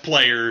best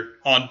player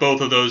on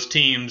both of those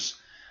teams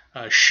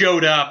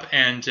showed up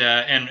and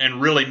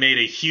really made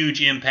a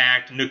huge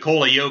impact.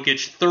 Nikola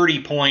Jokic,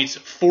 30 points,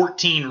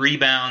 14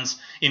 rebounds,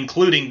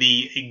 including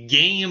the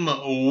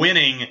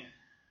game-winning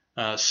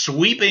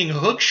sweeping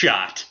hook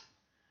shot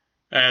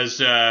as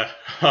to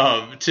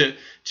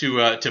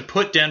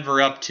put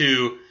Denver up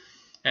 2.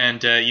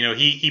 And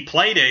he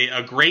played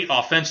a great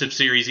offensive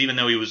series, even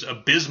though he was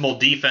abysmal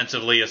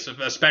defensively,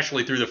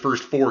 especially through the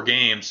first 4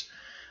 games.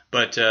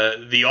 But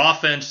the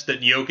offense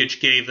that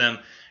Jokic gave them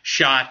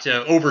shot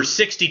over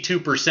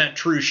 62%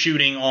 true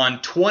shooting on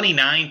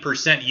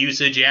 29%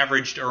 usage,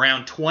 averaged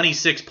around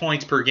 26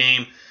 points per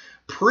game.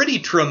 Pretty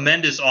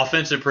tremendous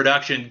offensive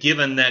production,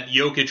 given that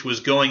Jokic was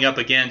going up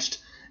against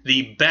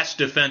the best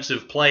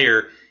defensive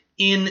player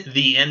in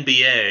the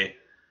NBA.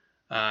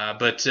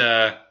 But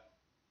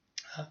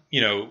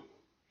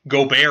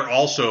Gobert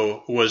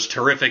also was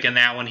terrific in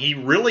that one. He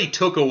really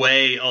took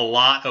away a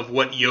lot of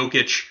what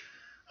Jokic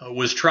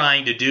was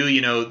trying to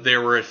do.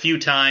 There were a few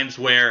times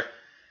where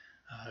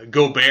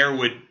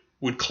Gobert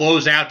would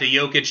close out to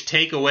Jokic,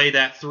 take away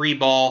that 3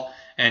 ball,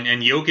 and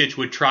Jokic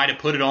would try to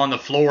put it on the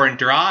floor and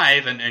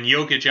drive, and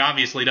Jokic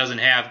obviously doesn't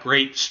have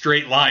great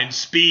straight line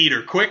speed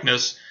or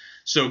quickness,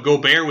 so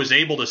Gobert was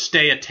able to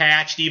stay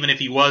attached even if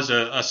he was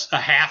a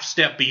half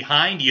step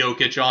behind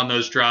Jokic on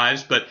those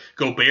drives, but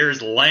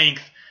Gobert's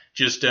length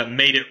just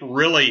made it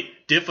really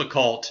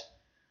difficult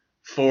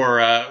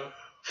for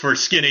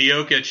skinny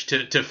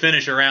Jokic to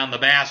finish around the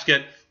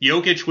basket.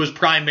 Jokic was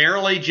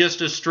primarily just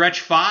a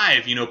stretch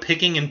 5,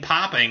 picking and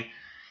popping,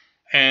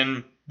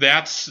 and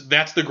that's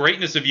the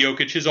greatness of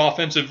Jokic. His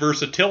offensive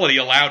versatility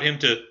allowed him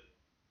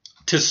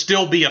to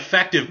still be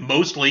effective,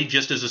 mostly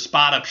just as a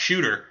spot-up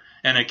shooter,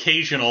 an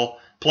occasional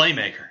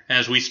playmaker.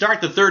 As we start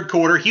the third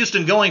quarter,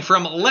 Houston going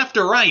from left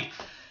to right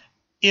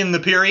in the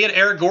period.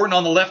 Eric Gordon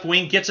on the left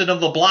wing gets it into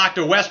the block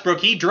to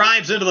Westbrook. He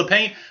drives into the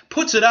paint,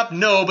 puts it up,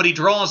 no, but he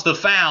draws the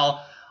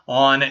foul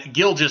on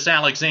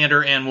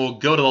Gilgeous-Alexander and will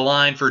go to the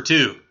line for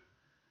 2.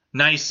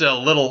 Nice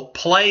little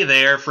play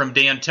there from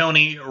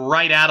D'Antoni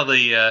right out of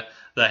the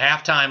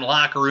halftime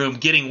locker room,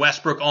 getting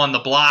Westbrook on the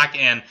block.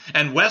 And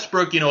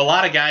Westbrook, a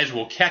lot of guys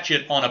will catch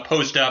it on a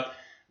post-up,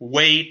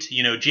 wait,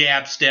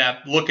 jab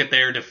step, look at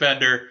their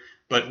defender.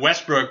 But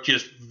Westbrook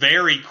just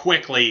very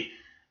quickly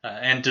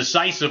and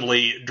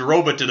decisively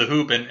drove it to the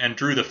hoop and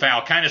drew the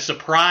foul. Kind of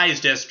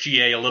surprised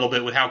SGA a little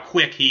bit with how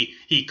quick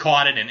he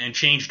caught it and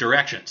changed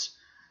directions.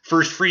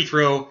 First free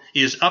throw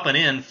is up and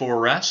in for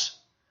Russ.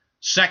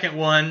 Second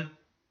one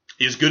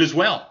is good as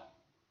well.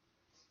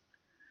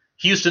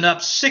 Houston up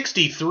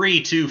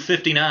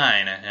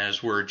 63-59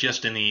 as we're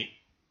just in the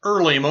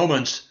early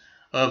moments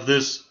of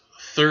this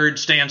third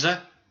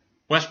stanza.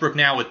 Westbrook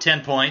now with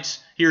 10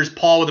 points. Here's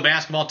Paul with the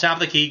basketball, top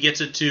of the key,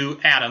 gets it to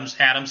Adams.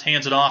 Adams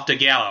hands it off to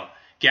Gallo.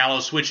 Gallo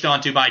switched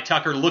onto by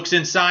Tucker, looks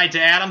inside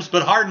to Adams,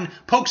 but Harden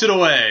pokes it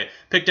away.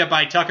 Picked up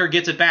by Tucker,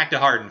 gets it back to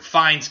Harden.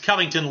 Finds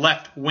Covington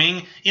left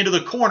wing into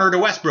the corner to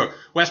Westbrook.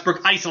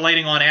 Westbrook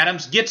isolating on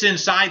Adams, gets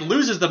inside,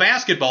 loses the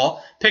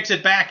basketball, picks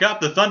it back up.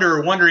 The Thunder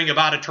are wondering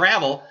about a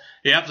travel.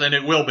 Yep, and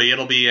it will be.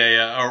 It'll be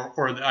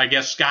or I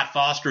guess Scott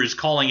Foster is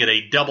calling it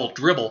a double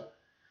dribble,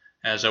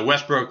 as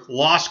Westbrook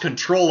lost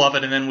control of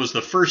it and then was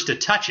the first to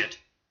touch it.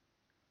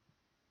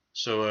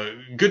 So a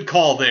good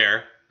call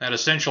there. That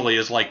essentially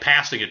is like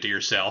passing it to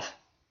yourself.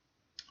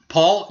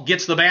 Paul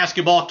gets the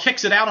basketball,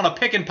 kicks it out on a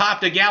pick and pop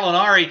to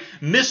Gallinari,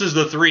 misses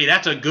the 3.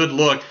 That's a good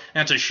look.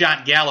 That's a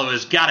shot Gallo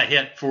has got to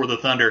hit for the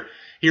Thunder.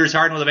 Here's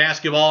Harden with the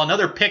basketball,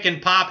 another pick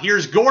and pop.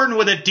 Here's Gordon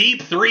with a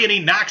deep 3, and he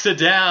knocks it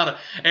down.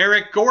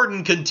 Eric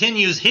Gordon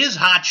continues his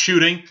hot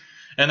shooting,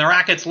 and the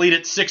Rockets lead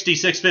at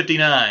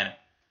 66-59.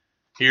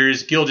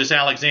 Here's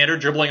Gilgeous-Alexander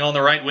dribbling on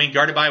the right wing,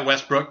 guarded by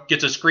Westbrook.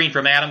 Gets a screen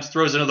from Adams,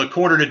 throws it into the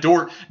corner to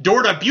Dort.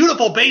 Dort, a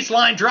beautiful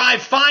baseline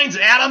drive, finds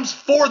Adams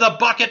for the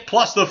bucket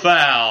plus the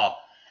foul.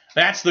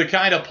 That's the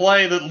kind of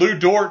play that Lou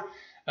Dort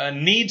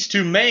needs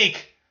to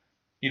make.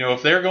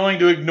 If they're going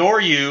to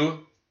ignore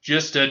you,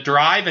 just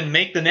drive and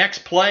make the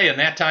next play. And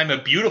that time,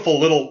 a beautiful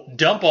little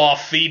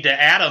dump-off feed to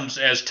Adams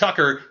as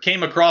Tucker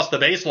came across the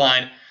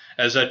baseline.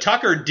 As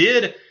Tucker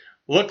did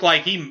looked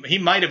like he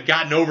might have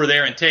gotten over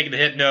there and taken the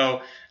hit.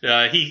 No,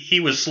 he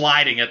was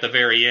sliding at the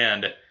very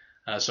end.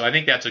 So I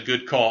think that's a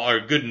good call, or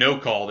a good no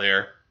call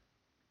there.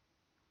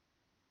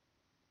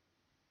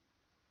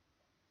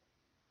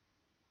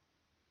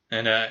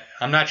 And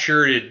I'm not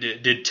sure,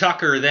 did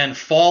Tucker then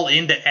fall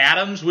into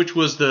Adams, which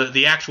was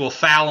the actual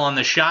foul on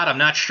the shot? I'm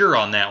not sure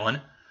on that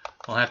one.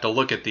 I'll have to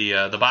look at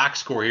the box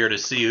score here to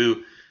see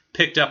who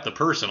picked up the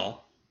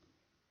personal.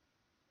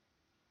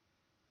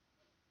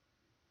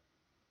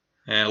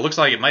 And it looks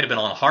like it might have been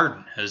on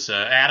Harden, as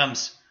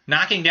Adams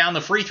knocking down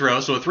the free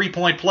throw, so a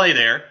three-point play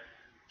there.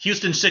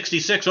 Houston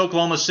 66,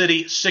 Oklahoma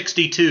City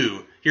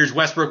 62. Here's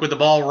Westbrook with the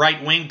ball,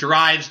 right wing,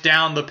 drives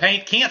down the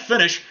paint, can't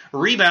finish.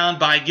 Rebound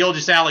by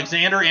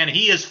Gilgeous-Alexander, and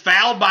he is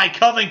fouled by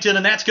Covington,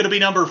 and that's going to be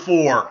number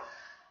 4.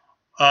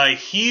 A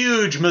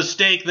huge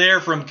mistake there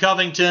from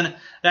Covington.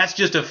 That's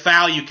just a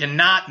foul you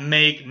cannot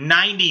make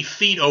 90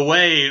 feet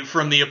away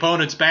from the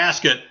opponent's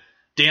basket.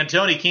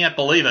 D'Antoni can't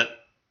believe it.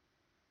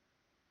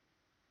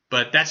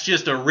 But that's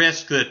just a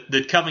risk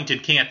that Covington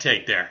can't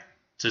take there.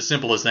 It's as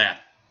simple as that.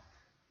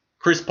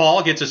 Chris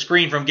Paul gets a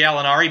screen from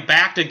Gallinari.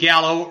 Back to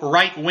Gallo.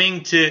 Right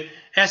wing to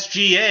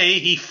SGA.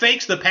 He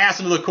fakes the pass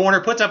into the corner.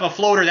 Puts up a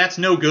floater. That's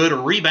no good. A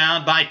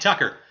rebound by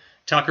Tucker.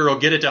 Tucker will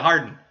get it to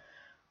Harden.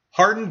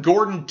 Harden,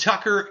 Gordon,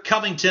 Tucker,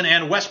 Covington,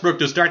 and Westbrook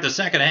to start the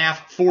second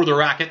half for the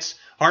Rockets.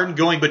 Harden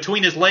going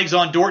between his legs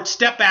on Dort.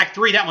 Step back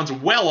three. That one's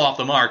well off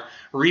the mark.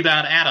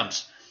 Rebound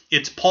Adams.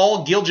 It's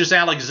Paul,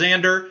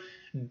 Gilgeous-Alexander,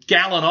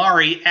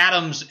 Gallinari,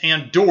 Adams,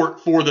 and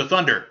Dort for the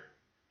Thunder.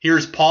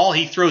 Here's Paul.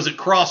 He throws it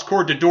cross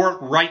court to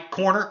Dort, right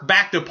corner.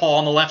 Back to Paul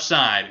on the left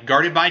side.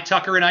 Guarded by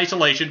Tucker in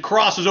isolation.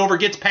 Crosses over,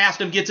 gets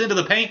past him, gets into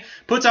the paint.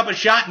 Puts up a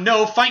shot.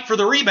 No. Fight for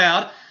the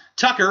rebound.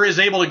 Tucker is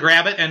able to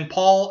grab it, and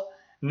Paul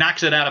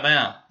knocks it out of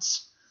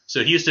bounds.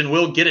 So Houston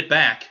will get it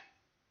back.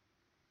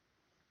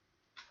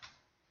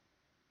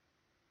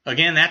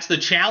 Again, that's the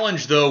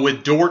challenge, though,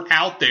 with Dort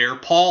out there.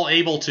 Paul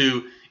able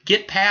to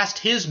get past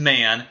his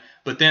man,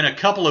 but then a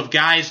couple of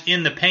guys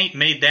in the paint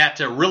made that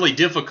really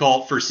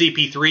difficult for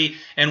CP3.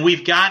 And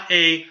we've got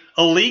a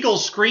illegal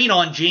screen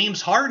on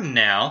James Harden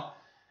now.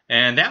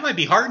 And that might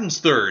be Harden's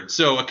third.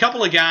 So a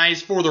couple of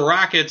guys for the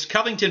Rockets.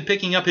 Covington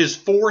picking up his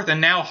fourth,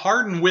 and now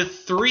Harden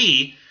with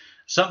 3.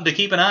 Something to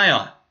keep an eye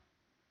on.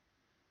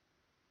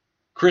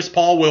 Chris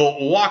Paul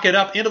will walk it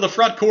up into the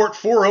front court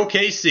for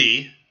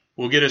OKC.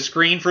 We'll get a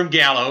screen from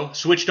Gallo.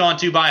 Switched on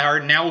to by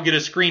Harden. Now we'll get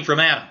a screen from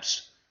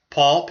Adams.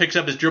 Paul picks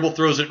up his dribble,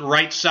 throws it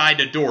right side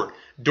to Dort.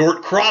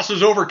 Dort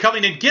crosses over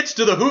Covington, gets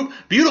to the hoop.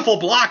 Beautiful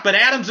block, but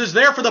Adams is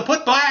there for the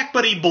putback,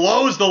 but he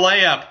blows the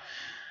layup.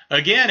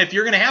 Again, if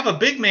you're going to have a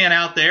big man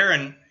out there,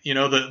 and you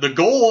know the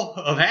goal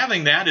of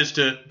having that is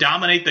to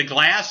dominate the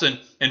glass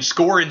and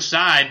score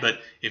inside, but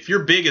if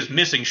your big is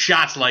missing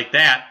shots like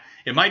that,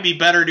 it might be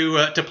better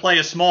to play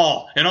a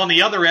small. And on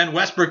the other end,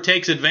 Westbrook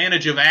takes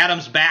advantage of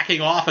Adams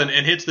backing off and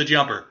hits the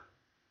jumper.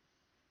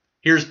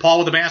 Here's Paul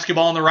with the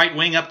basketball on the right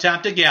wing up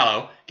top to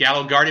Gallo.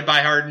 Gallo guarded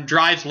by Harden,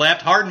 drives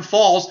left. Harden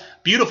falls.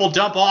 Beautiful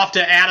dump off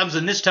to Adams,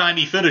 and this time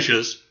he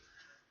finishes.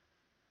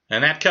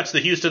 And that cuts the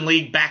Houston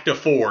lead back to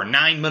 4.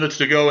 9 minutes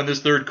to go in this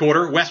third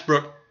quarter.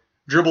 Westbrook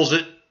dribbles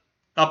it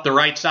up the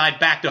right side,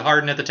 back to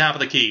Harden at the top of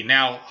the key.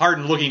 Now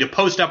Harden looking to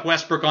post up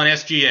Westbrook on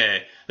SGA.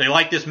 They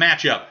like this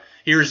matchup.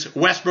 Here's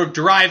Westbrook,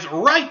 drives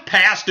right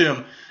past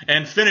him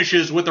and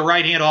finishes with the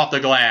right hand off the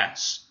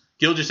glass.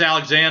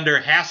 Gilgeous-Alexander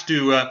has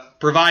to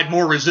provide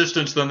more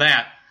resistance than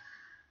that,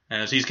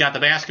 as he's got the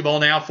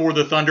basketball now for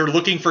the Thunder,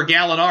 looking for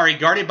Gallinari,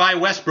 guarded by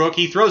Westbrook.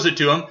 He throws it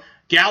to him.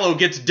 Gallo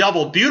gets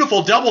doubled.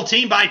 Beautiful double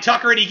team by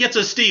Tucker, and he gets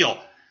a steal.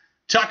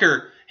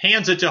 Tucker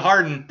hands it to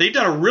Harden. They've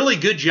done a really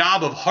good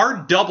job of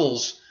hard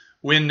doubles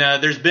when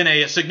there's been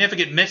a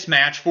significant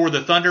mismatch for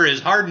the Thunder, as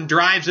Harden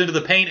drives into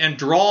the paint and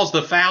draws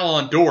the foul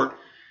on Dort.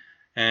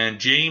 And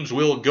James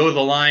will go to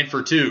the line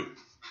for 2.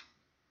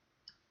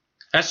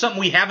 That's something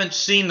we haven't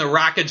seen the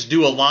Rockets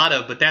do a lot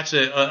of, but that's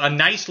a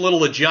nice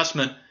little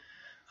adjustment.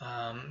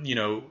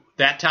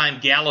 That time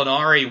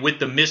Gallinari with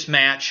the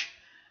mismatch,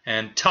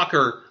 and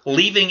Tucker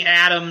leaving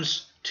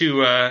Adams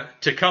to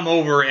come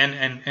over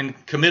and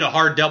commit a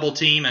hard double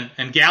team,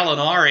 and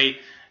Gallinari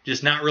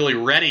just not really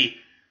ready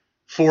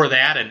for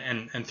that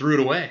and threw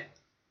it away.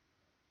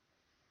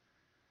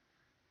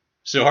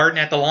 So Harden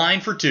at the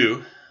line for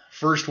 2.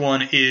 First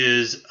one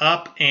is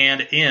up and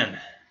in.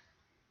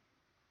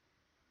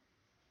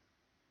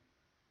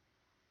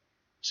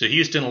 So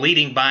Houston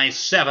leading by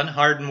 7.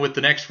 Harden with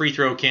the next free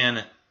throw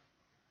can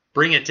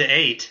bring it to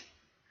 8.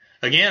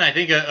 Again, I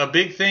think a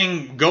big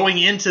thing going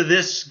into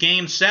this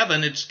Game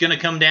 7, it's going to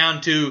come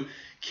down to,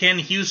 can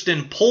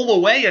Houston pull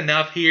away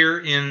enough here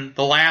in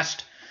the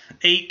last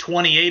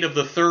 8:28 of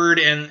the third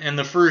and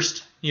the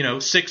first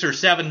 6 or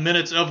 7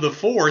 minutes of the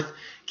fourth?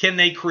 Can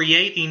they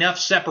create enough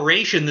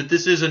separation that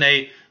this isn't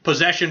a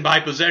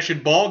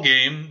possession-by-possession ball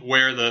game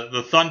where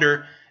the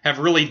Thunder have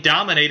really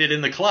dominated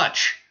in the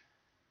clutch?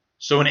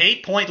 So an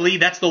 8-point lead,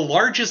 that's the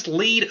largest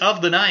lead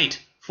of the night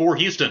for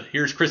Houston.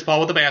 Here's Chris Paul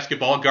with the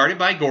basketball, guarded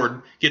by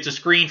Gordon, gets a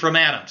screen from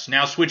Adams,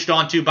 now switched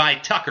on to by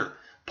Tucker.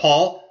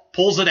 Paul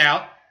pulls it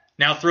out,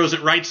 Now throws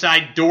it right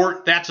side.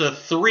 Dort, that's a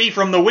 3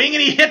 from the wing,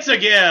 and he hits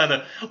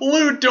again.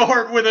 Lou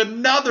Dort with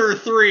another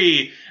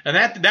 3.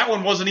 And that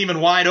one wasn't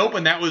even wide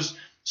open. That was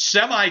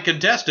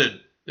semi-contested.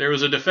 There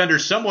was a defender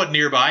somewhat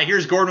nearby.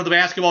 Here's Gordon with the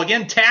basketball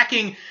again,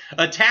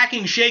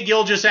 attacking Shai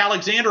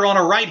Gilgeous-Alexander on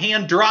a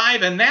right-hand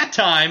drive, and that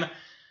time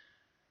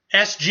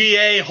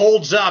SGA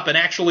holds up and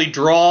actually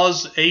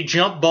draws a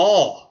jump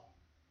ball.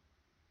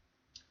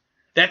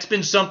 That's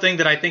been something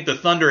that I think the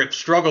Thunder have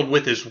struggled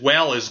with as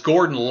well, as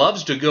Gordon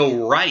loves to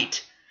go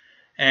right,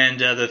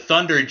 and the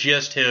Thunder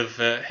just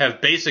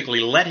have basically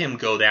let him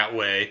go that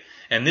way.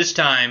 And this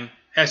time,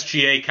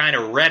 SGA kind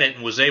of read it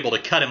and was able to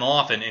cut him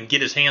off and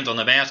get his hands on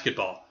the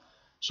basketball.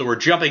 So we're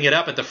jumping it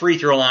up at the free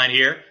throw line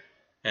here,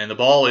 and the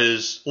ball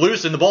is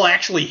loose, and the ball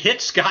actually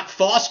hits Scott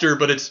Foster,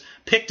 but it's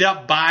picked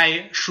up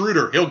by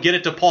Schroeder. He'll get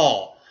it to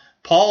Paul.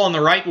 Paul on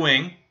the right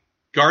wing,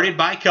 guarded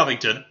by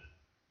Covington.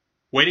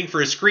 Waiting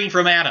for a screen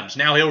from Adams.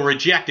 Now he'll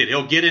reject it.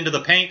 He'll get into the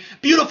paint.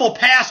 Beautiful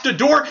pass to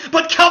Dort,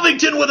 but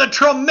Covington with a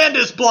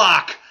tremendous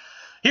block.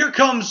 Here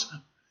comes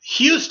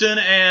Houston,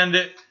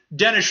 and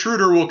Dennis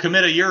Schroeder will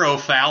commit a Euro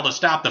foul to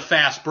stop the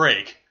fast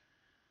break.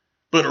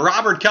 But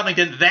Robert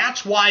Covington,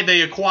 that's why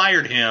they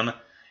acquired him.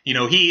 You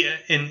know,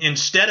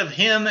 instead of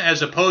him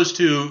as opposed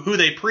to who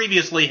they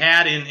previously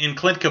had in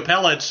Clint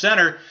Capella at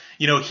center,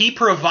 you know, he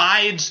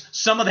provides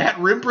some of that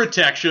rim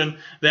protection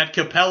that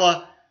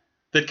Capella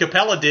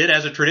did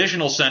as a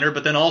traditional center,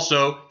 but then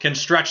also can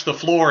stretch the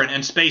floor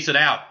and space it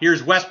out.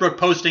 Here's Westbrook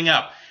posting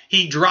up.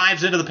 He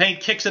drives into the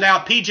paint, kicks it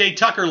out. P.J.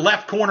 Tucker,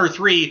 left corner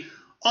 3,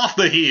 off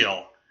the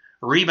heel.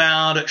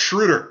 Rebound,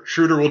 Schroeder.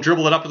 Schroeder will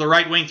dribble it up to the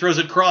right wing, throws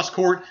it cross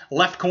court,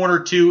 left corner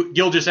to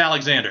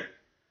Gilgeous-Alexander.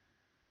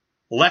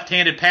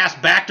 Left-handed pass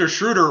back to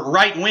Schroeder,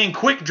 right wing,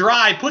 quick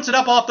drive, puts it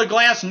up off the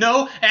glass.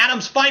 No,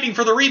 Adams fighting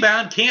for the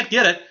rebound, can't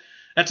get it.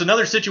 That's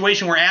another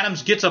situation where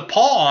Adams gets a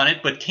paw on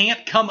it, but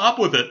can't come up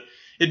with it.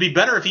 It'd be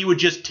better if he would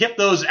just tip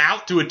those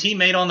out to a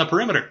teammate on the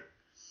perimeter.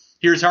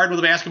 Here's Harden with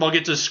the basketball,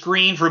 gets a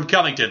screen from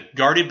Covington,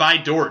 guarded by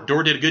Dort.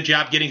 Dort did a good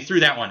job getting through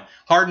that one.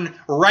 Harden,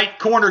 right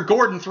corner,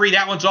 Gordon 3,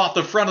 that one's off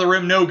the front of the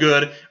rim, no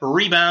good.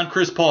 Rebound,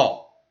 Chris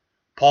Paul.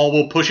 Paul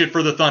will push it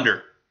for the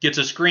Thunder. Gets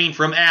a screen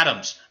from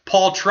Adams.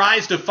 Paul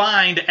tries to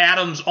find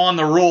Adams on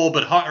the roll,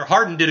 but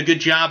Harden did a good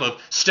job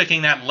of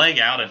sticking that leg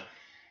out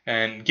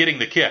and getting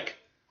the kick.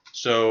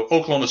 So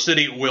Oklahoma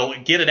City will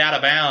get it out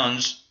of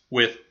bounds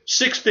with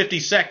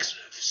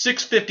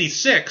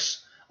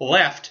 6:56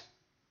 left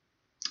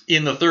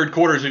in the third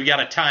quarter. We've got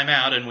a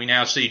timeout, and we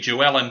now see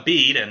Joel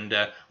Embiid and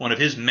one of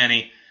his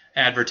many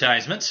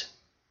advertisements.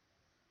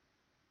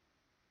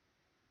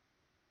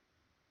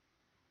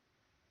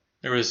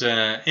 There was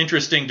an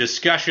interesting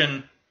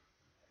discussion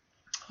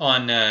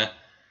on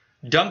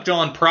Dunked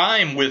on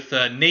Prime with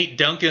Nate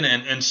Duncan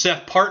and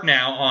Seth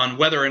Partnow on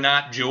whether or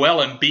not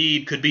Joel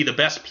Embiid could be the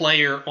best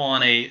player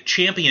on a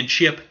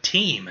championship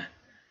team.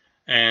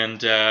 And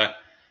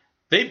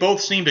they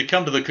both seem to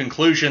come to the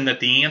conclusion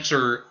that the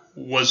answer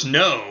was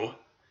no.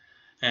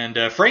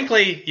 And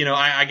frankly, you know,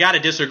 I got to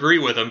disagree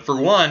with them. For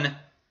one,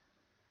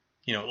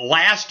 you know,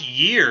 last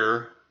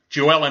year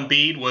Joel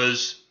Embiid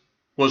was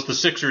the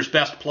Sixers'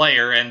 best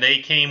player, and they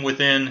came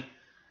within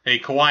a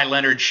Kawhi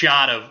Leonard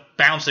shot of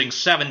bouncing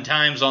 7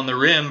 times on the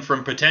rim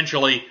from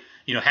potentially,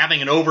 you know,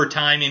 having an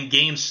overtime in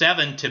Game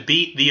 7 to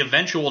beat the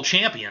eventual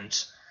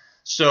champions.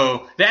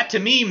 So that to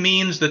me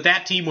means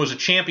that team was a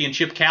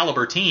championship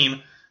caliber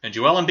team, and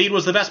Joel Embiid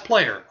was the best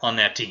player on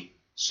that team.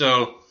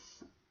 So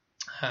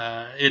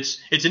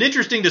it's an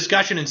interesting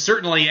discussion, and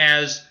certainly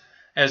as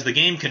the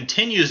game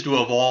continues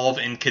to evolve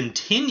and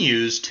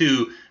continues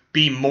to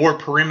be more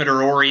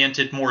perimeter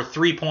oriented, more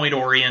 3-point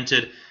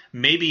oriented,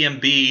 maybe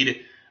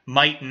Embiid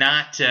might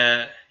not,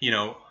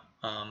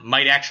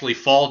 might actually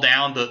fall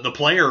down the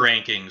player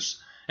rankings.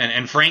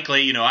 And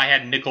frankly, you know, I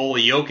had Nikola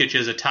Jokic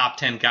as a top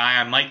 10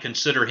 guy. I might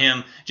consider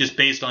him just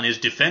based on his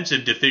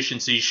defensive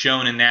deficiencies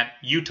shown in that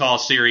Utah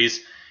series.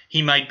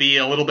 He might be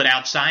a little bit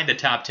outside the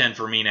top 10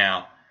 for me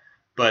now.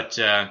 But,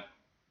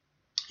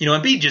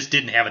 Embiid just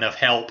didn't have enough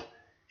help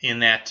in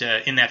that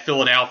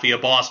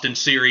Philadelphia-Boston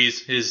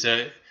series.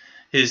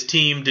 His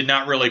team did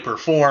not really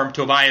perform.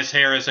 Tobias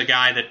Harris, a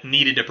guy that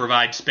needed to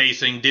provide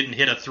spacing, didn't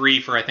hit a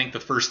 3 for, I think, the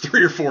first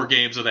 3 or 4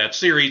 games of that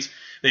series.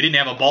 They didn't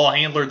have a ball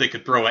handler that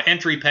could throw an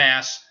entry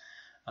pass.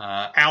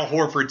 Al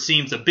Horford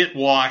seems a bit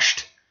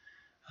washed.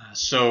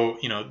 So,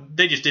 you know,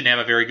 they just didn't have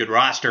a very good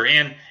roster.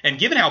 And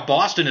given how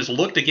Boston has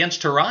looked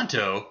against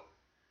Toronto,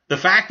 the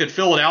fact that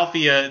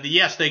Philadelphia,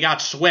 yes, they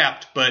got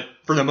swept, but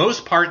for the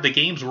most part, the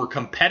games were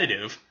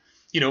competitive.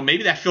 You know,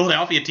 maybe that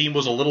Philadelphia team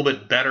was a little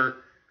bit better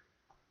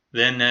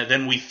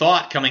than we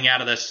thought coming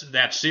out of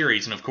that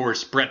series. And, of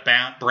course, Brett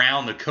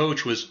Brown, the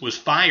coach, was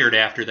fired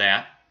after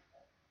that.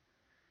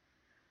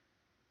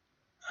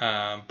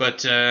 I'm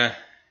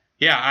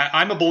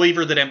a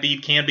believer that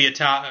Embiid can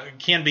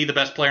be the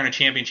best player in a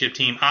championship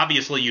team.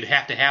 Obviously, you'd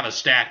have to have a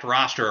stacked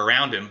roster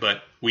around him,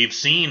 but we've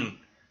seen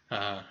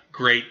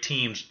great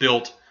teams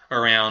built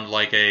around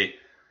like a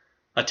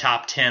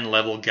top 10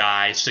 level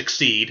guy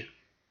succeed.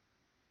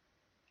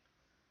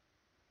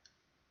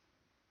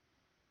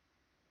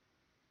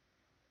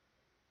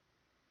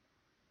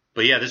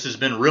 But yeah, this has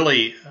been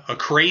really a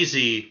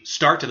crazy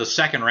start to the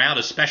second round,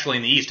 especially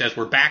in the East. As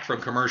we're back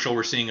from commercial,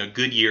 we're seeing a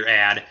Goodyear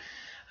ad.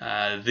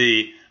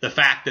 The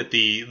fact that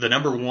the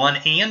number 1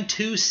 and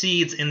 2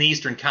 seeds in the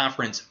Eastern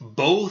Conference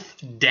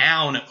both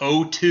down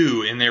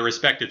 0-2 in their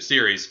respective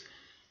series.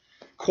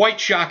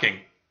 Quite shocking.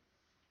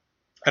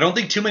 I don't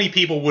think too many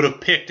people would have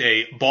picked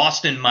a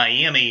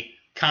Boston-Miami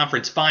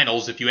conference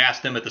finals if you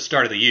asked them at the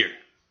start of the year.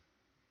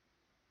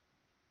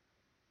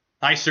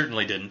 I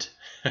certainly didn't.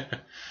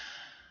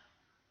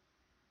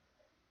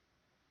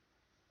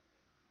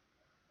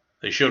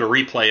 They showed a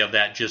replay of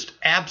that just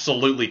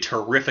absolutely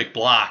terrific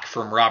block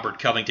from Robert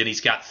Covington. He's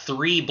got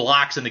 3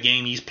 blocks in the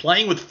game. He's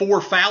playing with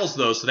 4 fouls,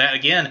 though, so that,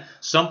 again,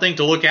 something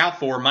to look out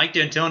for. Mike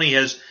D'Antoni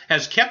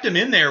has kept him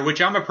in there,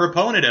 which I'm a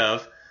proponent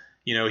of.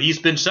 You know, he's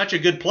been such a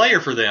good player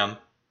for them.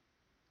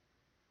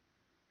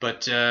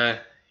 But,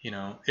 you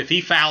know, if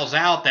he fouls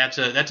out, that's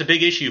a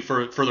big issue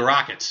for the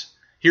Rockets.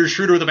 Here's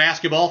Schroeder with the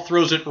basketball,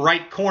 throws it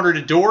right corner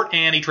to Dort,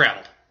 and he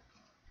traveled.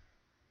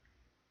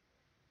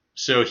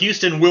 So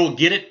Houston will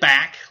get it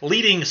back,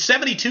 leading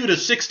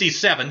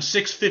 72-67,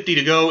 6:50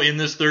 to go in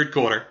this third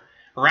quarter.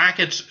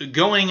 Rockets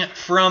going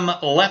from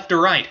left to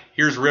right.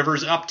 Here's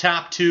Rivers up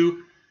top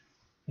to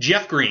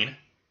Jeff Green.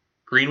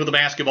 Green with the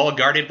basketball,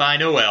 guarded by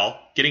Noel.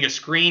 Getting a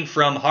screen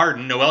from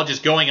Harden. Noel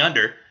just going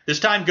under. This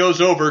time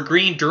goes over.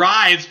 Green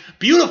drives.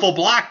 Beautiful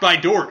block by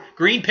Dort.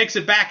 Green picks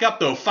it back up,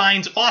 though.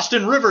 Finds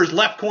Austin Rivers,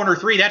 left corner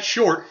 3. That's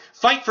short.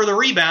 Fight for the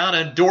rebound,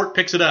 and Dort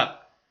picks it up.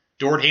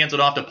 Dort hands it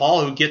off to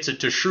Paul, who gets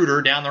it to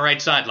Schroeder down the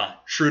right sideline.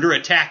 Schroeder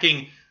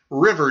attacking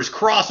Rivers,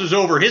 crosses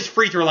over. His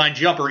free throw line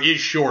jumper is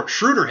short.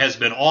 Schroeder has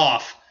been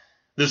off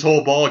this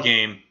whole ball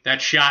game.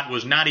 That shot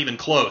was not even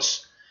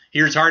close.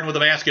 Here's Harden with the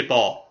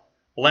basketball.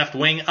 Left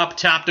wing up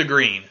top to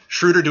Green.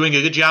 Schroeder doing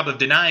a good job of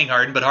denying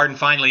Harden, but Harden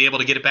finally able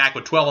to get it back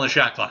with 12 on the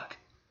shot clock.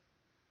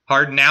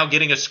 Harden now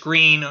getting a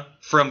screen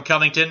from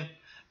Covington.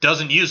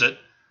 Doesn't use it.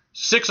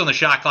 6 on the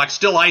shot clock.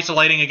 Still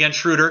isolating against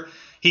Schroeder.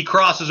 He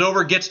crosses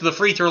over, gets to the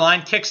free throw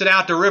line, kicks it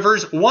out to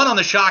Rivers. 1 on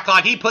the shot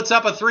clock. He puts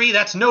up a 3.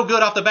 That's no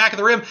good off the back of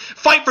the rim.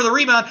 Fight for the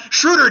rebound.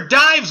 Schroeder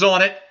dives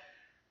on it.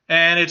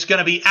 And it's going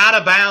to be out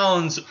of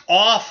bounds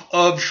off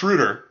of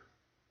Schroeder.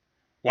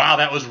 Wow,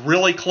 that was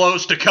really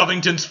close to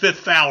Covington's 5th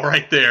foul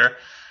right there.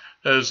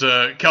 As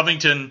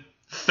Covington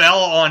fell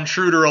on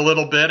Schroeder a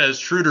little bit, as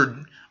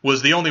Schroeder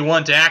was the only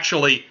one to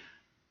actually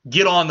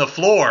get on the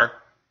floor.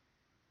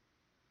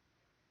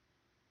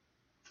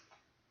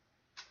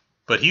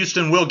 But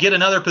Houston will get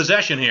another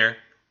possession here.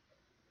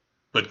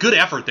 But good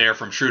effort there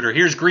from Schroeder.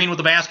 Here's Green with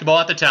the basketball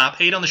at the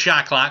top. 8 on the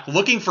shot clock.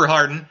 Looking for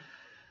Harden.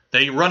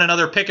 They run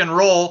another pick and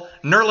roll.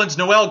 Nerlens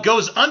Noel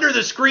goes under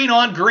the screen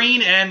on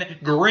Green, and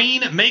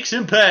Green makes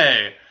him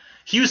pay.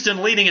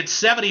 Houston leading at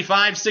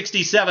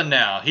 75-67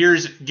 now.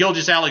 Here's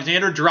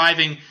Gilgeous-Alexander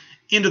driving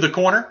into the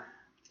corner.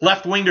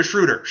 Left wing to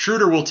Schroeder.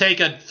 Schroeder will take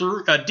a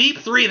deep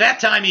 3. That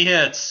time he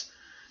hits.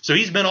 So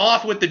he's been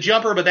off with the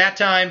jumper, but that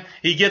time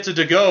he gets it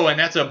to go, and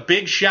that's a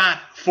big shot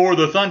for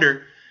the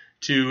Thunder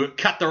to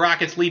cut the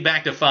Rockets' lead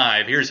back to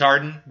 5. Here's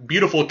Harden.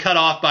 Beautiful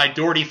cutoff by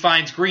Dort. He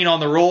finds Green on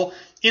the roll.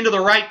 Into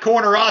the right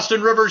corner,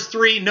 Austin Rivers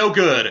 3, no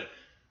good.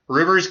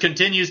 Rivers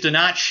continues to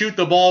not shoot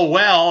the ball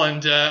well,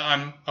 and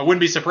I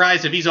wouldn't be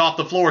surprised if he's off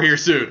the floor here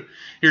soon.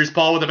 Here's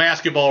Paul with the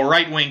basketball,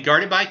 right wing,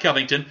 guarded by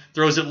Covington.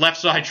 Throws it left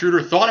side.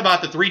 Schroeder thought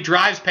about the 3,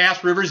 drives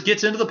past Rivers,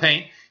 gets into the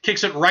paint,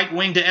 kicks it right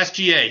wing to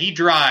SGA. He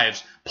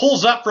drives.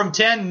 Pulls up from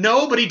 10.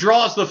 No, but he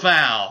draws the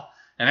foul.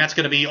 And that's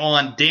going to be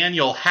on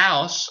Daniel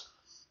House.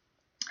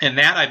 And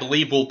that, I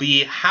believe, will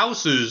be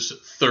House's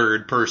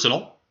 3rd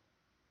personal.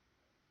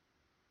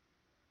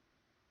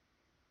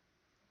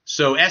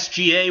 So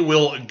SGA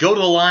will go to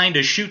the line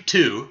to shoot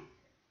 2.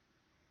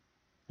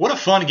 What a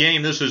fun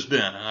game this has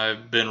been.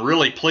 I've been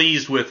really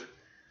pleased with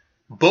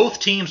both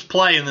teams'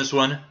 play in this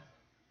one.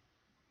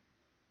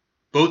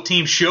 Both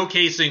teams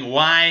showcasing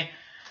why,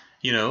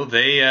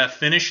 they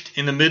finished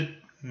in the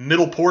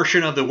middle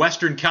portion of the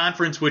Western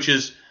Conference, which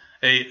is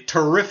a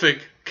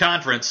terrific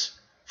conference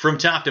from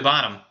top to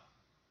bottom.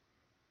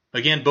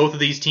 Again, both of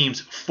these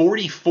teams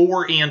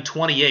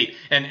 44-28,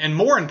 and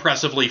more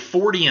impressively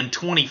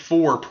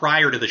 40-24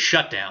 prior to the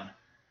shutdown.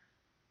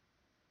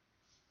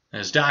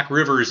 As Doc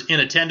Rivers in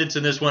attendance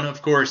in this one,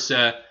 of course,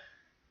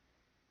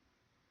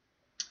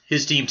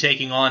 his team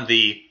taking on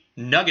the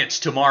Nuggets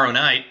tomorrow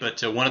night,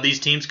 but one of these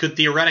teams could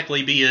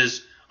theoretically be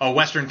his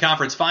Western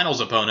Conference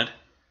Finals opponent.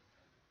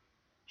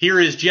 Here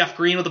is Jeff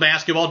Green with the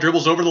basketball,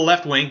 dribbles over the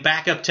left wing,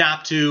 back up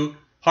top to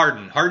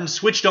Harden. Harden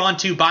switched on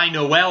to by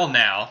Noel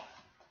now.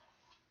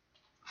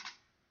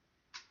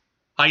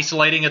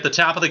 Isolating at the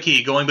top of the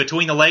key, going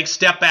between the legs,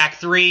 step back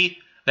 3.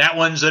 That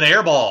one's an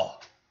air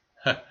ball.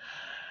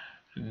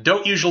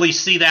 Don't usually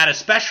see that,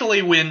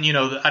 especially when,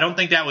 I don't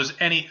think that was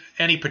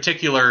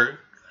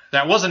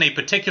that wasn't a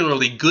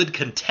particularly good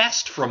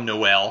contest from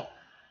Noel.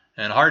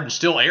 And Harden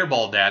still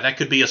airballed that. That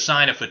could be a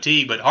sign of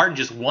fatigue, but Harden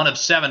just 1 of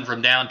 7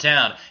 from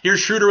downtown.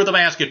 Here's Schroeder with the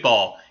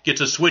basketball.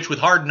 Gets a switch with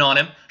Harden on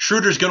him.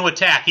 Schroeder's going to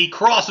attack. He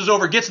crosses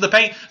over, gets to the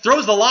paint,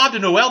 throws the lob to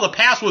Noel. The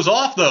pass was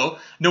off, though.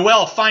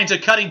 Noel finds a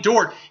cutting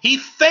Dort. He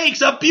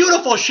fakes a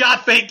beautiful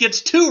shot fake,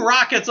 gets 2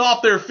 Rockets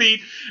off their feet,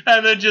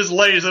 and then just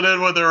lays it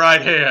in with the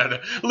right hand.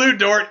 Lou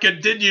Dort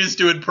continues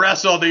to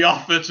impress on the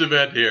offensive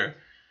end here.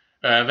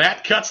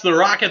 That cuts the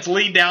Rockets'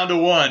 lead down to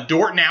 1.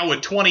 Dort now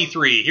with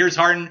 23. Here's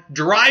Harden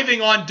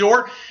driving on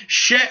Dort.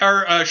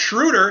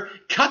 Schroeder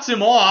cuts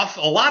him off.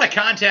 A lot of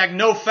contact,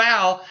 no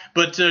foul,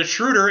 but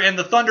Schroeder and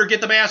the Thunder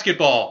get the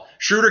basketball.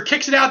 Schroeder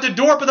kicks it out to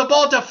Dort, but the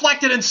ball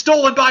deflected and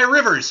stolen by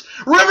Rivers.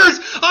 Rivers,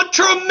 a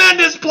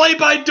tremendous play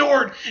by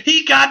Dort.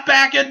 He got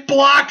back and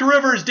blocked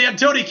Rivers.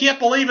 D'Antoni can't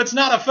believe it's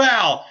not a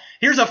foul.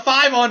 Here's a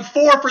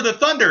 5-on-4 for the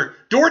Thunder.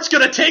 Dort's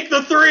going to take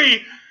the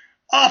 3.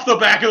 Off the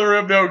back of the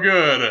rim, no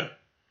good.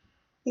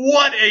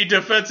 What a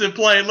defensive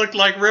play. It looked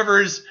like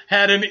Rivers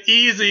had an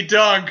easy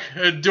dunk.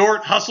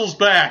 Dort hustles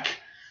back.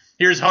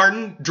 Here's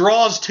Harden.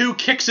 Draws 2,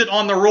 kicks it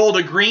on the roll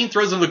to Green.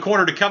 Throws in the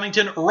corner to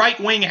Covington. Right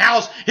wing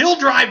House. He'll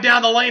drive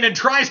down the lane and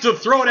tries to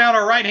throw down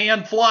a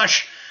right-hand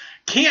flush.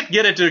 Can't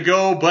get it to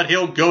go, but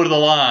he'll go to the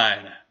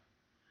line.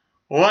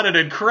 What an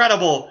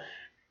incredible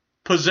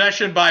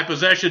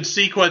possession-by-possession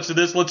sequence to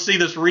this. Let's see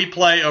this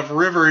replay of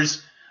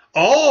Rivers.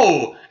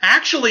 Oh,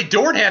 actually,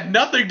 Dort had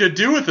nothing to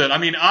do with it. I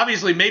mean,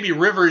 obviously, maybe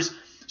Rivers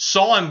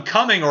saw him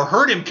coming or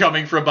heard him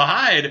coming from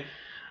behind,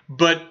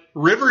 but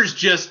Rivers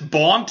just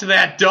bonked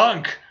that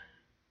dunk.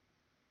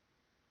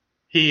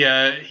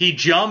 He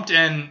jumped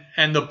and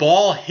the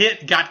ball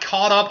got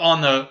caught up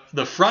on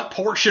the front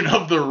portion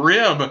of the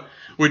rim,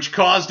 which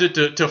caused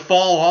it to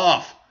fall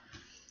off.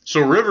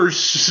 So Rivers'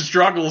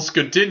 struggles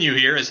continue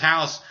here as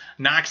House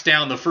knocks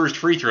down the first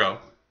free throw.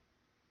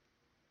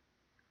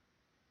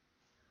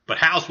 But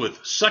House,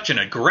 with such an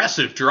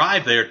aggressive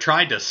drive there,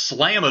 tried to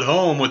slam it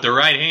home with the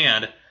right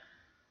hand.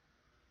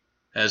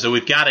 As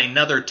we've got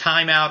another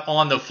timeout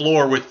on the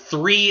floor with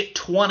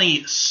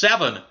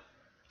 3:27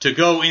 to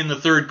go in the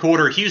third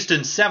quarter.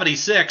 Houston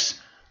 76,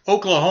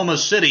 Oklahoma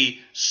City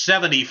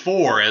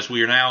 74 as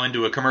we are now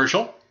into a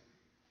commercial.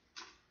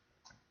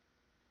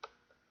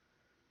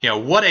 Yeah,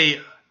 what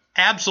a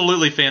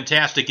absolutely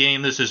fantastic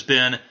game this has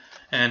been.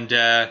 And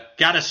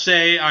gotta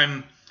say,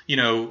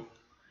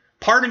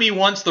 part of me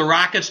wants the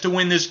Rockets to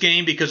win this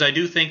game because I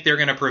do think they're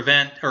going to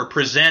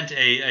present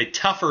a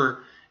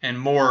tougher and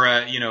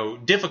more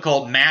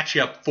difficult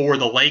matchup for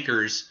the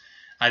Lakers.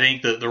 I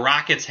think the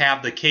Rockets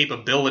have the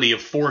capability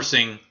of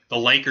forcing the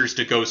Lakers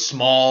to go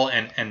small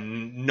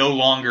and no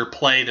longer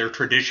play their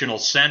traditional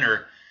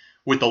center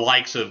with the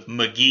likes of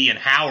McGee and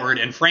Howard.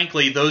 And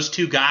frankly, those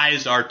 2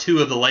 guys are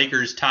 2 of the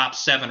Lakers' top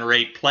 7 or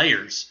 8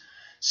 players.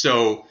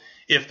 So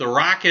if the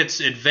Rockets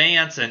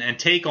advance and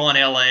take on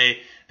LA,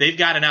 they've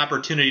got an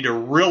opportunity to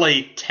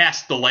really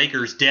test the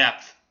Lakers'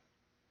 depth.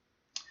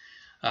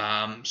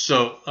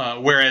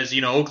 Whereas,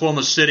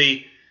 Oklahoma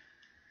City,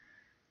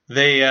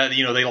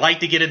 they like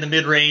to get in the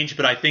mid-range,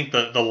 but I think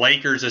the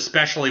Lakers,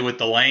 especially with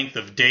the length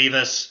of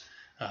Davis,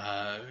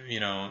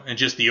 and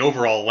just the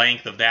overall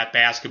length of that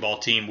basketball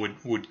team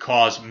would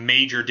cause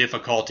major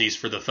difficulties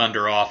for the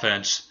Thunder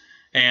offense.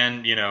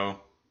 And,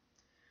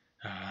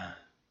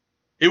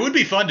 it would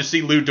be fun to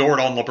see Lou Dort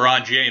on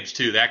LeBron James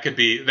too. That could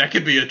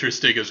be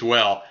interesting as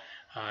well.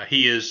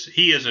 He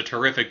is a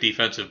terrific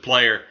defensive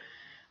player.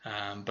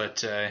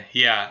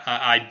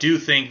 I do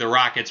think the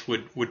Rockets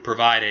would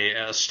provide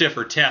a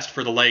stiffer test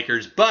for the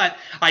Lakers. But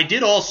I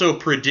did also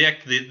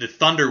predict the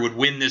Thunder would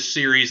win this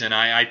series, and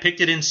I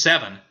picked it in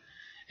 7.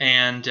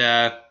 And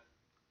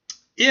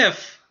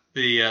if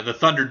the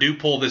Thunder do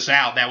pull this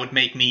out, that would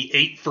make me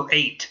 8 for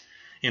 8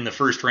 in the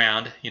first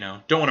round.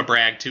 Don't want to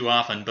brag too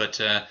often,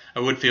 but I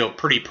would feel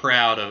pretty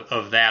proud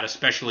of that,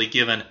 especially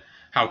given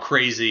how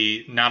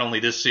crazy not only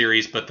this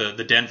series but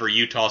the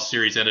Denver-Utah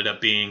series ended up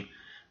being.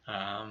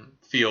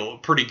 Feel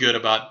pretty good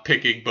about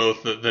picking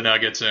both the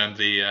Nuggets and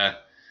the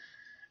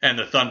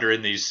Thunder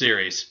in these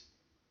series.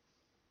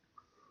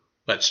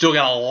 But still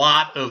got a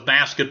lot of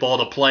basketball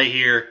to play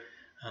here.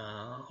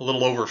 A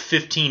little over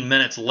 15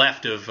 minutes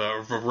left of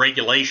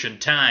regulation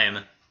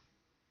time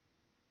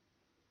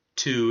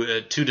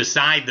to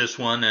decide this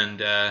one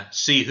and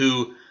see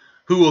who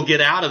will get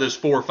out of this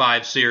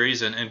 4-5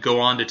 series and go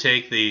on to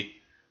take the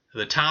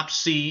top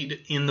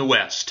seed in the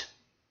West.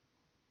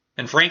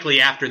 And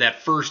frankly, after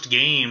that first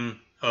game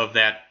of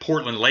that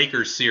Portland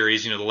Lakers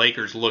series, the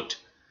Lakers looked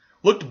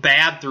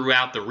bad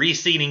throughout the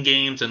reseeding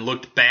games and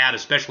looked bad,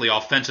 especially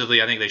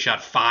offensively. I think they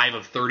shot 5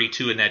 of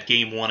 32 in that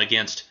game 1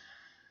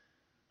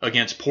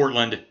 against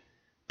Portland.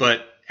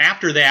 But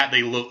after that,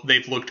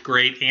 they've looked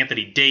great.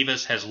 Anthony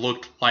Davis has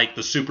looked like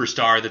the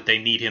superstar that they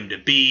need him to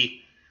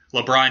be.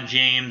 LeBron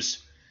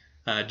James,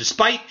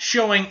 despite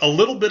showing a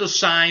little bit of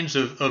signs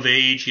of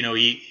age,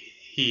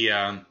 he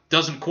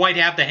doesn't quite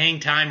have the hang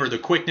time or the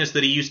quickness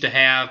that he used to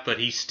have, but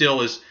he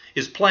still is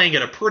playing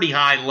at a pretty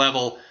high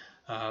level,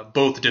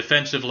 both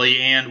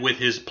defensively and with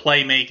his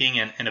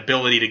playmaking and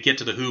ability to get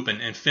to the hoop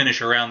and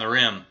finish around the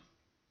rim.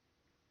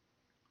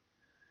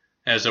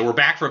 As we're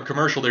back from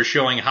commercial, they're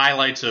showing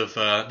highlights of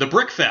the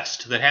Brick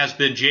Fest that has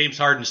been James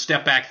Harden's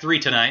step-back 3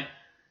 tonight.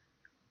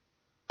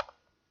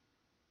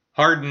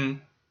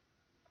 Harden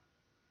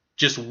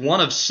just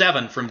 1 of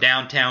 7 from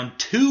downtown,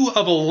 2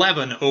 of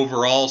 11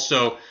 overall.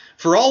 So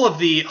for all of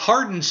the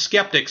Harden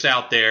skeptics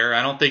out there,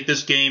 I don't think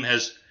this game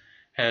has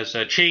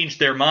changed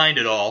their mind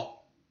at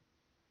all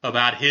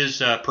about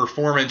his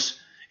performance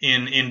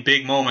in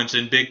big moments,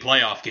 in big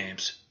playoff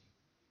games.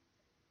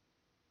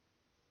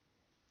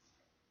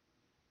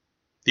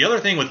 The other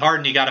thing with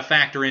Harden you got to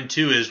factor in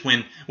too is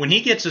when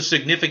he gets a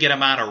significant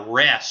amount of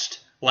rest,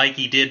 like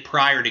he did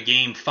prior to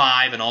Game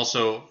 5 and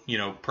also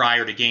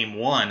prior to Game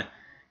 1,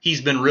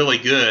 he's been really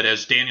good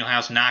as Daniel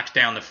House knocks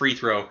down the free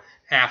throw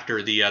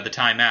after the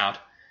timeout.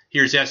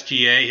 Here's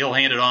SGA. He'll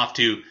hand it off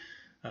to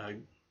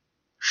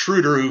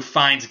Schroeder, who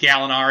finds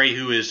Gallinari,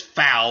 who is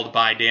fouled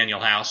by Daniel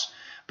House.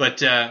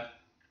 But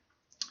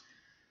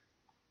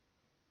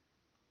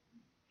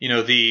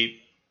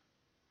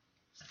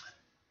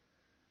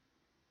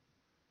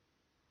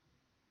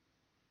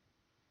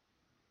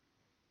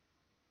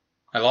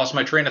I lost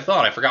my train of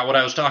thought. I forgot what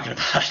I was talking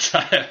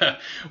about.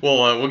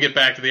 We'll get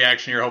back to the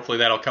action here. Hopefully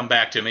that'll come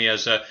back to me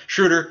as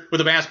Schroeder with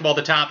the basketball at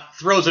the top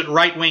throws it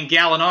right wing.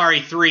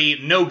 Gallinari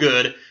 3, no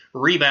good.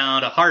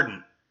 Rebound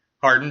Harden.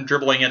 Harden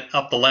dribbling it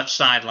up the left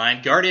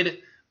sideline, guarded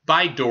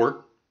by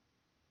Dort.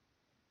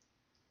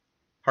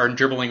 Harden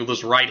dribbling with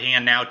his right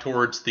hand now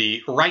towards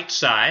the right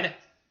side.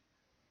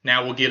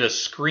 Now we'll get a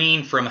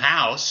screen from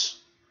House.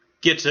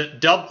 Gets a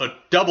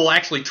double,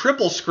 actually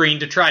triple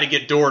screen to try to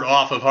get Dort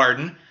off of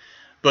Harden.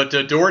 But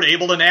Dort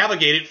able to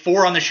navigate it.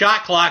 4 on the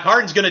shot clock.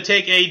 Harden's going to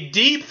take a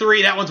deep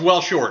 3. That one's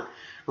well short.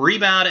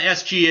 Rebound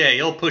SGA.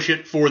 He'll push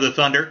it for the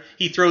Thunder.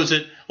 He throws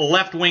it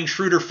left wing.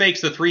 Schroeder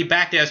fakes the 3.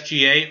 Back to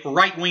SGA.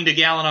 Right wing to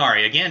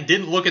Gallinari. Again,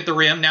 didn't look at the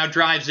rim. Now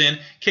drives in.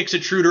 Kicks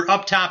it Schroeder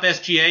up top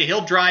SGA.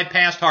 He'll drive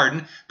past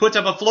Harden. Puts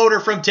up a floater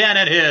from 10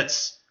 and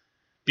hits.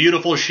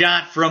 Beautiful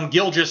shot from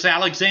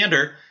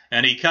Gilgeous-Alexander.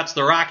 And he cuts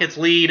the Rockets'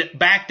 lead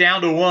back down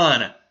to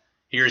 1.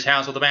 Here's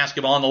House with the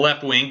basketball on the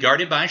left wing,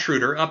 guarded by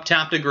Schroeder, up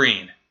top to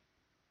Green.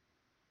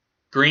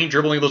 Green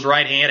dribbling with his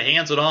right hand,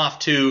 hands it off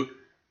to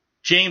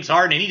James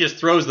Harden, and he just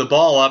throws the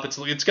ball up. It's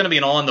going to be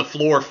an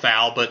on-the-floor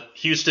foul, but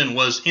Houston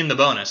was in the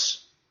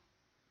bonus.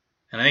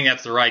 And I think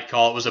that's the right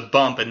call. It was a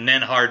bump, and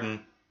then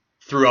Harden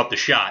threw up the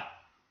shot.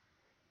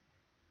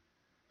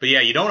 But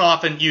yeah, you don't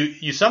often,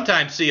 you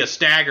sometimes see a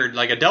staggered,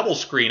 like a double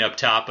screen up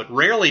top, but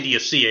rarely do you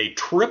see a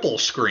triple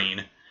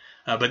screen.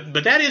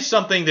 But that is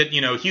something that,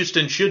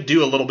 Houston should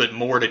do a little bit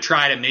more to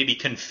try to maybe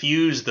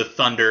confuse the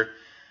Thunder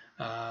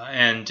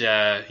and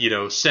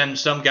send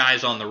some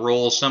guys on the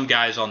roll, some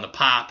guys on the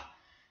pop,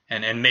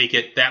 and make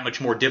it that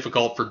much more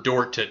difficult for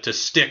Dort to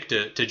stick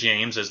to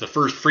James as the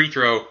first free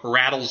throw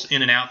rattles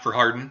in and out for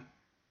Harden.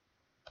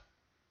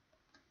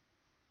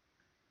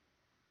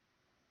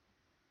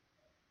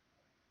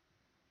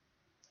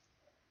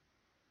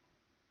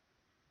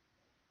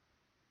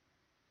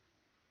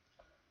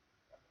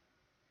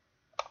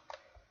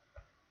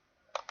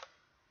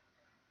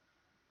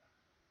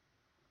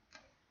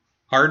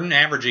 Harden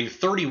averaging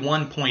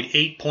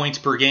 31.8 points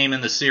per game in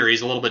the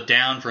series, a little bit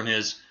down from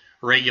his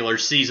regular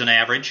season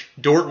average.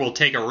 Dort will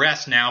take a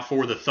rest now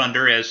for the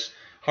Thunder as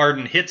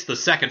Harden hits the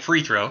second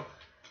free throw.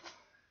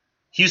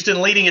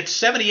 Houston leading at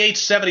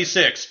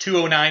 78-76,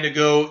 2:09 to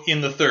go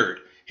in the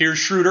third. Here's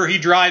Schroeder. He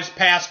drives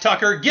past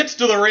Tucker, gets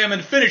to the rim,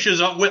 and finishes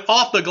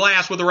off the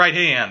glass with the right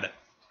hand.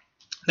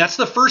 That's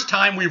the first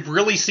time we've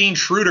really seen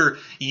Schroeder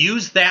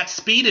use that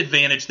speed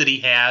advantage that he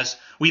has.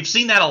 We've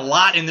seen that a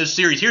lot in this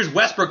series. Here's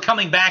Westbrook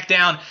coming back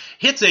down,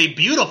 hits a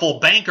beautiful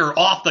banker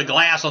off the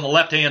glass on the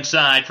left-hand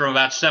side from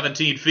about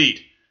 17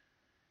 feet.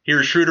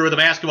 Here's Schroeder with the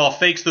basketball,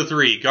 fakes the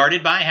 3,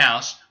 guarded by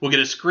House. We'll get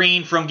a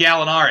screen from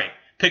Gallinari.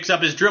 Picks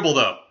up his dribble,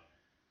 though.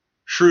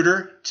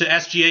 Schroeder to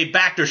SGA,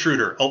 back to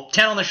Schroeder.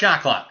 10 on the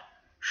shot clock.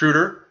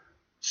 Schroeder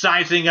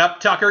sizing up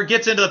Tucker,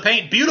 gets into the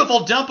paint.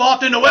 Beautiful dump off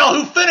to Noel,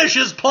 who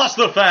finishes plus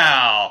the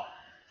foul.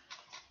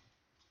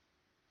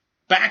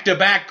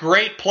 Back-to-back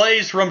great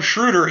plays from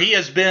Schroeder. He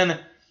has been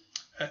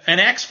an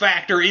X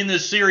factor in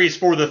this series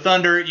for the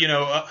Thunder.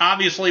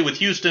 Obviously with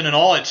Houston and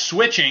all its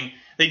switching,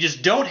 they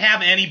just don't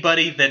have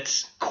anybody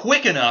that's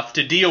quick enough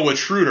to deal with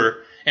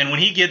Schroeder. And when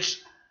he gets,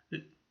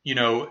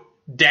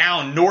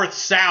 down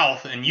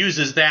north-south and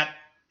uses that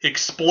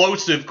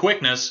explosive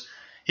quickness,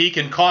 he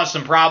can cause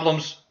some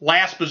problems.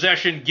 Last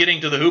possession,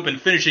 getting to the hoop and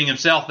finishing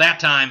himself, that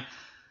time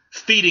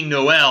feeding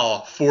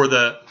Noel for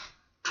the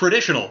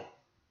traditional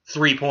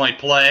three-point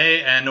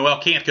play, and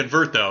Noel can't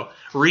convert, though.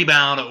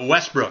 Rebound,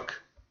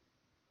 Westbrook.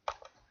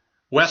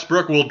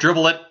 Westbrook will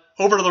dribble it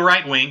over to the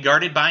right wing,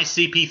 guarded by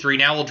CP3.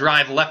 Now will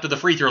drive left of the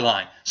free throw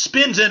line.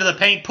 Spins into the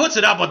paint, puts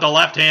it up with the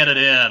left-handed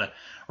in.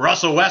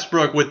 Russell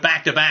Westbrook with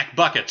back-to-back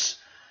buckets.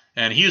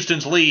 And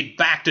Houston's lead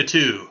back to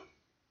 2.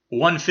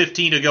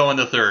 1:15 to go in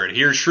the third.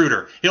 Here's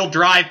Schroeder. He'll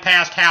drive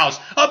past House.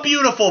 A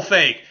beautiful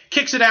fake.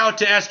 Kicks it out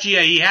to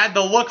SGA. He had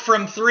the look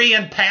from 3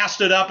 and passed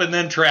it up and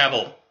then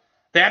traveled.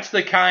 That's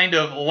the kind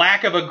of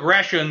lack of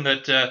aggression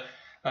that,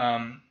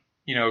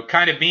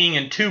 kind of being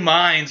in two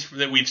minds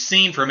that we've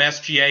seen from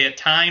SGA at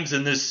times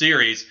in this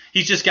series.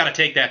 He's just got to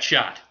take that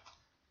shot.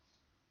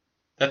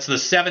 That's the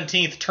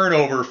 17th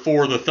turnover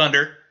for the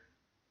Thunder.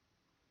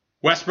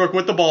 Westbrook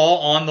with the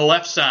ball on the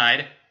left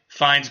side,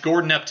 finds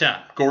Gordon up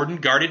top. Gordon,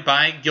 guarded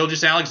by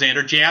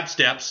Gilgeous-Alexander, jab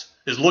steps,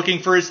 is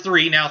looking for his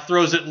three, now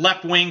throws it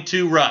left wing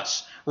to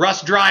Russ.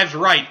 Russ drives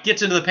right,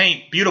 gets into the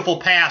paint, beautiful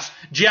pass.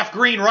 Jeff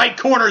Green, right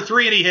corner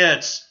three, and he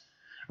hits.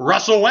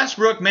 Russell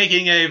Westbrook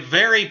making a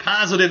very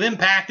positive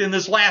impact in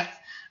these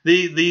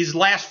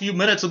last few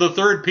minutes of the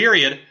third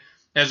period,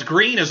 as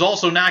Green has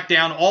also knocked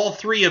down all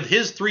three of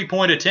his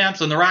three-point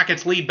attempts, and the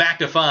Rockets lead back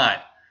to 5.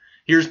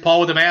 Here's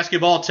Paul with the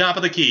basketball, top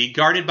of the key,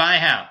 guarded by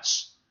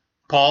House.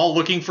 Paul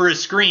looking for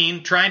his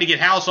screen, trying to get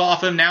House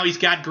off him. Now he's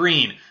got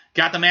Green.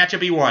 Got the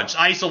matchup he wants.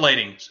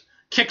 Isolating.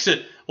 Kicks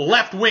it.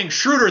 Left wing.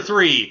 Schroeder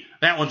three.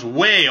 That one's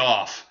way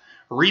off.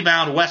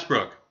 Rebound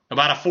Westbrook.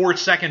 About a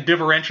 4-second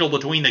differential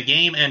between the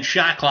game and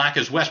shot clock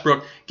as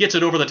Westbrook gets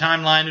it over the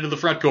timeline into the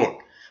front court.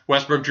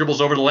 Westbrook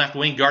dribbles over the left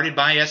wing, guarded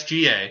by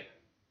SGA.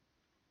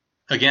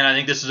 Again, I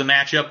think this is a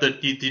matchup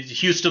that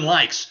Houston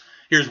likes.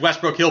 Here's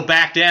Westbrook. He'll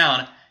back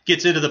down.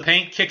 Gets into the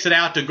paint, kicks it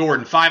out to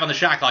Gordon. 5 on the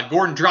shot clock.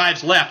 Gordon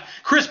drives left.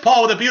 Chris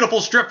Paul with a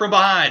beautiful strip from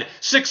behind.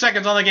 6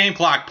 seconds on the game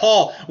clock.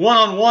 Paul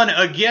one-on-one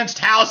against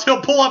House.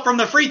 He'll pull up from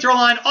the free throw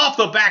line off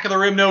the back of the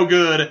rim. No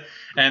good.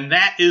 And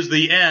that is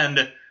the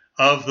end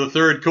of the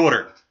third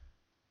quarter.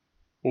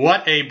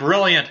 What a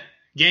brilliant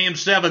Game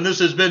 7 this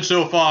has been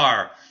so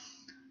far.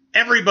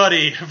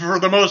 Everybody, for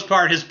the most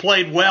part, has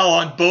played well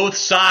on both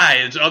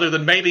sides, other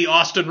than maybe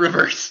Austin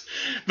Rivers.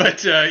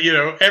 But,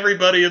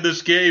 everybody in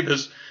this game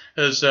has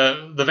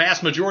the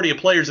vast majority of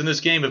players in this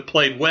game have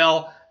played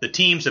well. The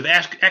teams have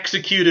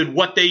executed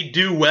what they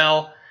do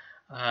well.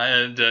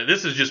 And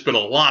this has just been a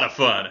lot of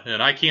fun.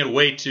 And I can't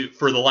wait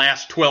for the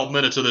last 12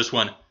 minutes of this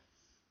one.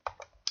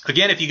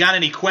 Again, if you got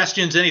any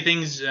questions,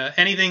 anything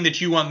that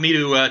you want me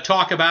to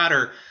talk about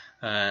or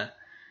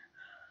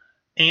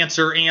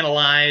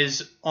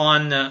analyze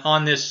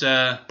on this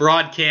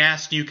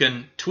broadcast, you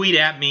can tweet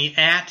at me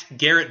at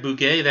Garrett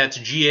Bugay. That's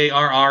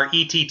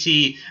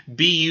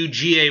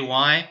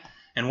GarrettBugay.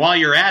 And while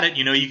you're at it,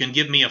 you can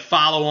give me a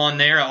follow on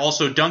there.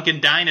 Also, Duncan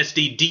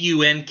Dynasty,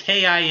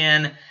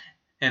 Dunkin,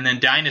 and then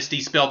Dynasty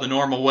spelled the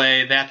normal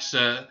way. That's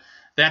the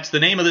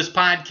name of this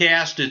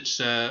podcast.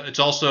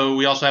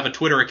 We also have a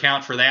Twitter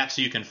account for that,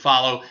 so you can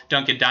follow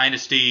Duncan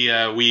Dynasty.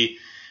 We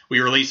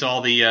release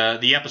all the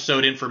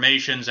episode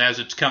informations as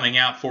it's coming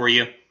out for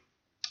you.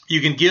 You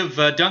can give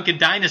Duncan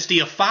Dynasty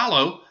a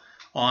follow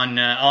on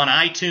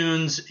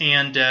iTunes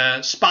and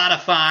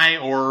Spotify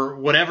or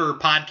whatever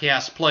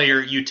podcast player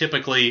you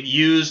typically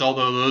use,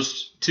 although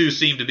those two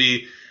seem to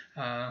be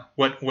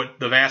what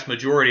the vast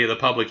majority of the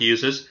public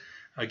uses.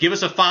 Give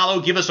us a follow,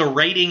 give us a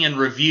rating and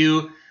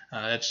review.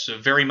 That's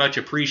very much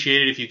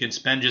appreciated if you can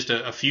spend just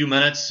a few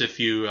minutes, if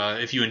you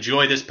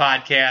enjoy this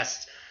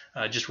podcast,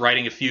 just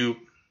writing a few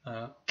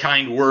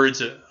kind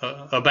words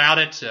about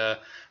it.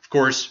 Of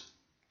course,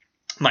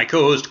 my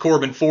co-host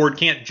Corbin Ford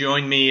couldn't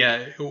join me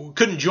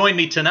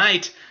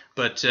tonight,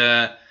 but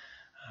the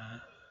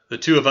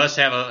two of us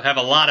have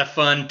a lot of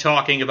fun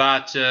talking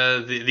about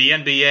the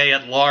NBA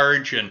at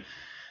large,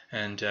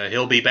 and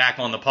he'll be back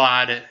on the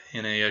pod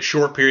in a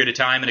short period of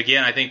time. And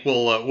again, I think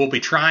we'll be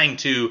trying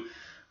to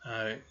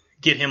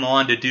get him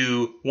on to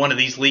do one of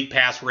these League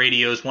Pass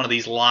radios, one of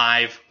these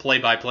live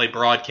play-by-play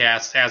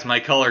broadcasts as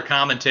my color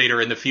commentator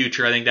in the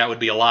future. I think that would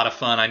be a lot of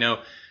fun. I know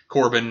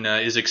Corbin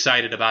is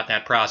excited about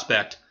that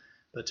prospect.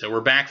 But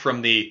we're back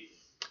from the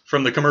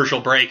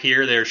commercial break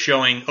here. They're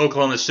showing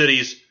Oklahoma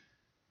City's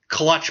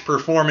clutch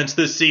performance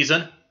this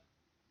season.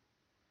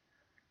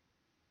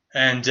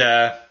 And,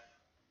 I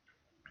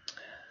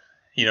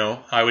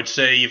would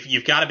say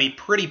you've got to be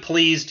pretty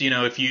pleased.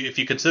 If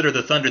you consider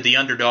the Thunder the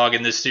underdog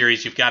in this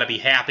series, you've got to be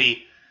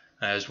happy.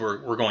 As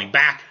we're going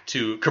back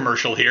to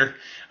commercial here,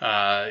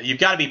 you've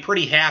got to be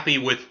pretty happy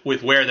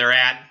with where they're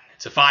at.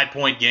 It's a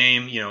 5-point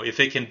game. If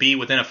it can be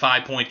within a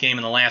 5-point game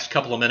in the last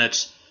couple of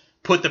minutes,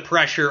 put the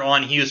pressure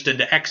on Houston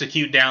to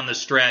execute down the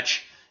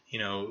stretch.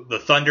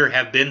 The Thunder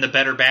have been the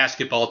better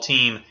basketball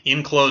team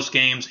in close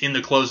games, in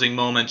the closing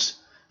moments.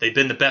 They've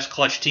been the best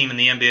clutch team in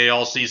the NBA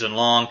all season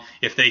long.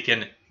 If they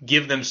can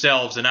give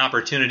themselves an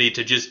opportunity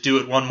to just do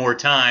it one more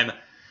time,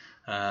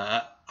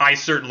 I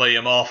certainly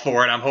am all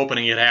for it. I'm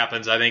hoping it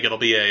happens. I think it'll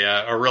be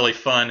a really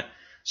fun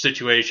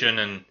situation.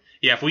 And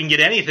yeah, if we can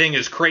get anything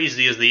as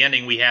crazy as the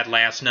ending we had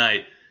last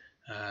night,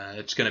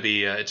 it's going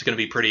to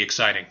be pretty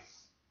exciting.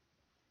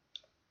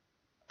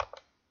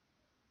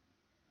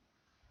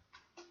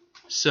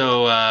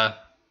 So,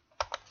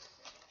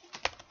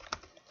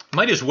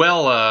 might as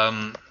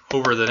well,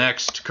 over the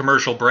next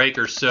commercial break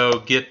or so,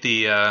 get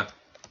the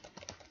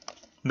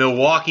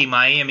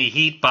Milwaukee-Miami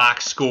Heat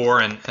box score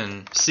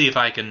and see if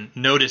I can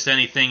notice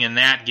anything in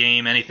that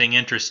game, anything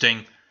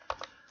interesting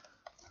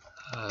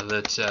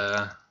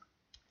that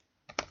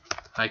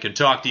I could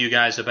talk to you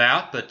guys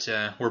about. But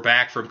we're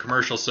back from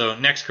commercial, so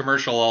next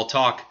commercial I'll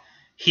talk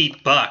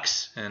Heat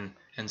Bucks and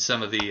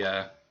some of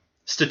the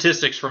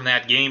statistics from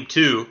that game,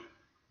 too.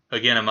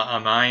 Again, a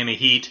Miami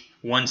Heat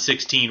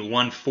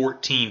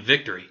 116-114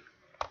 victory.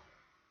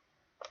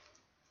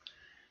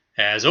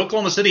 As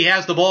Oklahoma City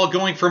has the ball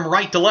going from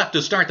right to left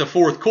to start the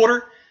fourth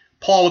quarter,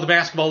 Paul with the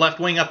basketball left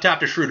wing up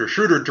top to Schroeder.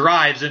 Schroeder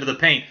drives into the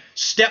paint.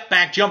 Step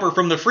back jumper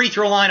from the free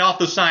throw line off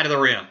the side of the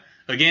rim.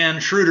 Again,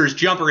 Schroeder's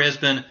jumper has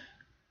been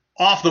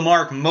off the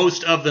mark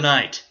most of the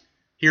night.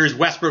 Here's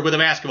Westbrook with the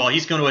basketball.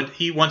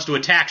 He wants to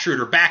attack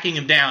Schroeder, backing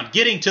him down,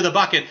 getting to the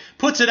bucket,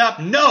 puts it up,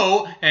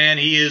 no, and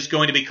he is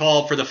going to be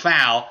called for the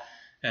foul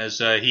as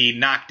he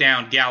knocked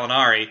down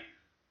Gallinari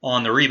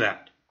on the rebound.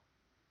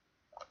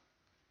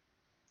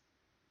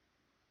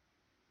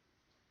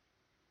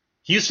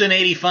 Houston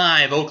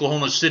 85,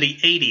 Oklahoma City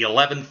 80,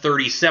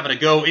 11:37 to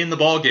go in the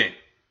ballgame.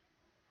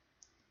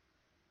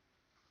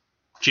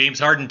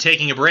 James Harden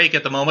taking a break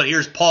at the moment.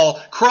 Here's Paul,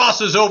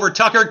 crosses over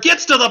Tucker,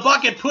 gets to the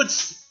bucket, puts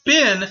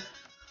spin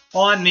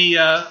on the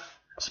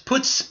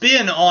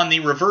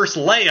reverse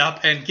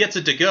layup and gets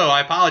it to go.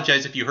 I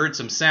apologize if you heard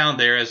some sound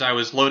there as I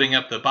was loading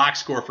up the box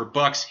score for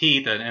Bucks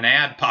Heat. An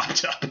ad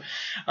popped up.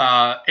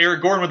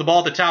 Eric Gordon with the ball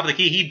at the top of the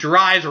key. He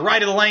drives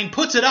right of the lane,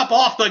 puts it up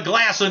off the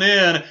glass and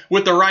in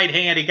with the right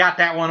hand. He got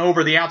that one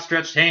over the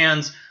outstretched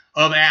hands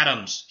of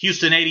Adams.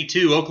 Houston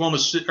 87, Oklahoma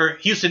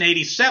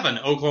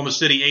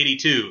City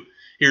 82.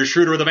 Here's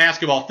Schroeder with the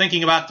basketball,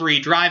 thinking about three,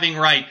 driving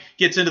right,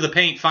 gets into the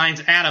paint,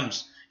 finds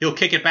Adams. He'll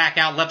kick it back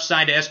out left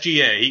side to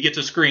SGA. He gets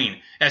a screen.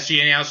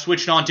 SGA now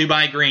switched onto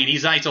by Green.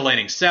 He's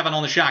isolating. 7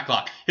 on the shot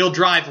clock. He'll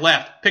drive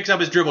left, picks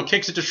up his dribble,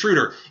 kicks it to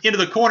Schroeder. Into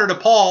the corner to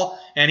Paul,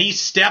 and he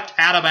stepped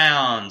out of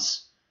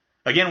bounds.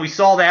 Again, we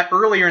saw that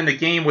earlier in the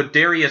game with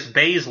Darius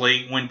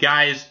Baisley when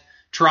guys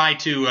try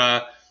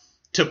to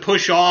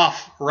push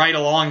off right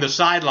along the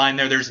sideline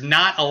there. There's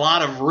not a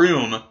lot of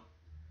room,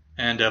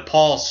 and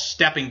Paul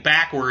stepping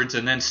backwards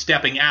and then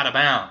stepping out of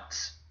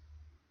bounds.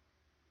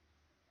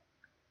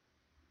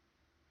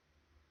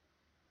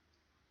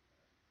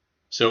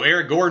 So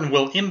Eric Gordon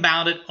will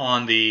inbound it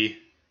in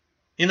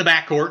the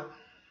backcourt,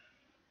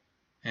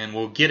 and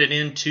we'll get it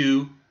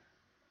into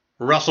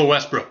Russell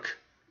Westbrook.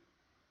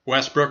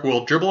 Westbrook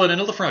will dribble it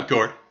into the front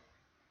court,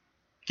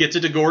 gets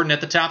it to Gordon at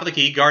the top of the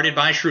key, guarded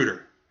by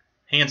Schroeder.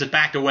 Hands it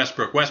back to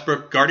Westbrook.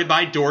 Westbrook, guarded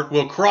by Dort,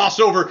 will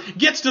cross over,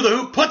 gets to the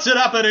hoop, puts it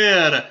up and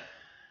in.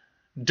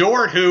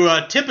 Dort, who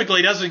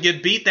typically doesn't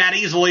get beat that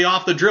easily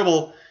off the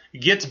dribble,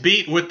 gets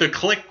beat with the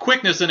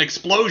quickness and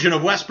explosion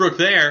of Westbrook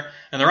there,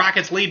 and the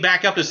Rockets lead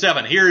back up to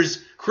 7.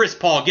 Here's Chris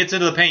Paul, gets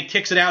into the paint,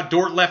 kicks it out,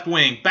 Dort left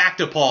wing, back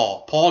to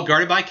Paul. Paul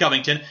guarded by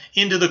Covington,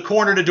 into the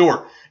corner to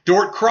Dort.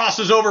 Dort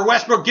crosses over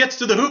Westbrook, gets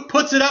to the hoop,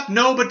 puts it up,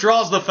 no, but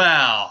draws the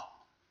foul.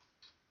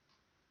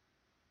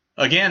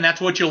 Again, that's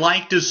what you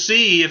like to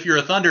see if you're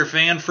a Thunder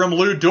fan from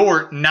Lou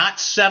Dort, not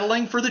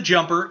settling for the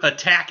jumper,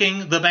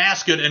 attacking the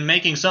basket and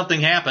making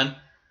something happen.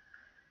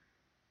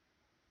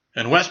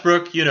 And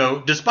Westbrook,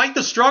 despite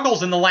the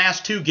struggles in the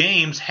last 2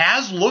 games,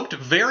 has looked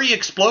very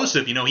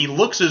explosive. He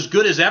looks as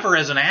good as ever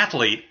as an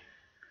athlete.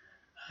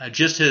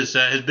 Just has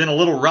been a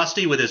little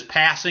rusty with his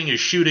passing,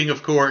 his shooting,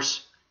 of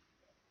course.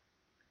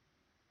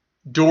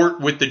 Dort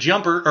with the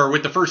jumper, or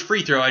with the first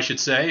free throw, I should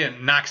say,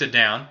 and knocks it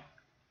down.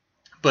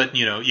 But,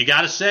 you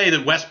got to say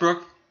that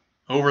Westbrook,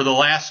 over the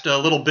last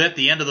little bit,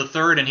 the end of the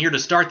third and here to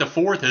start the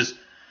fourth,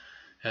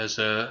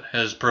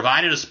 has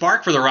provided a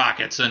spark for the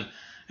Rockets.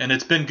 And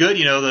it's been good.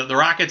 The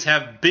Rockets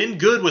have been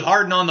good with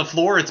Harden on the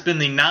floor. It's been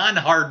the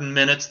non-Harden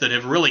minutes that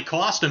have really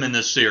cost him in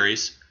this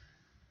series.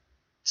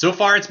 So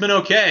far, it's been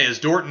okay as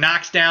Dort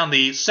knocks down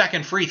the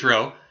second free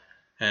throw,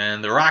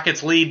 and the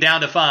Rockets lead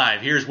down to 5.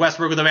 Here's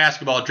Westbrook with the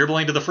basketball,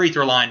 dribbling to the free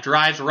throw line,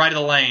 drives right of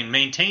the lane,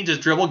 maintains his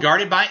dribble,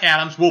 guarded by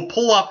Adams, will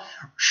pull up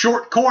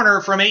short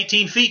corner from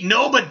 18 feet.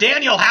 No, but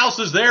Daniel House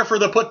is there for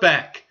the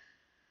putback.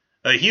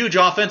 A huge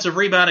offensive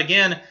rebound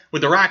again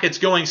with the Rockets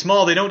going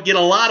small. They don't get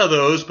a lot of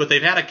those, but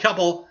they've had a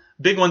couple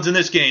big ones in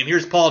this game.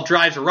 Here's Paul,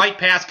 drives right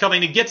past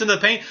Covington, gets into the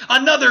paint.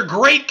 Another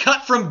great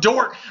cut from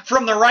Dort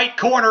from the right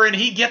corner, and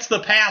he gets the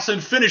pass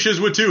and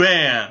finishes with 2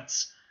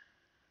 hands.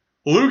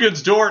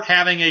 Luguentz Dort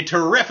having a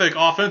terrific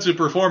offensive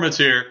performance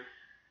here.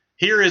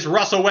 Here is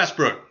Russell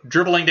Westbrook,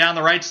 dribbling down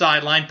the right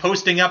sideline,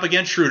 posting up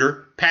against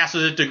Schroeder,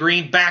 passes it to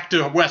Green, back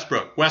to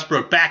Westbrook.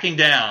 Westbrook backing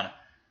down.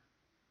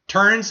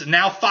 Turns,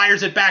 now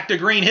fires it back to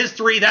Green. His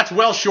 3, that's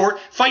well short.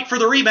 Fight for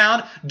the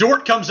rebound.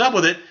 Dort comes up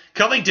with it.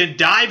 Covington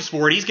dives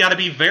for it. He's got to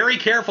be very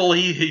careful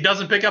he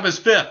doesn't pick up his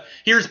 5th.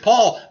 Here's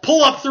Paul.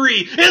 Pull up 3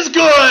 is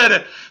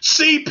good.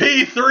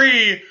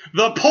 CP3,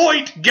 the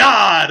point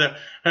god,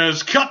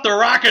 has cut the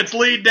Rockets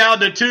lead down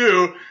to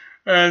 2.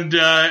 And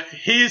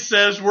he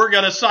says we're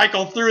going to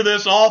cycle through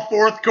this all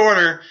fourth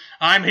quarter.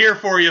 I'm here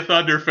for you,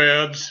 Thunder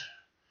fans.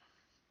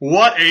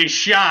 What a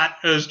shot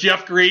as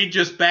Jeff Green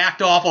just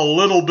backed off a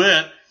little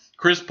bit.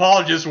 Chris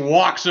Paul just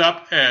walks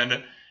up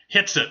and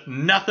hits it.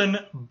 Nothing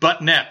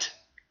but net.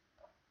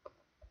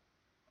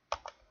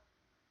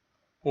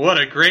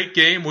 What a great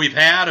game we've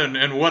had,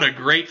 and what a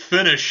great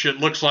finish it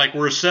looks like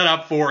we're set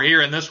up for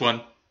here in this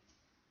one.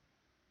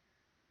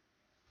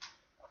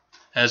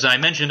 As I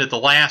mentioned at the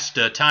last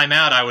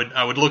timeout,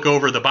 I would look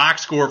over the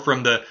box score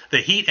from the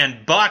Heat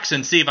and Bucks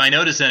and see if I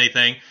notice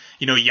anything.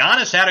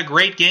 Giannis had a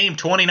great game,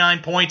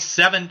 29 points,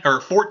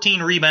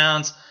 14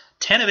 rebounds,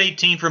 10 of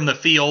 18 from the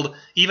field,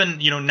 even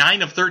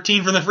 9 of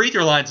 13 from the free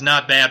throw line's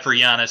not bad for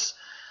Giannis.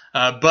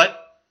 But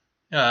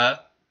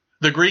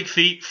The Greek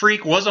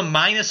Freak was a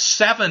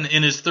 -7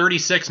 in his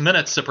 36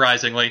 minutes,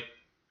 surprisingly.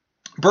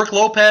 Brook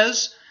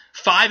Lopez,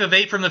 5 of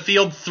 8 from the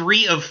field,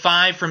 3 of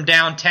 5 from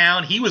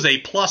downtown. He was a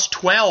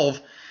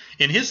 +12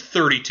 in his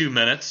 32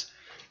 minutes.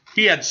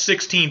 He had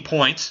 16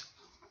 points.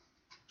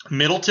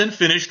 Middleton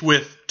finished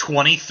with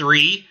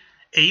 23,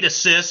 8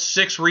 assists,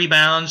 6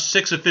 rebounds,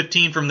 6 of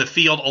 15 from the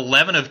field,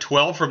 11 of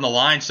 12 from the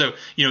line. So,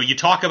 you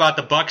talk about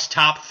the Bucks'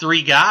 top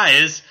 3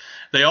 guys.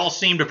 They all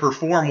seem to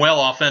perform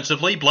well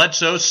offensively.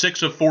 Bledsoe,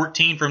 6 of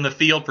 14 from the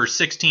field for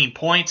 16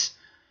 points.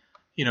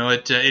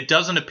 It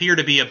doesn't appear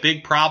to be a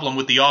big problem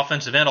with the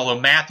offensive end, although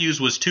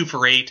Matthews was 2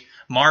 for 8,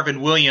 Marvin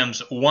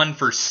Williams 1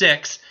 for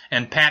 6,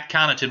 and Pat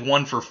Connaughton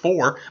 1 for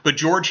 4. But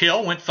George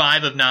Hill went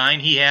 5 of 9.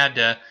 He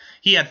had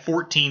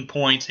 14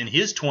 points in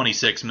his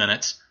 26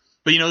 minutes.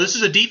 But this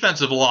is a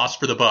defensive loss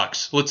for the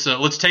Bucks. Let's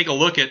take a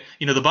look at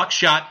the Bucks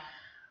shot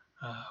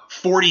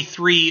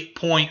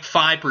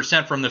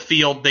 43.5% from the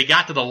field. They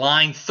got to the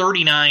line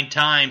 39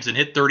 times and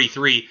hit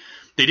 33.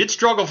 They did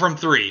struggle from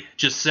 3,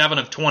 just 7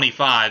 of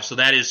 25, so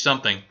that is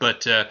something.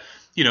 But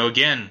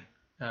again,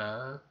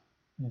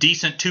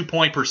 decent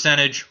 2-point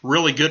percentage,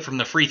 really good from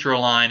the free throw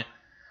line.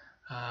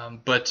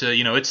 But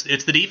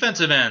it's the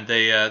defensive end.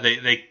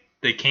 They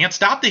can't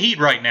stop the Heat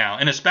right now,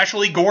 and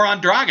especially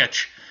Goran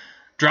Dragic.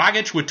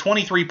 Dragic with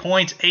 23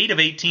 points, 8 of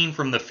 18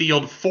 from the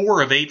field,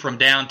 4 of 8 from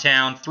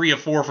downtown, 3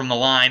 of 4 from the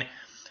line,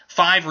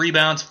 5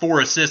 rebounds, 4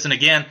 assists. And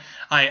again,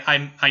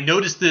 I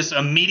noticed this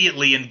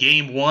immediately in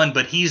Game 1,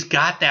 but he's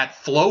got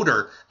that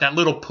floater, that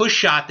little push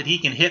shot that he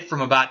can hit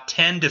from about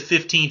 10 to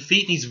 15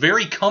 feet, and he's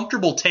very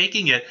comfortable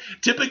taking it.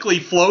 Typically,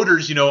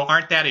 floaters,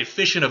 aren't that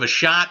efficient of a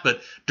shot,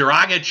 but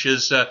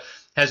Dragic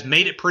has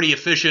made it pretty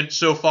efficient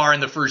so far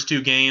in the first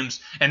 2 games,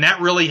 and that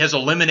really has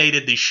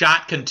eliminated the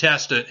shot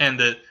contest and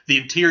the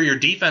interior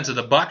defense of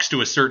the Bucks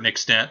to a certain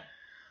extent.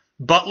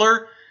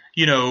 Butler,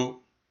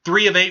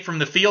 3 of 8 from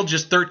the field,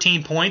 just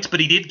 13 points, but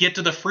he did get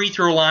to the free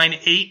throw line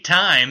 8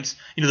 times.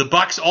 The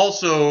Bucks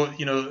also,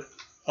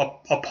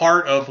 a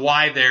part of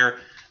why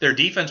their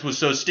defense was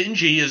so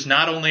stingy is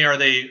not only are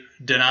they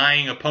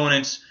denying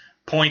opponents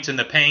points in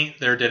the paint,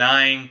 they're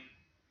denying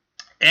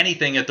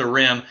anything at the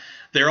rim.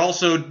 They're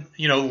also,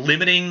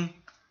 limiting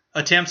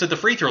attempts at the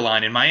free throw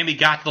line. And Miami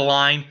got to the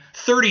line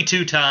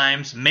 32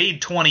 times,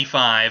 made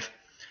 25.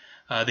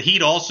 The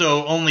Heat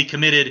also only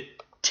committed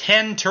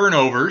 10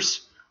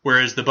 turnovers,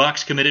 whereas the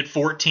Bucks committed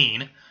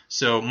 14.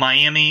 So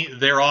Miami,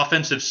 their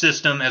offensive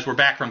system, as we're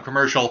back from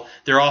commercial,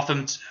 their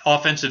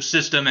offensive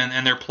system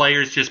and their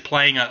players just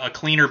playing a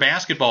cleaner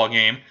basketball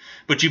game.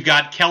 But you've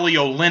got Kelly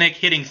Olynyk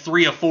hitting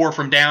 3 of 4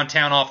 from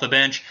downtown off the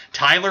bench.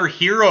 Tyler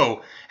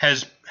Hero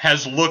has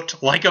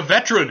looked like a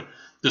veteran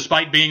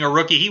despite being a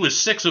rookie. He was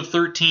 6 of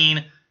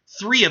 13,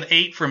 3 of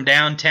 8 from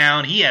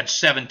downtown. He had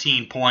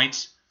 17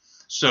 points.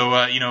 So,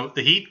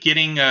 the Heat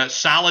getting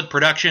solid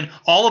production.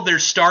 All of their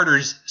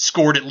starters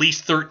scored at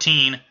least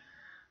 13.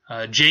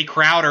 Jay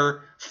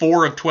Crowder,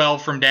 4 of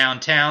 12 from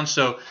downtown.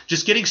 So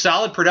just getting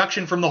solid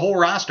production from the whole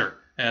roster.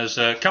 As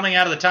coming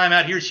out of the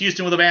timeout, here's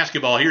Houston with a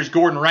basketball. Here's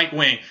Gordon, right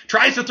wing.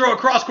 Tries to throw a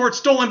cross court,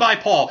 stolen by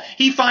Paul.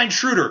 He finds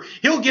Schroeder.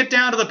 He'll get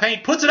down to the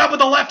paint, puts it up with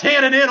the left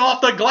hand and in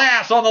off the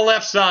glass on the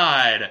left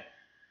side.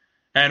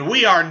 And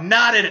we are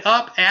knotted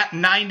up at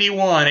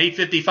 91.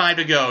 8:55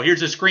 to go.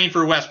 Here's a screen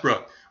for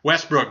Westbrook.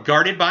 Westbrook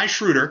guarded by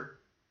Schroeder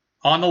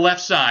on the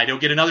left side. He'll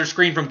get another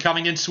screen from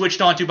Covington,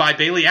 switched onto by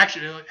Bailey.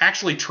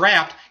 Actually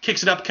trapped,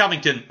 kicks it up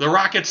Covington. The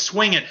Rockets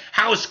swing it.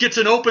 House gets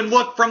an open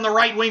look from the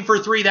right wing for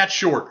 3. That's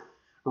short.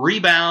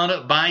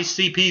 Rebound by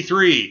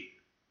CP3.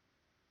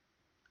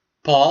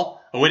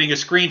 Paul awaiting a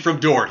screen from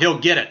Dort. He'll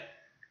get it.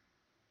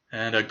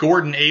 And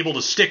Gordon able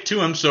to stick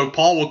to him, so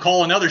Paul will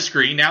call another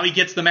screen. Now he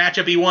gets the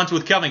matchup he wants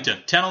with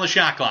Covington. 10 on the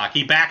shot clock.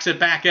 He backs it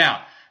back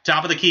out.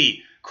 Top of the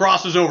key.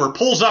 Crosses over.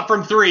 Pulls up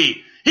from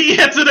 3. He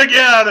hits it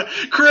again.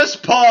 Chris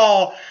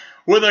Paul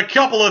with a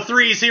couple of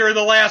threes here in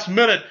the last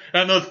minute.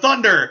 And the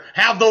Thunder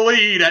have the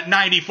lead at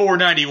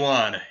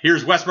 94-91.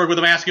 Here's Westbrook with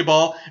the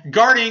basketball.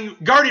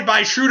 Guarded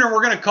by Schroeder.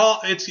 We're going to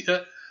call it's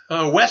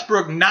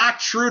Westbrook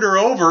knocked Schroeder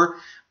over,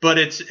 but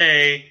it's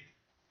a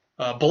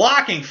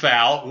blocking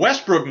foul.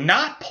 Westbrook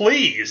not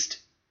pleased.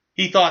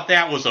 He thought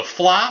that was a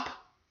flop.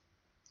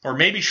 Or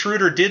maybe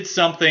Schroeder did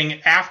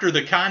something after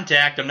the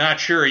contact. I'm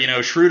not sure.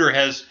 Schroeder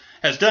has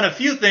done a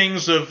few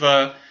things of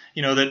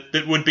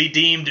that would be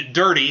deemed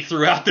dirty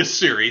throughout this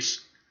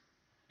series.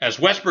 As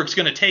Westbrook's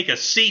going to take a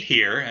seat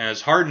here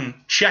as Harden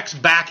checks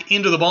back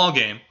into the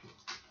ballgame.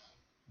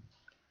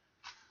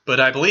 But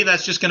I believe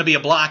that's just going to be a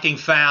blocking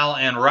foul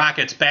and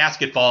Rockets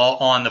basketball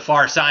on the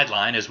far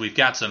sideline as we've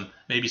got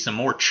maybe some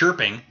more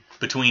chirping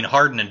between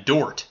Harden and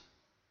Dort.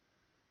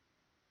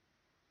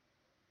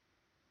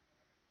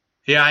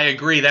 Yeah, I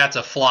agree that's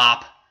a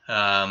flop.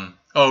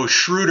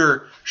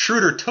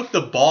 Schroeder took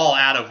the ball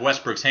out of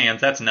Westbrook's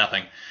hands. That's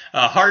nothing.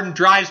 Harden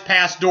drives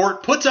past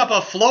Dort, puts up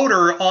a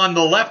floater on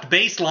the left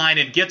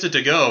baseline and gets it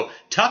to go.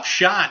 Tough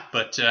shot,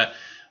 but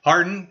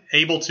Harden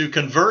able to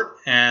convert,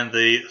 and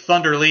the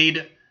Thunder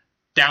lead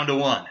down to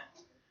 1.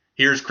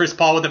 Here's Chris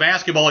Paul with the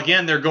basketball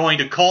again. They're going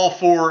to call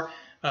for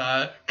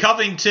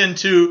Covington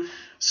to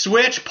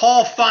switch.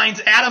 Paul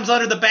finds Adams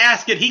under the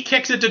basket. He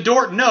kicks it to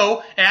Dort.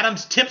 No,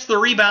 Adams tips the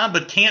rebound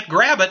but can't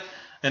grab it.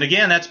 And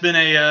again, that's been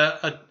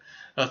a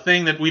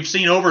thing that we've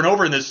seen over and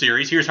over in this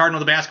series. Here's Harden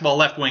with the basketball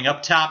left wing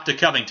up top to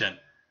Covington.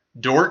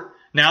 Dort.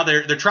 Now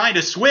they're trying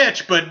to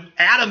switch, but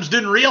Adams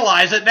didn't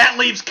realize it. That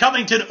leaves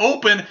Covington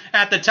open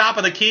at the top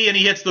of the key, and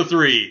he hits the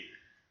three.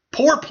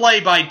 Poor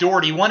play by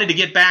Dort. He wanted to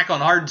get back on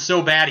Harden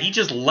so bad. He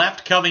just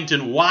left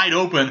Covington wide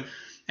open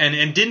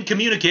and didn't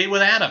communicate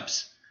with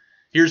Adams.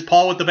 Here's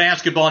Paul with the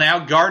basketball now,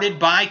 guarded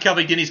by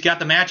Covington. He's got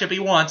the matchup he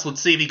wants.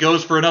 Let's see if he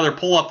goes for another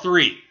pull-up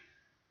three.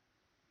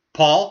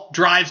 Paul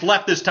drives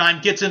left this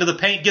time, gets into the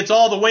paint, gets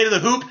all the way to the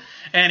hoop,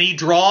 and he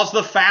draws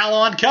the foul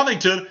on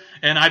Covington.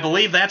 And I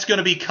believe that's going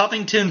to be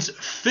Covington's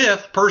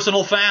 5th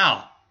personal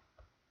foul.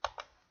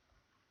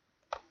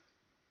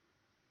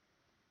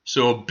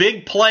 So a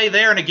big play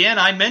there. And again,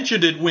 I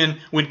mentioned it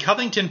when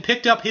Covington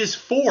picked up his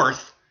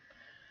 4th.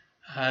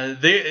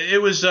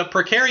 It was a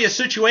precarious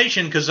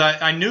situation because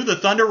I knew the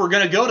Thunder were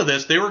going to go to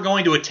this. They were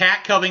going to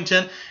attack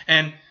Covington,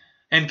 and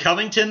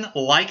Covington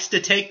likes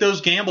to take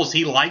those gambles.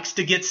 He likes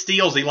to get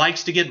steals. He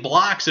likes to get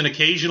blocks, and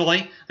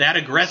occasionally that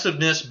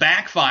aggressiveness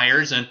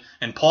backfires,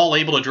 and Paul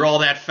able to draw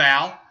that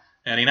foul,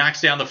 and he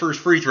knocks down the first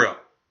free throw.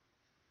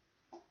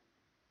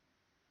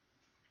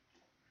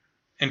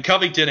 And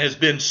Covington has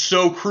been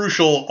so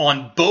crucial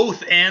on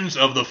both ends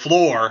of the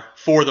floor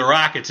for the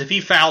Rockets. If he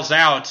fouls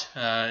out,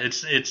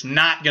 it's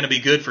not going to be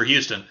good for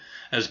Houston,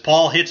 as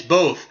Paul hits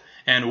both,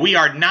 and we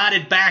are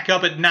knotted back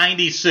up at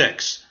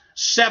 96.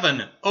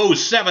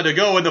 7:07 to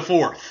go in the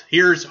 4th.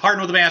 Here's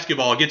Harden with the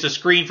basketball. Gets a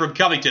screen from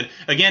Covington.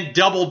 Again,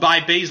 doubled by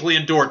Bazley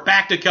and Dort.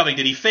 Back to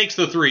Covington. He fakes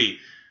the three.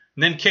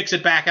 And then kicks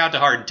it back out to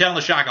Harden. Telling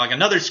the shot clock.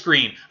 Another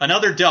screen.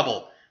 Another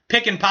double.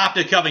 Pick and pop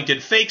to Covington.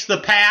 Fakes the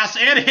pass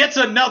and hits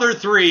another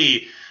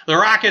three. The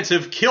Rockets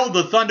have killed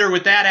the Thunder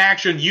with that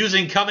action,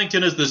 using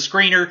Covington as the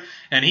screener,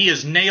 and he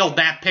has nailed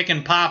that pick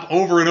and pop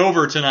over and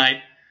over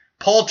tonight.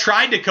 Paul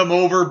tried to come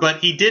over, but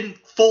he didn't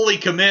fully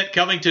commit.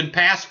 Covington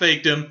pass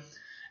faked him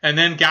and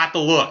then got the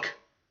look.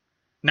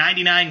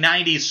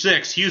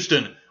 99-96,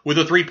 Houston with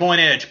a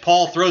three-point edge.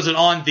 Paul throws it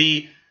on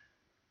the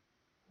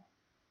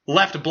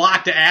left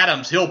block to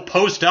Adams. He'll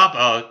post up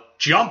a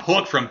jump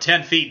hook from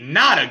 10 feet.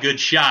 Not a good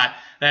shot.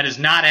 That is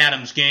not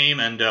Adams' game,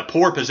 and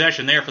poor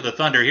possession there for the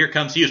Thunder. Here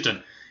comes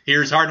Houston.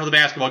 Here's Harden with the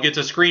basketball. Gets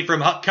a screen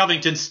from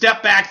Covington.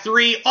 Step back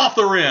three off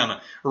the rim.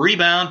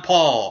 Rebound,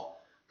 Paul.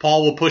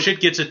 Paul will push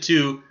it. Gets it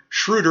to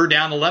Schroeder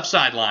down the left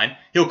sideline.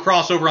 He'll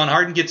cross over on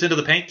Harden. Gets into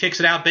the paint. Kicks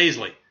it out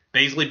Bazley.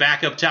 Bazley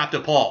back up top to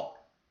Paul.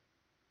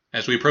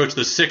 As we approach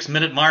the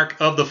 6-minute mark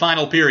of the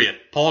final period.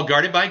 Paul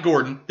guarded by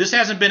Gordon. This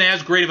hasn't been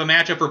as great of a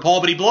matchup for Paul,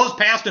 but he blows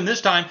past him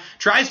this time.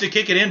 Tries to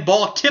kick it in.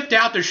 Ball tipped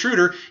out to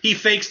Schroeder. He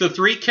fakes the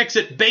three. Kicks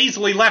it.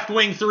 Bazley left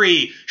wing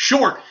three.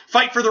 Short.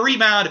 Fight for the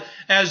rebound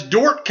as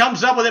Dort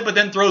comes up with it, but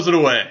then throws it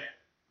away.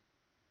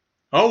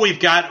 Oh,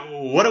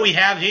 what do we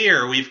have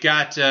here? We've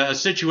got a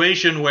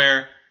situation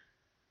where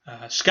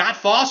Scott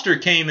Foster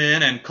came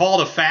in and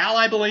called a foul,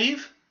 I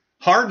believe.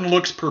 Harden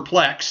looks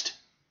perplexed.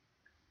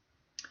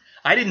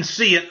 I didn't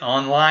see it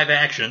on live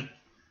action.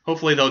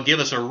 Hopefully they'll give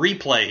us a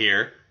replay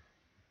here.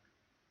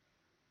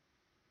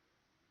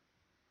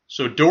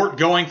 So Dort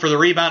going for the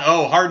rebound.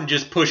 Oh, Harden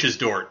just pushes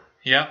Dort.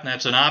 Yep,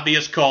 that's an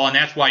obvious call, and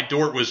that's why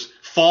Dort was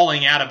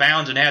falling out of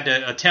bounds and had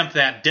to attempt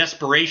that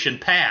desperation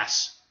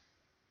pass.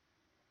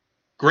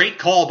 Great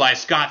call by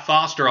Scott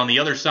Foster on the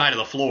other side of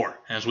the floor,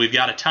 as we've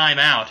got a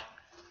timeout.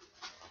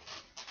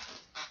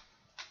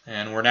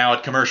 And we're now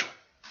at commercial.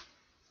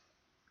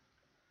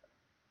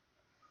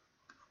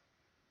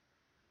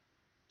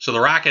 So the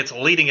Rockets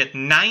leading at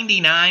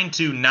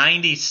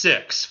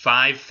 99-96,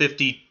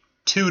 5:52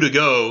 to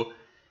go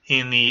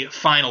in the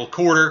final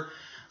quarter.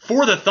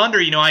 For the Thunder,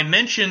 I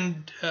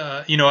mentioned,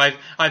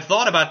 I've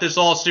thought about this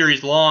all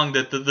series long,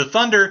 that the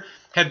Thunder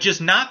have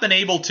just not been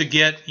able to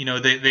get,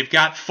 they've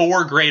got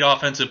 4 great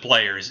offensive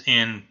players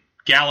in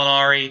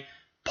Gallinari,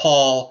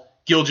 Paul,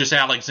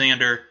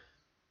 Gilgeous-Alexander,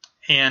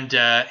 and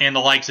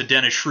the likes of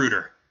Dennis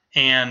Schroeder.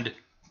 And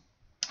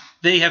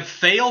they have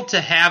failed to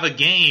have a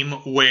game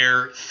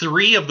where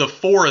 3 of the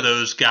 4 of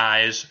those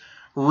guys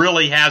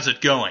really has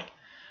it going.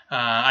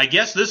 I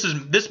guess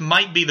this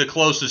might be the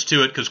closest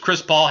to it, because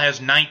Chris Paul has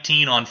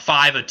 19 on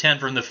 5 of 10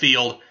 from the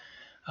field,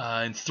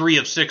 and 3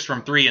 of 6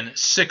 from 3, and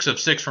 6 of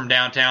 6 from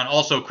downtown.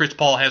 Also, Chris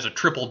Paul has a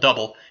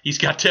triple-double. He's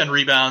got 10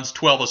 rebounds,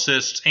 12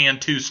 assists,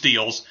 and 2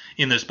 steals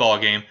in this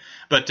ballgame.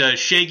 But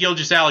Shai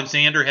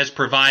Gilgeous-Alexander has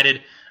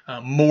provided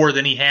more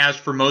than he has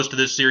for most of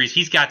this series.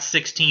 He's got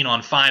 16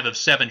 on 5 of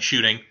 7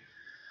 shooting.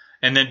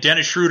 And then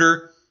Dennis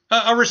Schroeder,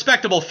 a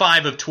respectable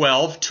 5 of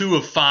 12, 2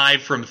 of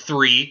 5 from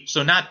 3,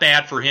 so not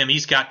bad for him.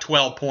 He's got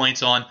 12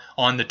 points on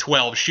the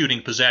 12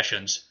 shooting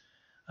possessions.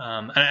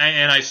 But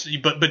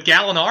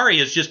Gallinari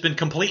has just been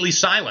completely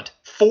silent.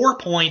 4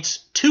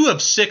 points, 2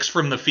 of 6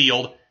 from the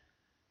field,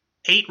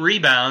 8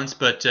 rebounds,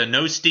 but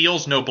no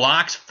steals, no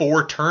blocks,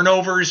 4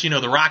 turnovers.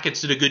 The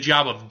Rockets did a good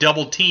job of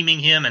double teaming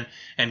him,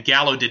 and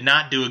Gallo did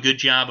not do a good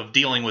job of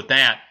dealing with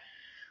that.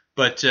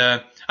 But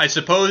I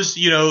suppose,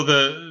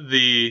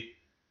 the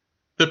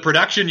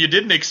production you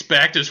didn't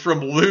expect is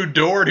from Lou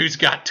Dort, who's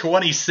got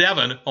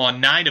 27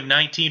 on 9 of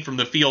 19 from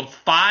the field,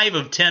 5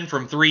 of 10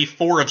 from 3,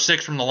 4 of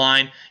 6 from the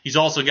line. He's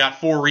also got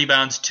 4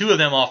 rebounds, 2 of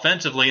them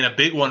offensively, and a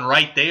big one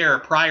right there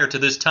prior to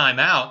this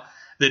timeout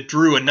that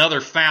drew another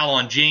foul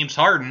on James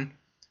Harden,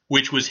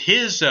 which was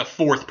his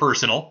 4th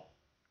personal.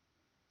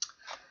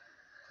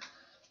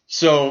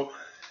 So,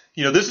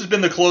 this has been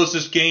the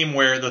closest game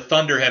where the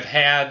Thunder have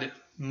had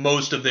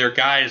most of their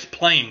guys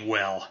playing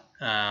well.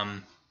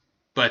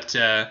 But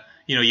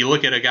you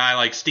look at a guy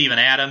like Steven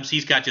Adams,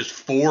 he's got just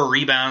 4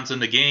 rebounds in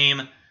the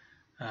game.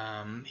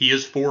 He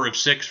is 4 of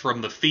 6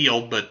 from the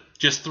field, but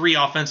just 3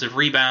 offensive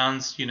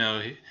rebounds.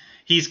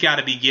 He's got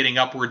to be getting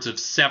upwards of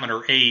 7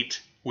 or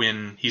 8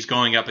 when he's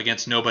going up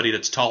against nobody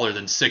that's taller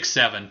than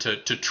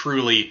 6'7" to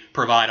truly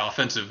provide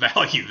offensive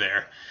value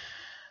there.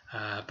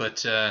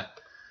 But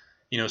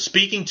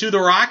speaking to the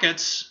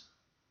Rockets,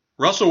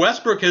 Russell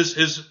Westbrook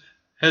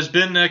has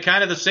been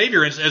kind of the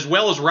savior, as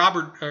well as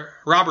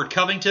Robert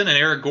Covington and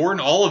Eric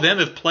Gordon. All of them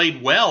have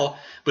played well,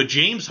 but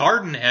James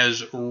Harden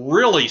has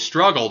really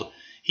struggled.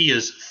 He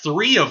is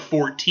 3 of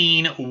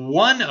 14,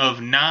 1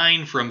 of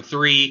 9 from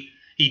 3.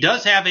 He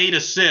does have 8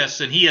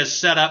 assists, and he has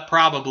set up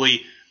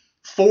probably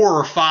 4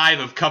 or 5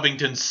 of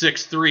Covington's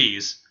 6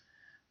 threes.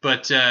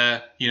 But,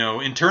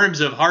 in terms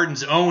of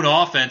Harden's own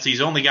offense, he's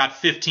only got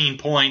 15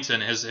 points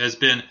and has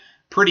been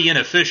pretty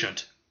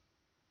inefficient.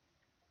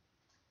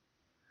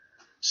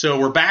 So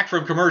we're back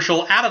from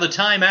commercial. Out of the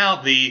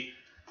timeout, the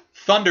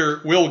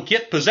Thunder will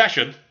get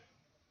possession.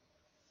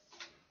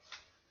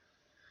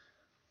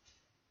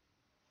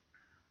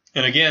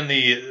 And again,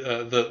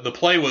 the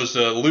play was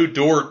Lou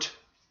Dort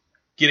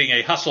getting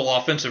a hustle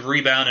offensive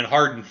rebound, and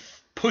Harden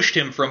pushed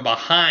him from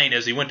behind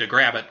as he went to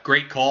grab it.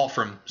 Great call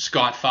from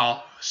Scott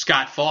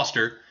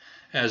Foster,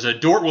 as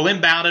Dort will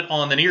inbound it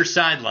on the near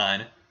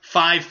sideline.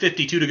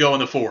 5:52 to go in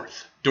the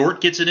 4th.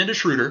 Dort gets it into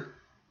Schroeder.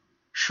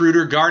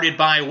 Schroeder guarded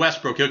by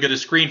Westbrook. He'll get a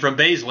screen from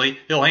Baisley.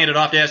 He'll hand it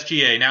off to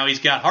SGA. Now he's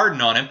got Harden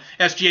on him.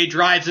 SGA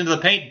drives into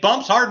the paint,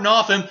 bumps Harden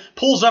off him,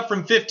 pulls up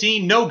from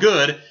 15, no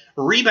good.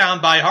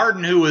 Rebound by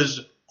Harden, who was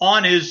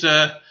on his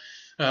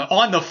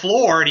on the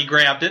floor, and he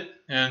grabbed it,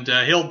 and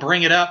he'll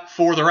bring it up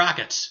for the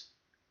Rockets.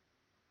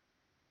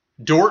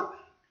 Dort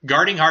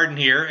guarding Harden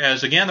here,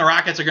 as again the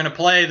Rockets are going to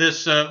play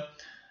this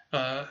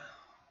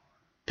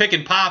pick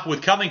and pop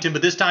with Covington,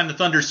 but this time the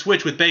Thunder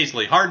switch with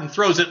Baisley. Harden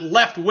throws it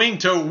left wing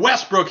to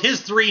Westbrook.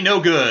 His 3, no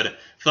good.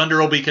 Thunder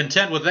will be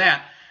content with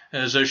that,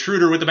 as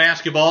Schroeder with the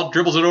basketball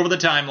dribbles it over the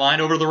timeline,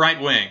 over to the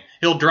right wing.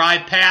 He'll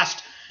drive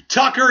past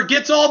Tucker,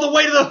 gets all the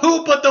way to the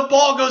hoop, but the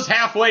ball goes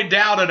halfway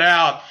down and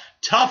out.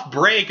 Tough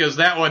break, as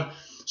that one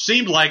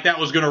seemed like that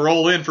was going to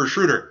roll in for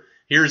Schroeder.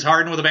 Here's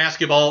Harden with the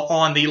basketball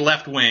on the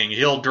left wing.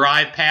 He'll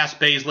drive past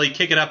Baisley,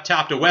 kick it up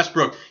top to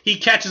Westbrook. He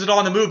catches it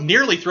on the move,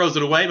 nearly throws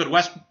it away,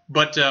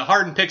 but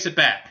Harden picks it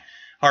back.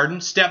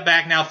 Harden, step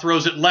back now,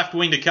 throws it left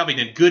wing to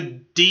Covington.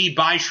 Good D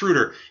by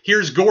Schroeder.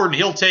 Here's Gordon.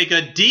 He'll take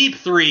a deep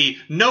 3.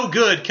 No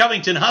good.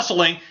 Covington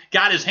hustling.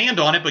 Got his hand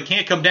on it, but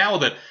can't come down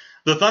with it.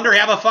 The Thunder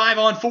have a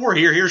 5-on-4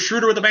 here. Here's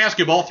Schroeder with the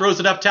basketball. Throws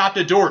it up top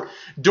to Dort.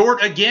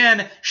 Dort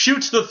again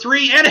shoots the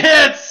 3 and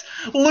hits!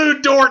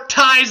 Lou Dort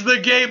ties the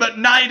game at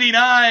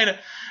 99.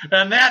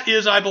 And that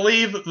is, I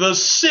believe, the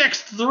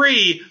 6th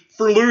 3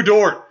 for Lou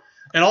Dort.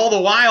 And all the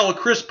while,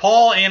 Chris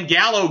Paul and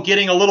Gallo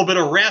getting a little bit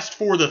of rest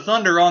for the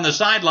Thunder on the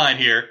sideline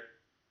here.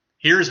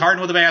 Here's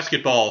Harden with the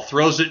basketball.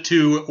 Throws it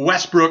to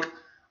Westbrook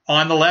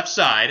on the left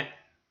side.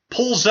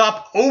 Pulls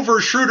up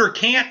over Schroeder,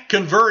 can't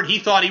convert. He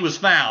thought he was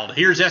fouled.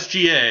 Here's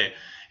SGA.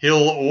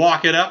 He'll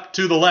walk it up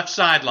to the left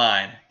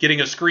sideline,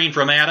 getting a screen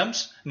from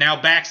Adams.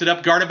 Now backs it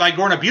up, guarded by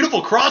Gordon. A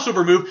beautiful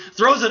crossover move.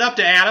 Throws it up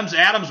to Adams.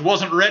 Adams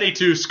wasn't ready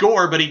to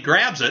score, but he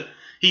grabs it.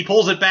 He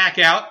pulls it back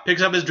out,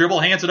 picks up his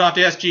dribble, hands it off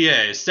to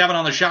SGA. 7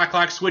 on the shot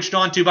clock, switched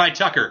on to by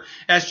Tucker.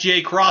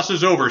 SGA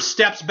crosses over,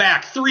 steps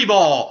back, 3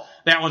 ball.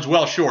 That one's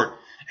well short.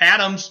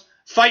 Adams,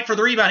 fight for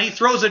the rebound. He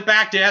throws it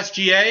back to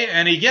SGA,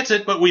 and he gets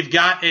it, but we've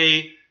got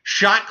a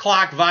shot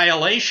clock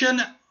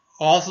violation,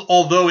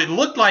 although it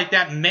looked like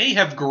that may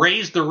have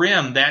grazed the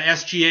rim, that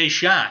SGA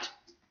shot,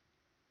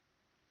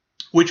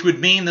 which would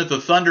mean that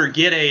the Thunder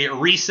get a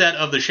reset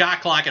of the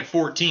shot clock at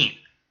 14.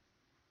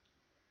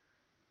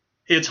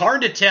 It's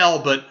hard to tell,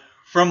 but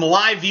from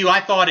live view,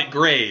 I thought it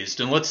grazed,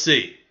 and let's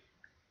see.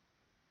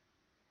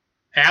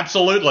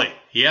 Absolutely.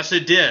 Yes,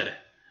 it did.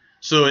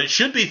 So it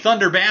should be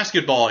Thunder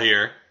basketball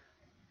here.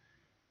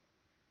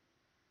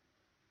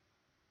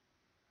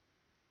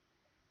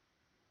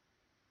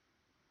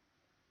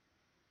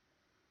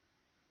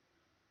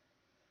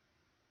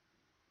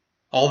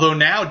 Although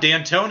now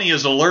D'Antoni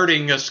is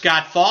alerting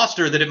Scott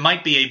Foster that it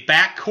might be a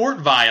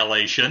backcourt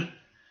violation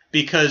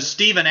because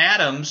Steven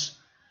Adams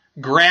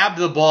grabbed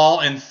the ball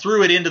and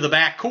threw it into the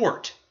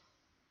backcourt.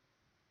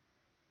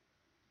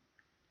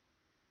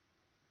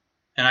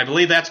 And I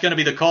believe that's going to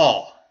be the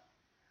call.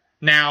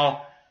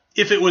 Now,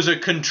 if it was a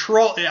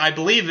control, I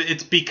believe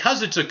it's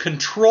because it's a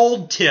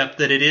controlled tip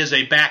that it is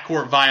a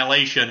backcourt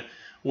violation,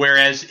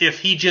 whereas if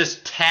he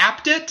just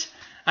tapped it,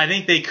 I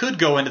think they could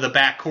go into the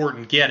backcourt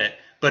and get it.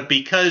 But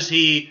because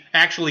he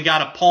actually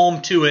got a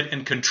palm to it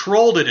and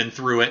controlled it and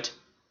threw it,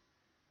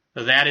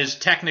 that is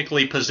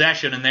technically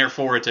possession, and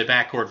therefore it's a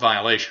backcourt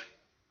violation.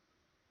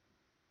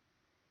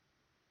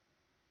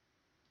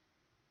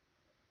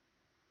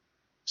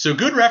 So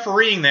good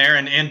refereeing there,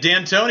 and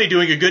D'Antoni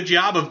doing a good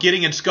job of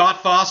getting in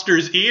Scott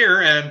Foster's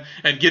ear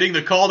and getting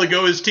the call to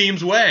go his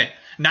team's way.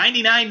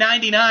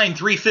 99-99,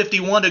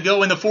 3:51 to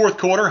go in the fourth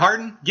quarter.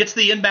 Harden gets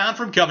the inbound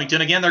from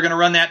Covington. Again, they're going to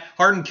run that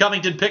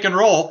Harden-Covington pick and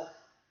roll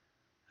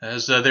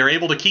as they're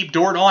able to keep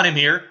Dort on him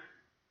here.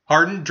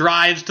 Harden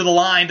drives to the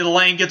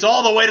lane, gets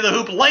all the way to the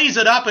hoop, lays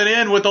it up and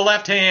in with the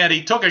left hand.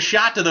 He took a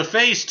shot to the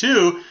face,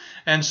 too.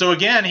 And so,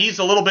 again, he's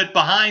a little bit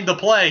behind the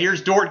play.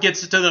 Here's Dort,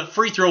 gets to the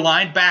free throw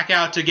line, back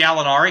out to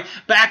Gallinari,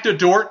 back to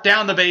Dort,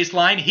 down the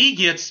baseline. He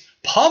gets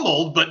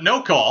pummeled, but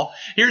no call.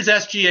 Here's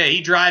SGA.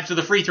 He drives to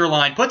the free throw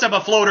line, puts up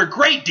a floater.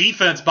 Great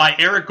defense by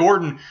Eric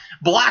Gordon,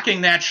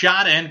 blocking that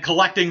shot and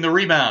collecting the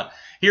rebound.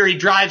 Here he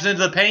drives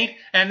into the paint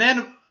and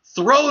then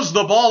throws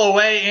the ball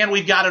away, and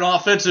we've got an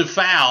offensive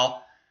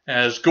foul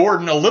as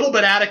Gordon, a little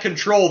bit out of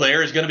control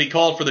there, is going to be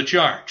called for the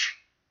charge.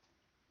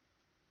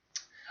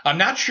 I'm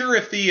not sure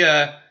if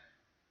the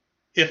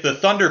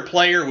Thunder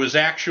player was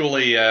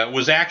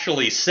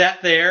actually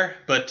set there,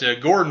 but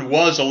Gordon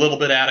was a little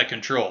bit out of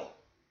control.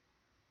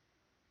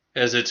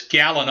 As it's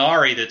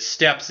Gallinari that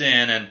steps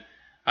in, and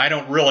I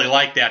don't really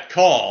like that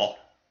call.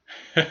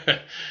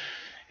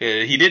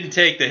 He didn't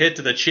take the hit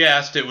to the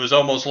chest. It was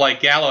almost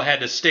like Gallo had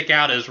to stick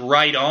out his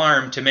right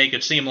arm to make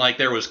it seem like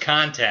there was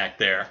contact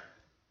there.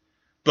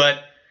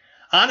 But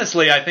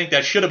honestly, I think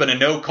that should have been a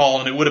no call,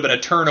 and it would have been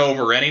a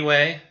turnover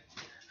anyway.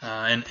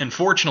 And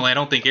fortunately, I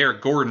don't think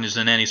Eric Gordon is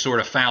in any sort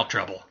of foul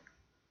trouble.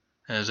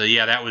 As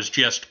that was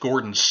just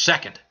Gordon's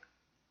second.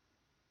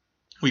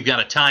 We've got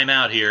a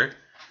timeout here.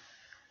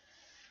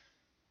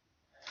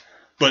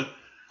 But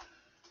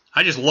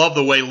I just love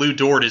the way Lou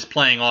Dort is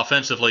playing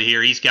offensively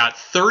here. He's got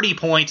 30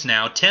 points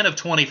now, 10 of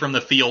 20 from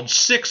the field,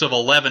 6 of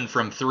 11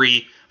 from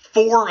 3,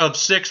 4 of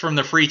 6 from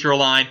the free throw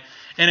line.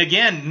 And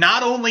again,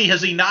 not only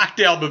has he knocked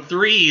down the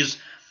threes,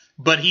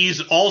 but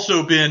he's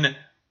also been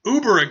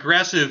uber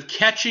aggressive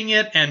catching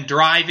it and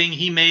driving.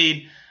 He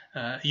made,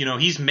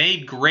 he's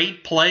made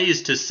great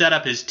plays to set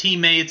up his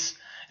teammates.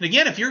 And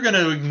again, if you're going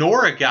to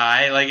ignore a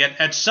guy, like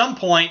at some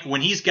point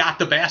when he's got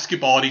the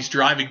basketball and he's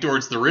driving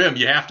towards the rim,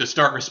 you have to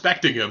start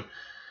respecting him.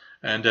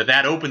 And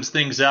that opens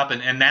things up,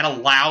 and that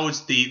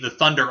allows the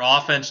Thunder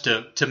offense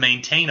to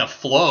maintain a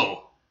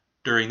flow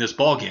during this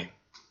ball game.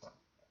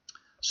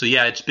 So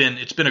yeah, it's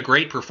been a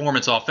great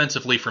performance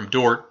offensively from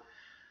Dort.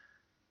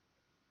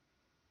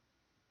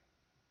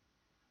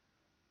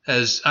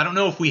 As I don't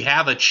know if we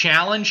have a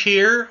challenge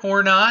here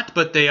or not,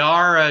 but they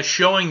are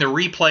showing the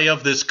replay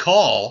of this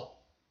call,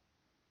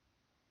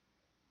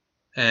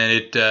 and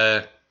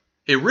it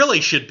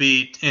really should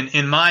be,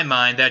 in my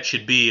mind, that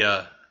should be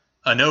a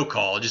no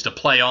call, just a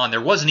play on.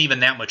 There wasn't even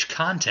that much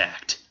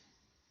contact.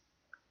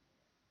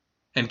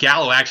 And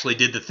Gallo actually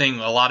did the thing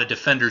a lot of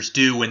defenders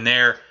do when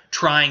they're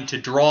trying to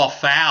draw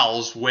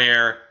fouls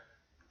or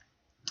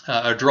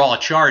draw a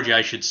charge,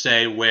 I should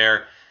say,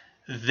 where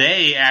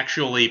they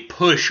actually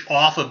push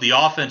off of the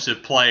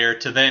offensive player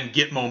to then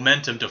get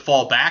momentum to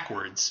fall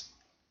backwards.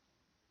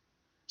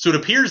 So it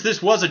appears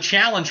this was a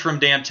challenge from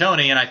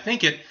D'Antoni, and I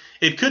think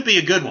it could be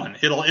a good one.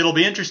 It'll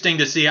be interesting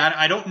to see.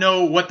 I don't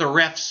know what the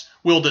refs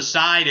will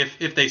decide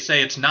if they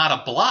say it's not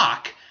a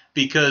block,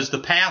 because the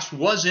pass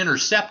was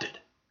intercepted.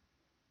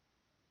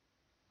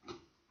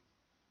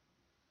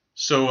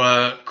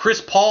 So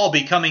Chris Paul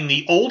becoming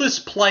the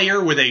oldest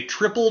player with a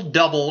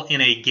triple-double in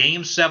a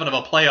Game 7 of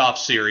a playoff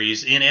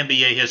series in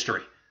NBA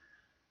history,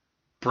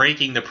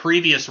 breaking the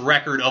previous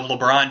record of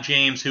LeBron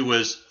James, who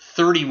was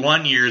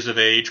 31 years of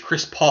age.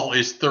 Chris Paul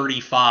is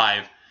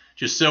 35.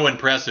 Just so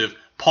impressive.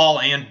 Paul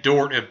and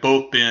Dort have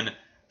both been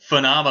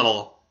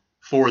phenomenal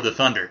for the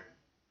Thunder.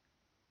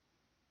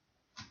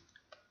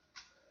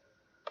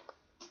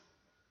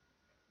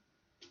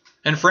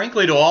 And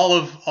frankly, to all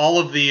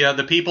of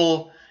the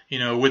people,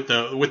 with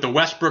the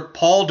Westbrook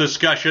Paul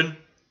discussion,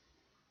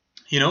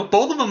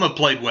 both of them have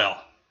played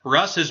well.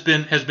 Russ has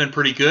been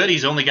pretty good.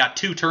 He's only got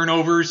 2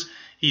 turnovers.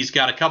 He's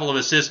got a couple of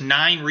assists,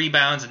 9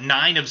 rebounds,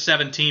 9 of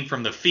 17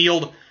 from the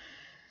field,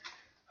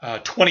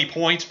 20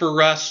 points for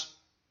Russ.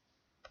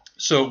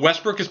 So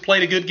Westbrook has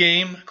played a good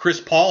game.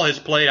 Chris Paul has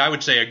played, I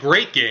would say, a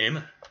great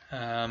game.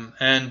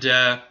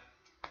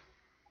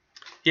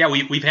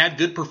 We've had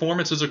good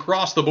performances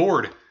across the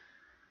board.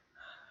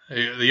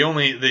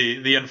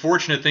 The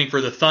unfortunate thing for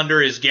the Thunder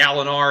is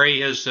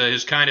Gallinari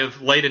has kind of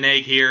laid an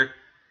egg here,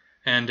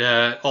 and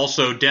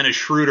also Dennis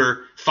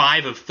Schroeder,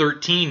 5 of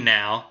 13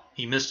 now.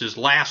 He missed his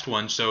last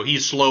one, so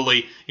he's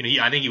slowly,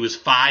 I think he was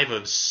 5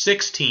 of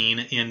 16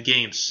 in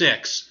Game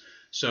 6.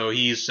 So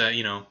he's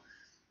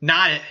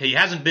he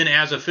hasn't been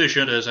as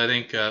efficient as I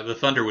think the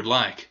Thunder would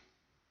like.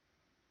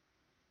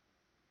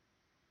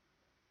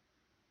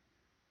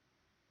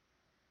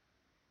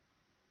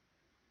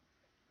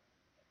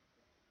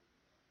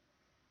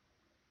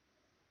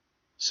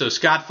 So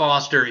Scott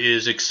Foster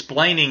is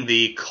explaining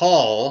the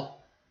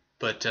call,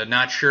 but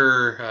not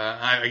sure.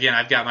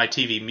 I've got my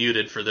TV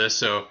muted for this,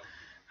 so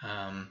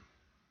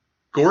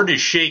Gordon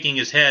is shaking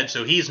his head,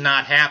 so he's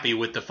not happy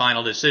with the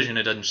final decision,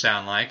 it doesn't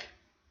sound like.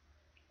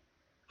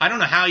 I don't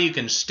know how you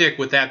can stick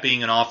with that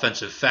being an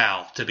offensive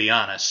foul, to be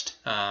honest.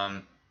 I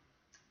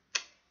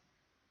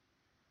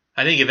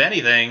think if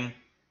anything,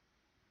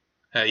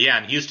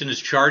 and Houston has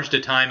charged a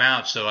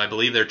timeout, so I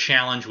believe their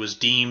challenge was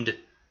deemed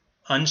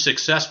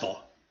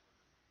unsuccessful.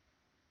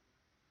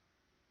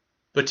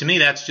 But to me,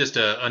 that's just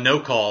a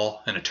no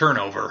call and a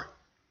turnover,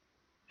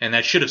 and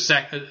that should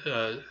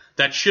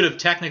have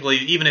technically,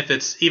 even if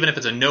it's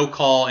a no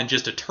call and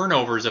just a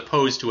turnover as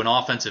opposed to an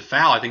offensive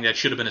foul, I think that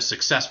should have been a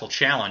successful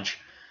challenge.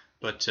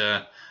 But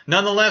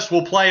nonetheless,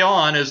 we'll play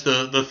on as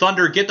the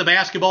Thunder get the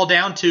basketball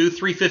down to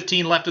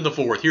 3:15 left in the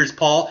fourth. Here's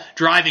Paul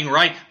driving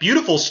right.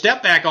 Beautiful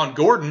step back on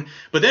Gordon,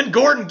 but then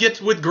Gordon gets,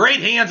 with great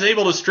hands,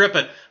 able to strip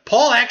it.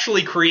 Paul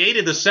actually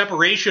created the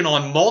separation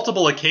on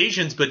multiple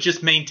occasions, but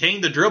just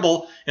maintained the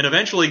dribble, and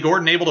eventually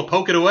Gordon able to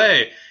poke it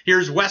away.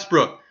 Here's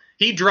Westbrook.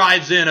 He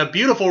drives in a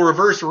beautiful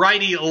reverse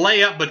righty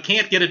layup, but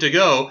can't get it to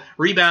go.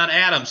 Rebound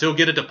Adams. He'll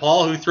get it to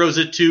Paul, who throws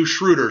it to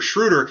Schroeder.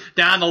 Schroeder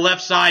down the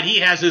left side. He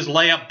has his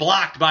layup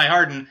blocked by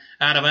Harden,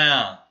 out of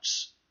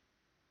bounds.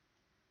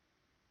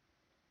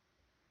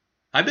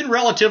 I've been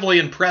relatively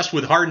impressed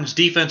with Harden's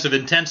defensive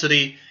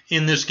intensity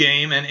in this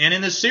game and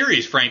in this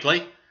series,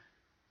 frankly,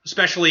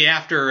 especially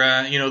after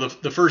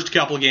the first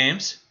couple of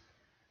games.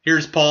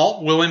 Here's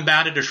Paul. Will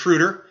inbound it to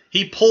Schroeder.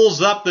 He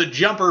pulls up the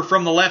jumper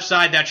from the left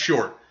side. That's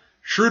short.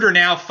 Schroeder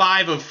now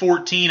 5 of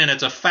 14, and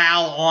it's a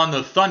foul on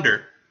the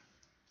Thunder.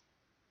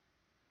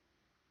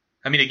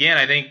 I mean, again,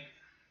 I think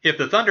if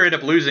the Thunder end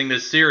up losing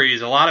this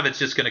series, a lot of it's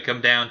just going to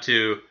come down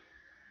to,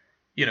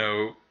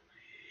 you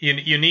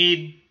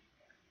need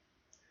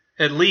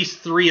at least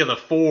 3 of the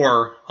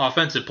 4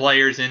 offensive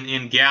players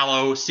in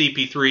Gallo,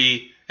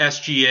 CP3,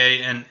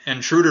 SGA,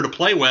 and Schroeder to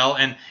play well.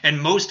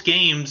 And most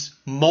games,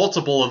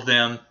 multiple of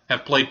them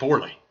have played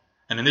poorly.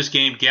 And in this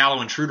game,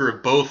 Gallo and Schroeder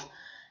have both,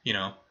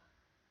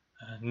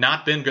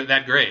 not been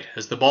that great.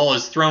 As the ball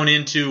is thrown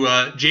into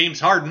James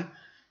Harden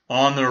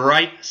on the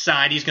right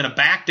side, he's going to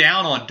back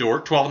down on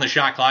Dort, 12 on the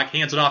shot clock,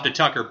 hands it off to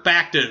Tucker,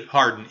 back to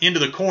Harden, into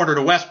the corner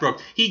to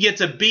Westbrook. He gets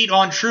a beat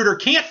on Schroeder,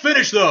 can't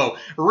finish though.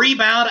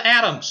 Rebound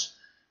Adams.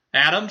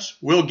 Adams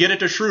will get it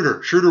to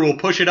Schroeder. Schroeder will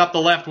push it up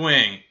the left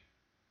wing.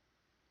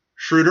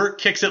 Schroeder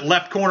kicks it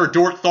left corner.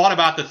 Dort thought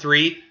about the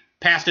 3,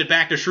 passed it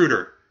back to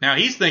Schroeder. Now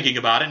he's thinking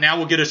about it. Now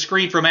we'll get a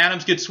screen from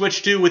Adams, gets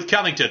switched to with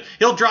Covington.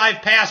 He'll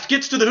drive past,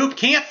 gets to the hoop,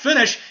 can't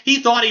finish. He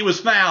thought he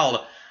was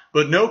fouled,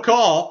 but no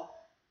call.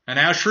 And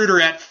now Schroeder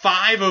at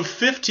 5 of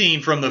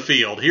 15 from the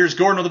field. Here's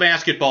Gordon with the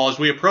basketball as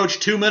we approach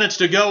 2 minutes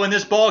to go in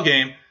this ball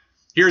game.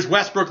 Here's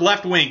Westbrook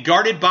left wing,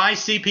 guarded by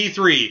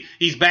CP3.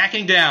 He's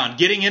backing down,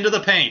 getting into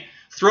the paint.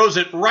 Throws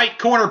it right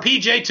corner.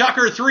 PJ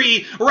Tucker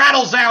 3.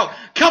 Rattles out.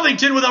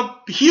 Covington with a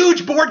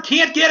huge board.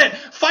 Can't get it.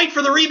 Fight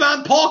for the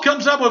rebound. Paul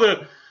comes up with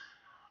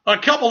a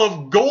couple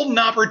of golden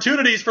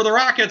opportunities for the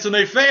Rockets, and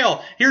they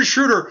fail. Here's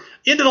Schroeder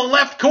into the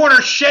left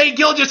corner. Shai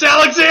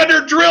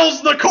Gilgeous-Alexander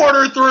drills the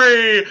corner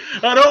 3.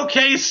 And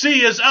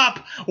OKC is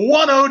up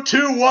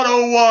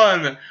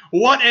 102-101.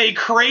 What a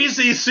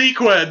crazy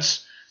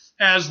sequence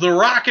as the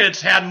Rockets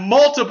had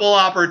multiple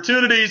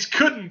opportunities,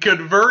 couldn't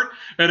convert,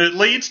 and it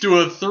leads to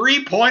a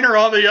 3-pointer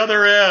on the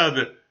other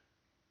end.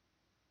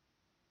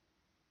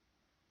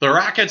 The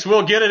Rockets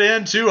will get it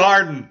in to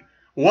Harden.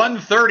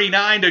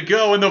 1:39 to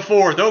go in the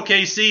fourth.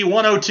 OKC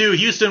 102,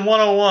 Houston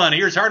 101.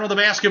 Here's Harden with the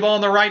basketball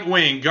on the right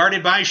wing,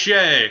 guarded by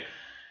Shai.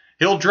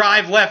 He'll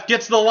drive left,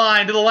 gets the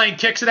line to the lane,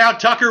 kicks it out.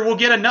 Tucker will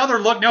get another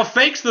look, now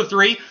fakes the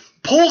 3,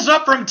 pulls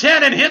up from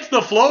 10 and hits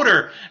the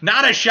floater.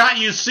 Not a shot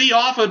you see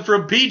often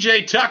from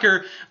PJ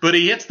Tucker, but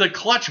he hits the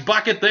clutch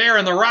bucket there,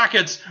 and the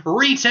Rockets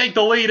retake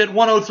the lead at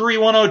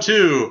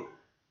 103-102.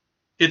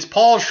 It's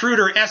Paul,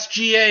 Schroeder,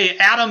 SGA,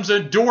 Adams,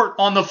 and Dort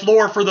on the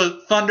floor for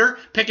the Thunder.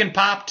 Pick and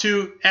pop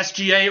to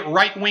SGA,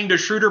 right wing to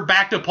Schroeder,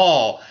 back to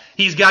Paul.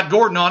 He's got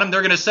Gordon on him. They're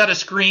going to set a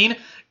screen.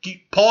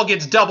 Paul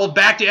gets doubled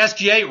back to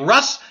SGA.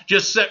 Russ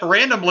just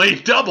randomly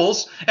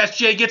doubles.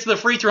 SGA gets the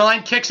free throw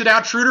line, kicks it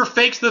out. Schroeder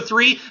fakes the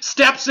 3,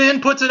 steps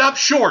in, puts it up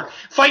short.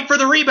 Fight for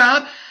the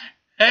rebound.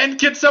 And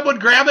can someone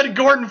grab it?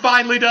 Gordon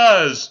finally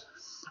does.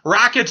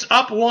 Rockets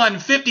up 1,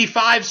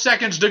 55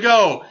 seconds to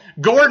go.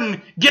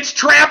 Gordon gets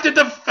trapped at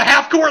the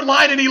half-court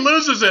line and he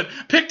loses it.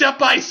 Picked up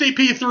by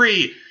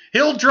CP3.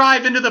 He'll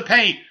drive into the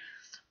paint.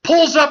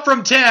 Pulls up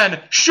from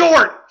 10.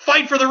 Short.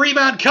 Fight for the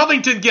rebound.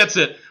 Covington gets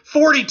it.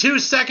 42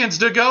 seconds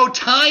to go.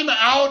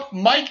 Timeout.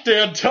 Mike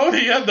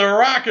D'Antoni and the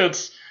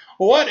Rockets.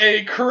 What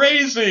a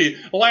crazy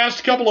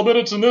last couple of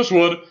minutes in this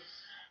one.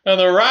 And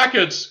the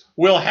Rockets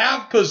will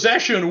have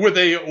possession with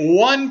a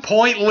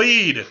 1-point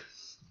lead.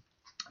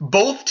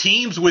 Both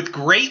teams with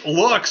great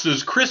looks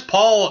as Chris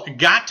Paul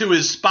got to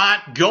his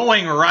spot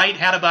going right,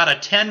 had about a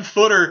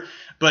 10-footer,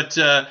 but,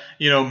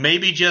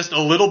 maybe just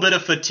a little bit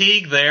of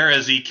fatigue there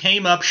as he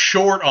came up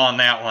short on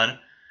that one.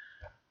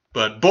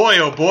 But boy,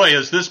 oh boy,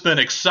 has this been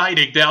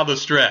exciting down the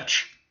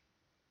stretch.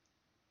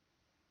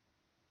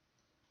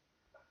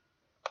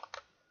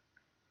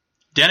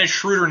 Dennis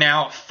Schroeder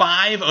now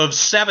 5 of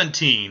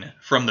 17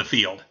 from the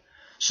field.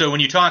 So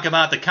when you talk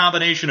about the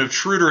combination of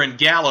Schroeder and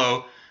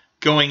Gallo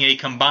going a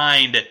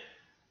combined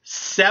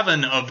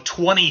 7 of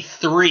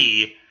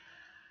 23,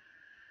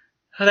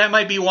 that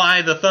might be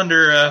why the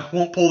Thunder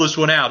won't pull this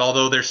one out,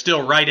 although they're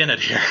still right in it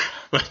here.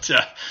 But,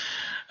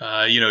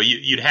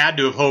 you'd had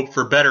to have hoped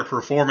for better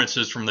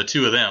performances from the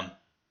two of them.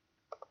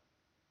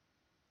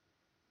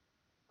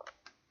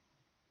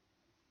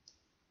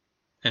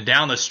 And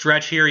down the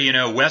stretch here,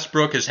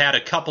 Westbrook has had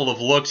a couple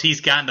of looks. He's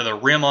gotten to the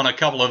rim on a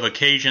couple of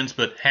occasions,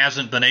 but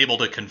hasn't been able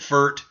to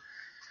convert.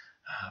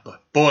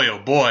 But boy, oh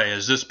boy,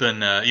 has this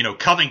been,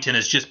 Covington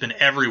has just been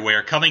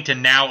everywhere.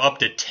 Covington now up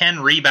to 10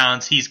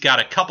 rebounds. He's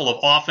got a couple of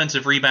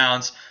offensive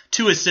rebounds,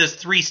 2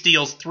 assists, 3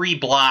 steals, 3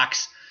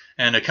 blocks,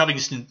 and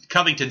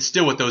Covington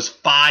still with those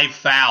 5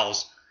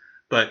 fouls.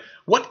 But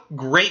what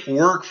great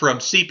work from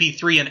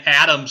CP3 and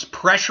Adams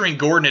pressuring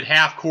Gordon at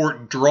half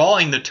court,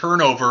 drawing the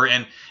turnover,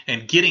 and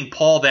getting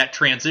Paul that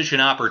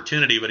transition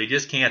opportunity, but he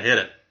just can't hit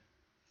it.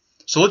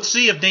 So let's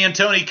see if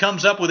D'Antoni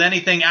comes up with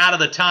anything out of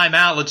the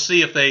timeout. Let's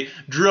see if they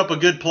drew up a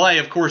good play.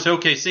 Of course,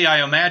 OKC,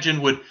 I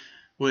imagine, would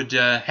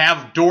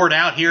have Dort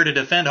out here to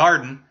defend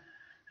Harden.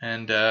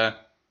 And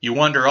you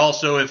wonder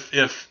also if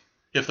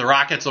the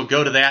Rockets will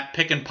go to that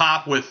pick and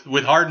pop with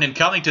Harden and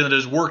Covington that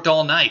has worked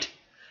all night.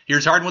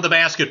 Here's Harden with the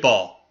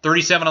basketball.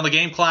 37 on the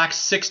game clock,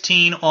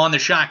 16 on the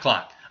shot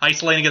clock.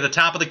 Isolating at the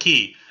top of the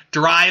key.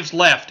 Drives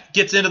left,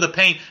 gets into the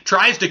paint,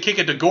 tries to kick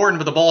it to Gordon,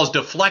 but the ball is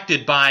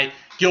deflected by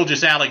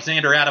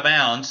Gilgeous-Alexander out of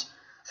bounds.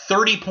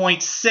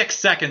 30.6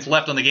 seconds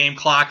left on the game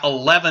clock,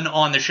 11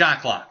 on the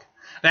shot clock.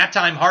 That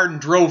time Harden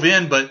drove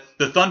in, but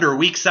the Thunder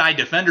weak side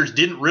defenders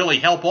didn't really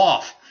help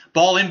off.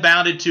 Ball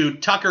inbounded to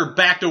Tucker,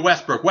 back to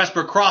Westbrook.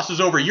 Westbrook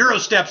crosses over, Euro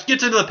steps,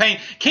 gets into the paint,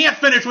 can't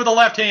finish with the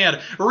left hand.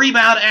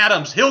 Rebound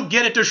Adams, he'll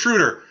get it to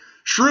Schroeder.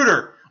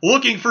 Schroeder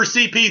looking for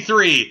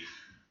CP3.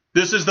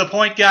 This is the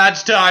point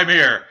guard's time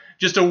here.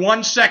 Just a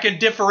 1 second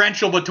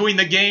differential between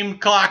the game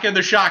clock and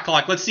the shot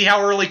clock. Let's see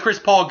how early Chris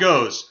Paul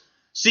goes.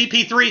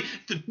 CP3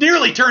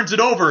 nearly turns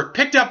it over.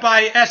 Picked up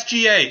by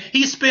SGA.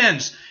 He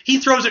spins. He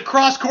throws it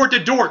cross court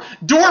to Dort.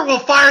 Dort will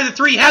fire the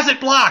 3. Has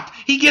it blocked.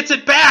 He gets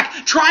it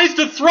back. Tries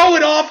to throw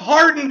it off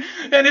Harden.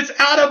 And it's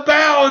out of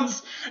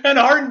bounds. And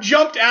Harden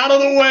jumped out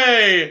of the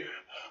way.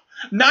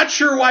 Not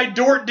sure why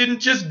Dort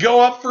didn't just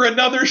go up for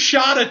another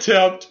shot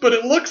attempt. But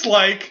it looks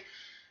like,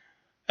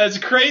 as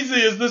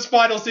crazy as this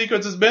final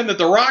sequence has been, that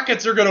the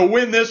Rockets are going to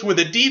win this with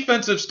a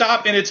defensive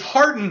stop. And it's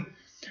Harden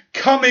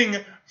coming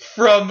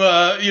from,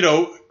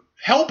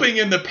 helping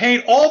in the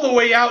paint all the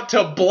way out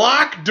to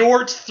block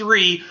Dort's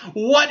 3.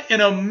 What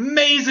an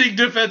amazing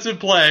defensive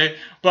play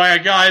by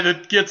a guy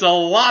that gets a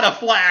lot of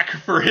flack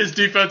for his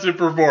defensive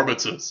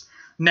performances.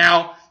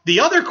 Now, the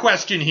other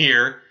question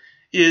here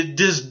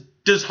is,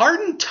 does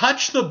Harden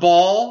touch the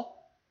ball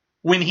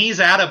when he's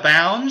out of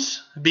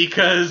bounds?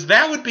 Because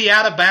that would be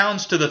out of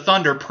bounds to the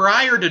Thunder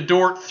prior to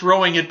Dort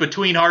throwing it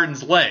between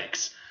Harden's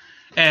legs.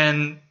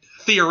 And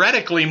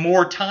theoretically,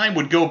 more time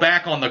would go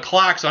back on the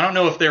clock, so I don't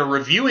know if they're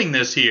reviewing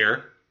this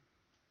here.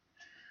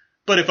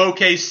 But if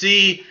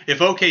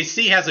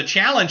OKC has a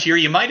challenge here,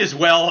 you might as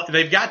well,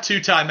 they've got 2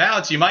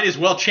 timeouts, you might as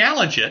well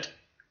challenge it.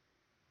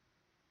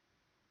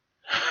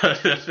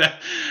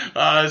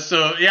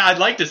 I'd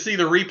like to see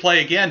the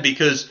replay again,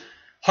 because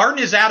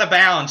Harden is out of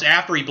bounds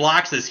after he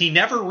blocks this. He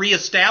never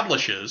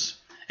reestablishes,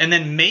 and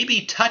then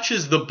maybe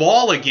touches the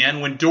ball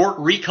again when Dort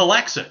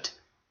recollects it.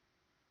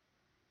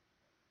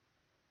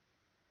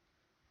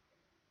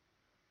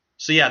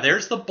 So yeah,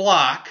 there's the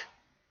block.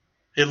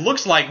 It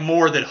looks like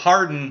more that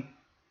Harden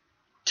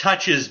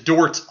touches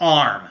Dort's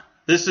arm.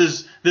 This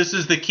is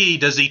the key.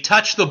 Does he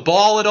touch the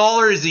ball at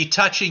all, or is he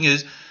touching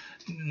his?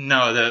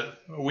 No,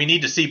 we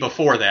need to see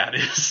before that.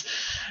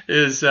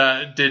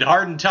 Did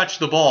Harden touch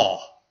the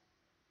ball?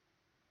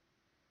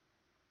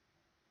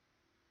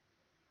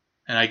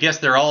 And I guess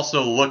they're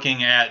also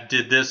looking at,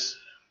 did this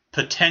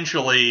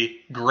potentially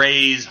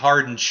graze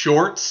Harden's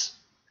shorts?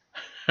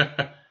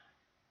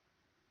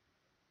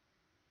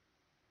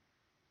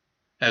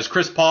 As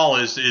Chris Paul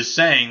is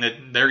saying that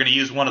they're going to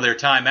use one of their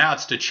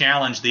timeouts to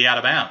challenge the out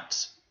of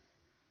bounds.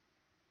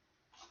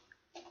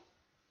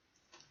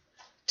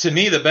 To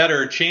me, the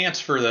better chance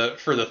for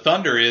the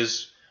Thunder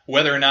is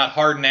whether or not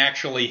Harden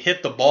actually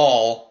hit the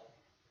ball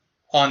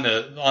on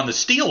the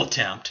steal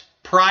attempt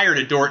prior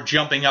to Dort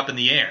jumping up in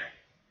the air.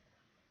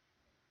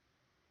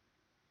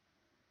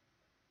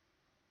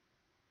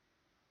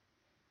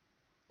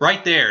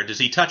 Right there, does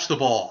he touch the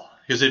ball?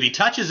 Because if he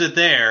touches it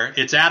there,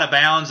 it's out of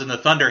bounds and the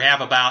Thunder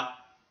have about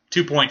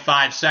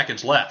 2.5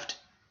 seconds left.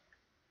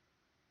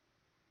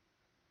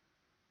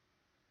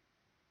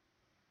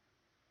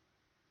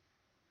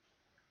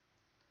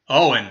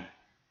 Oh, and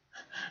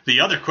the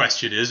other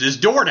question is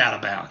Dort out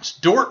of bounds?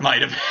 Dort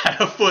might have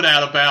had a foot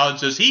out of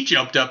bounds as he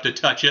jumped up to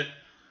touch it.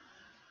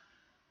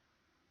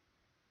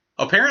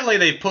 Apparently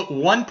they put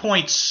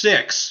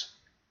 1.6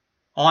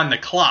 on the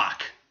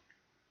clock.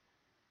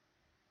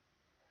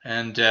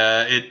 And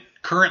it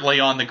currently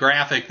on the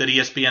graphic that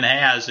ESPN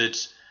has,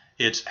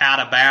 it's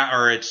out of bounds,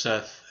 or it's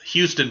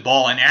Houston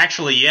ball. And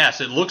actually,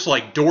 yes, it looks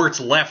like Dort's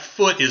left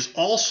foot is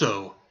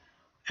also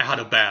out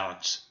of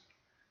bounds.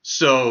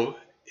 So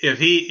if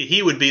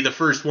he would be the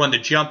first one to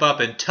jump up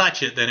and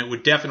touch it, then it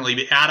would definitely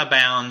be out of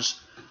bounds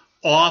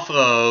off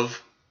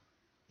of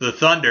the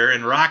Thunder,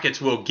 and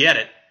Rockets will get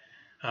it.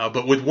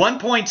 But with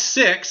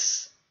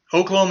 1.6,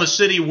 Oklahoma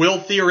City will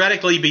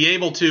theoretically be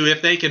able to,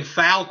 if they can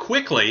foul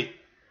quickly,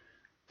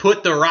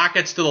 put the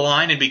Rockets to the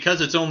line. And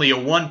because it's only a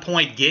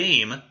 1-point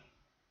game,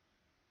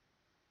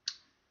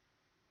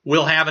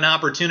 will have an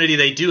opportunity.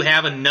 They do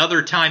have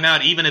another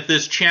timeout. Even if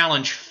this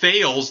challenge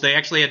fails, they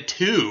actually had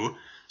 2,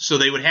 so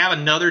they would have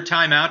another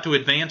timeout to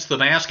advance the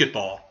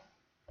basketball.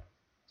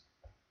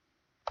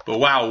 But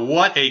wow,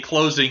 what a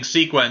closing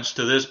sequence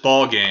to this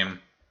ball game.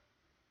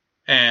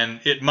 And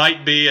it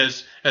might be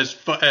as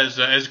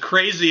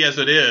crazy as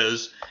it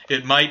is,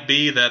 it might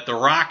be that the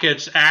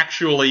Rockets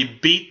actually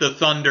beat the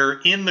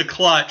Thunder in the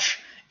clutch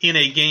in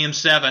a Game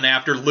 7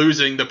 after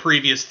losing the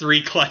previous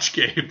 3 clutch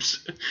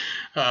games.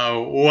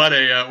 What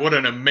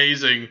an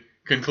amazing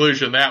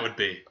conclusion that would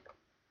be.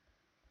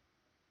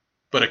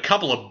 But a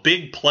couple of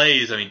big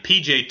plays. I mean,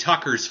 P.J.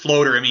 Tucker's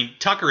floater. I mean,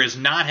 Tucker has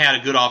not had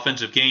a good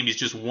offensive game. He's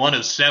just 1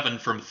 of 7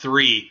 from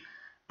 3.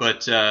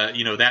 But,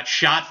 that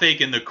shot fake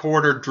in the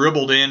corner,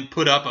 dribbled in,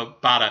 put up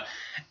about a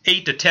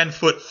 8 to 10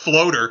 foot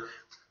floater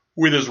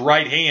with his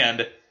right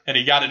hand, and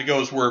he got it to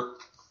go.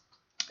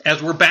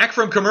 As we're back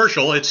from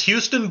commercial, it's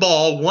Houston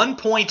ball,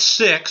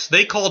 1.6.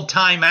 They called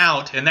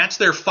timeout, and that's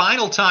their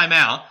final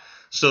timeout,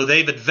 so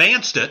they've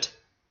advanced it.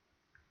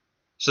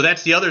 So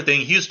that's the other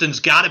thing.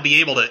 Houston's got to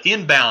be able to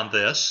inbound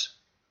this.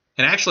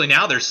 And actually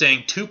now they're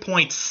saying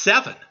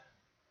 2.7.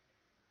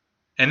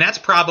 And that's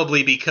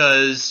probably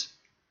because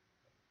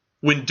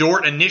when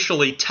Dort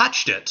initially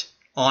touched it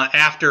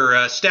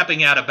after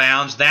stepping out of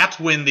bounds, that's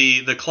when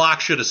the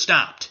clock should have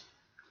stopped.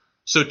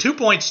 So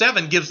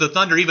 2.7 gives the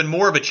Thunder even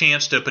more of a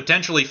chance to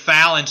potentially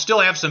foul and still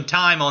have some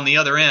time on the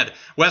other end.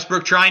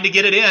 Westbrook trying to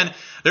get it in.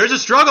 There's a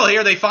struggle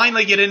here. They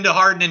finally get into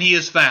Harden, and he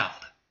is fouled.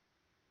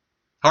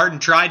 Harden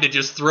tried to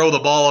just throw the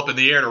ball up in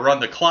the air to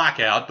run the clock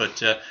out,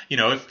 but,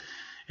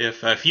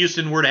 if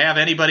Houston were to have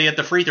anybody at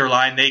the free throw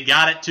line, they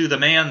got it to the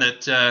man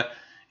that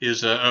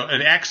is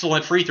an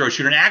excellent free throw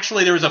shooter. And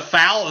actually, there was a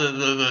foul.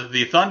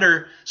 The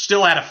Thunder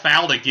still had a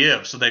foul to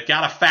give, so they've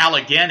got to foul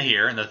again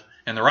here,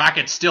 and the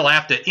Rockets still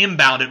have to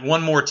inbound it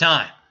one more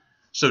time.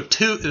 So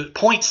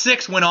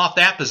 2.6 went off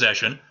that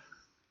possession.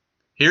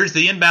 Here's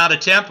the inbound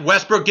attempt.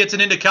 Westbrook gets it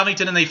into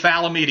Covington, and they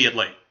foul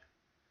immediately.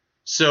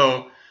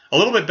 So a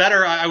little bit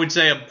better, I would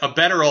say, a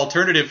better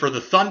alternative for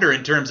the Thunder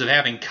in terms of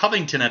having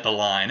Covington at the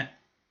line.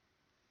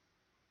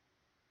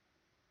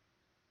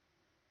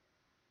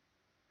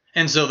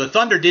 And so the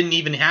Thunder didn't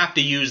even have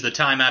to use the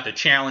timeout to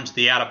challenge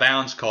the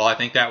out-of-bounds call. I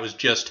think that was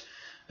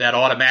that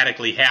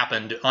automatically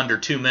happened under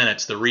 2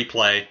 minutes. The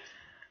replay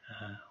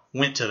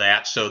went to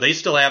that. So they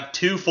still have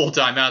 2 full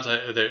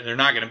timeouts. They're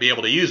not going to be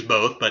able to use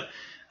both, but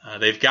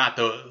they've got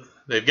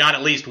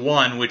at least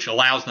one, which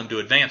allows them to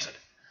advance it.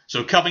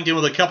 So Covington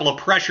with a couple of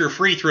pressure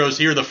free throws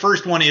here. The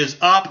first one is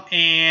up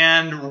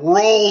and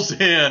rolls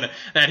in.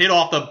 That hit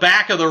off the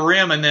back of the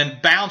rim and then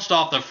bounced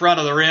off the front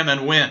of the rim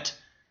and went.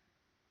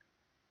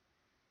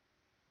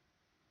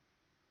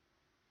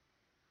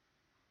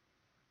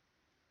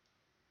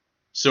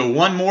 So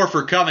one more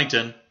for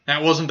Covington.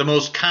 That wasn't the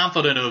most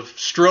confident of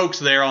strokes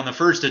there on the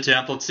first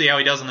attempt. Let's see how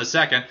he does on the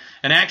second.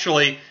 And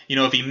actually,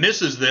 if he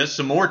misses this,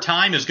 some more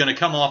time is going to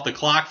come off the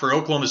clock for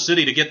Oklahoma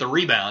City to get the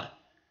rebound.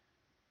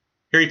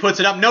 Here he puts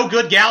it up. No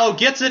good. Gallo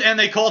gets it, and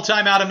they call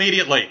timeout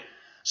immediately.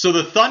 So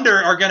the Thunder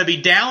are going to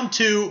be down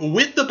 2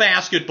 with the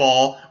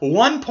basketball.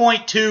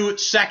 1.2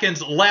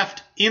 seconds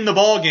left in the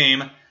ball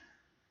game.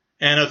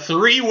 And a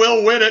 3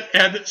 will win it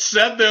and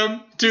send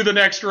them to the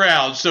next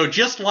round. So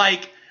just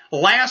like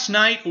last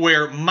night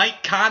where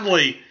Mike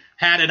Conley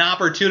had an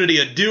opportunity,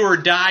 a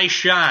do-or-die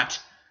shot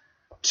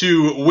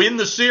to win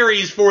the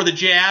series for the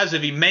Jazz.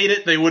 If he made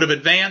it, they would have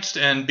advanced,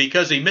 and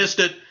because he missed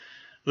it,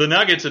 the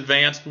Nuggets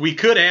advanced. We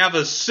could have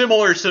a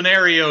similar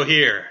scenario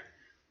here.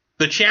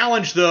 The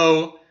challenge,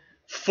 though,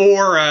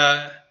 for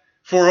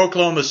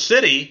Oklahoma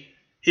City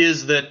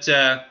is that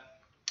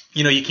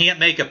you can't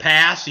make a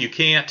pass, you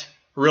can't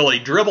really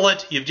dribble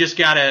it. You just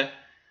got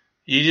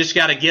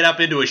to get up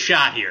into a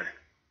shot here.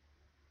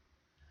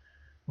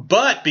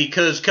 But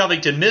because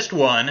Covington missed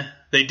one,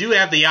 they do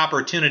have the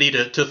opportunity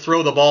to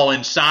throw the ball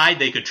inside.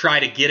 They could try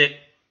to get it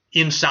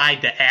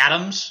inside to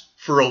Adams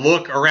for a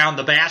look around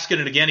the basket.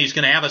 And again, he's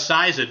going to have a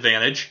size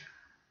advantage.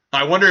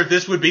 I wonder if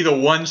this would be the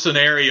one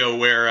scenario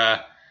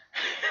where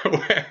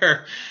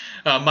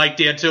Mike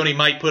D'Antoni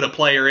might put a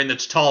player in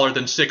that's taller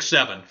than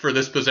 6'7" for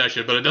this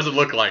possession, but it doesn't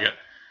look like it.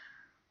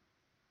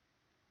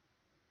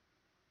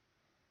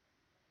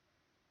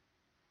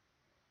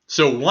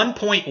 So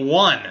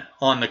 1.1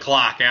 on the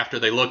clock after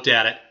they looked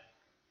at it.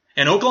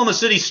 And Oklahoma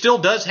City still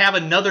does have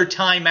another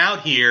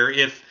timeout here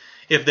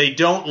if they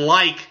don't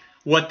like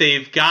what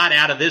they've got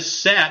out of this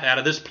set, out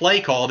of this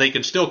play call. They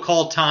can still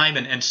call time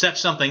and set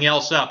something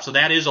else up. So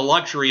that is a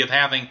luxury of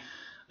having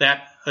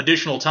that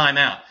additional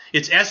timeout.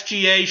 It's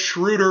SGA,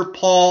 Schroeder,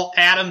 Paul,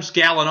 Adams,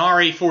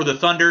 Gallinari for the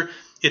Thunder.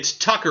 It's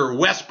Tucker,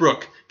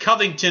 Westbrook,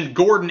 Covington,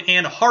 Gordon,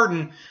 and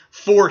Harden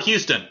for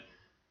Houston.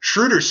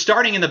 Schroeder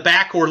starting in the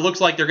backcourt.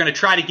 Looks like they're going to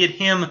try to get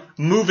him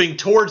moving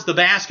towards the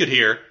basket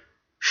here.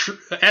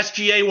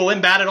 SGA will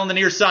inbound it on the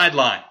near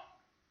sideline.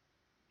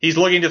 He's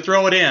looking to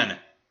throw it in,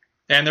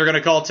 and they're going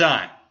to call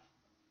time.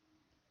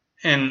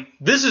 And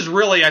this is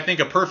really, I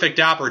think, a perfect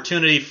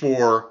opportunity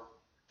for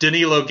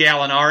Danilo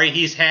Gallinari.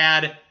 He's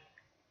had...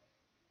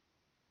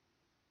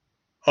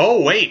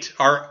 Oh, wait.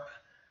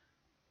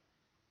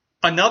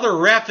 Another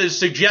ref is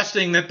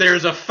suggesting that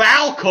there's a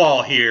foul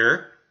call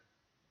here.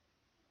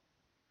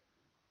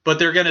 But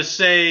they're going to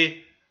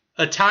say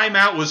a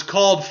timeout was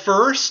called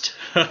first.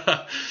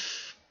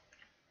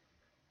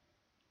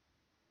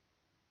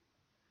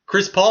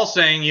 Chris Paul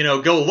saying,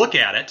 go look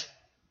at it.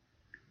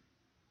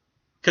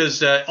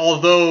 Because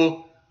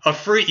although a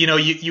free,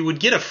 you would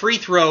get a free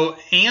throw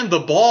and the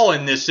ball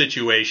in this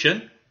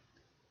situation,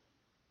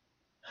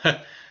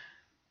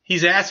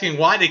 he's asking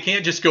why they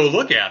can't just go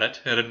look at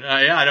it. And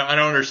I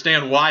don't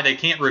understand why they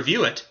can't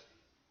review it.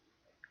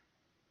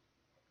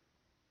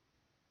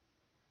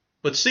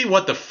 Let's see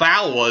what the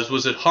foul was.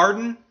 Was it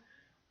Harden?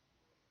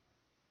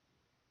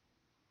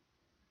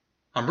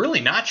 I'm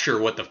really not sure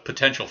what the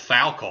potential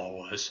foul call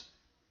was.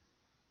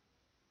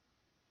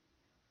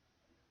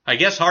 I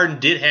guess Harden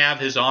did have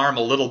his arm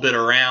a little bit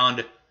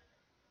around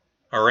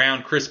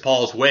Chris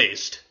Paul's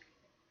waist.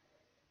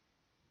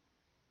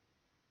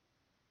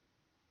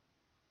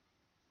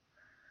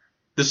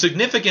 The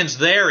significance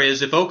there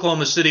is if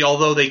Oklahoma City,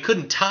 although they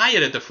couldn't tie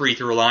it at the free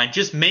throw line,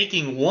 just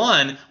making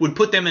one would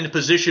put them in a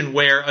position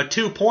where a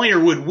two-pointer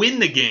would win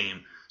the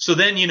game. So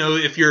then,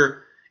 if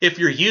you're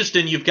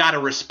Houston, you've got to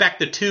respect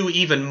the two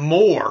even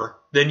more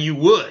than you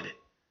would.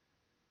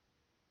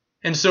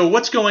 And so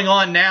what's going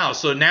on now?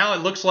 So now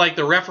it looks like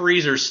the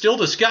referees are still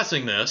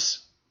discussing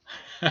this.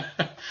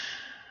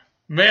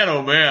 Man,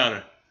 oh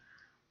man.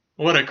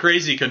 What a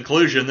crazy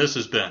conclusion this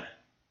has been.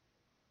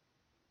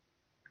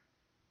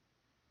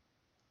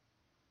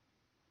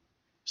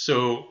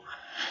 So,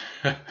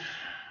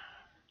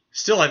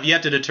 still have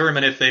yet to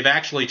determine if they've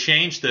actually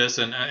changed this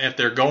and if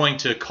they're going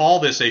to call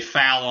this a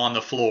foul on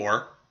the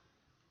floor.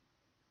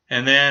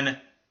 And then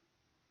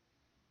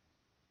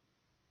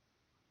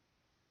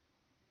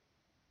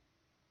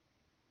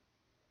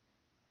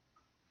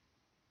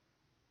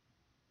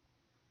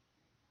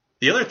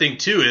the other thing,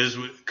 too, is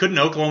couldn't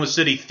Oklahoma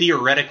City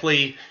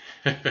theoretically,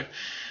 or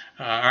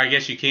I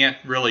guess you can't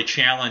really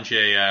challenge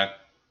a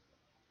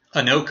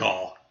no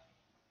call.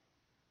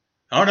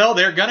 Oh no,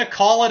 they're gonna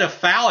call it a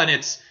foul, and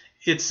it's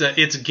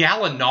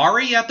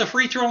Gallinari at the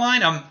free throw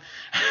line.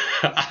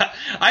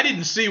 I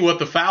didn't see what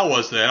the foul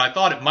was then. I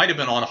thought it might have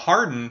been on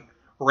Harden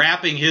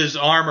wrapping his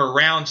arm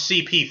around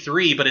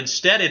CP3, but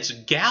instead it's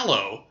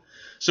Gallo.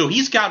 So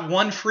he's got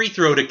one free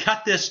throw to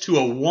cut this to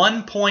a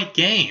 1-point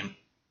game.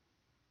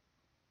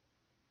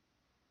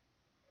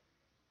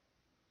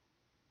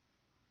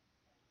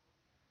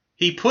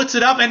 He puts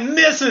it up and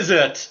misses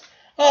it.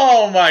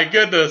 Oh my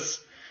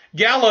goodness.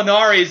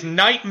 Gallinari's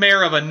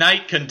nightmare of a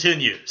night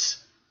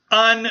continues.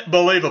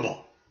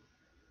 Unbelievable.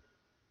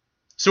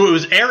 So it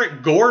was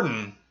Eric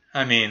Gordon.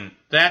 I mean,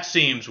 that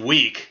seems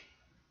weak.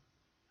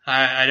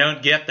 I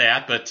don't get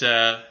that, but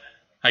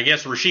I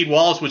guess Rasheed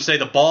Wallace would say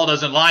the ball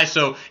doesn't lie.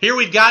 So here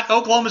we've got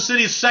Oklahoma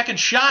City's second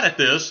shot at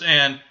this,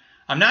 and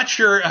I'm not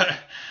sure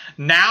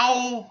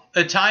now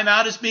a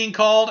timeout is being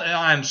called.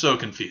 I'm so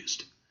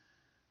confused.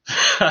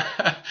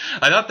 I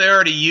thought they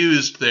already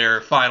used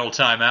their final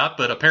timeout,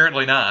 but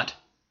apparently not.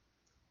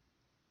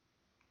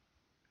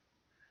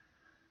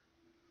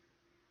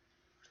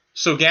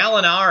 So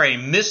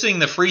Gallinari missing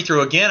the free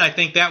throw again. I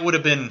think that would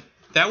have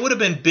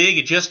been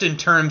big just in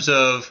terms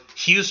of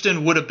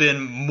Houston would have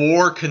been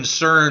more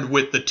concerned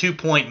with the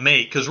 2-point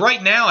make, because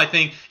right now I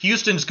think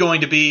Houston's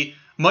going to be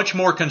much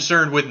more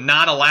concerned with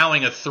not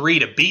allowing a three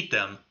to beat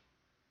them.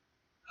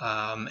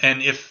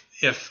 And if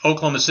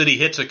Oklahoma City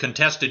hits a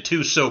contested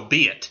two, so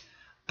be it.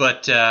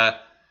 But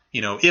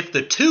if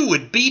the two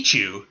would beat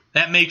you,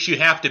 that makes you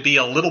have to be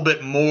a little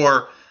bit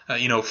more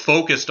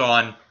focused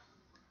on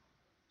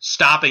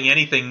stopping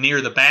anything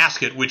near the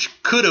basket, which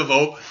could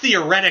have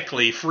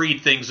theoretically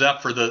freed things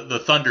up for the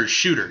Thunder's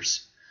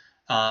shooters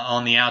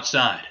on the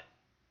outside.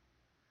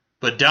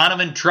 But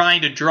Donovan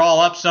trying to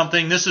draw up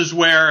something. This is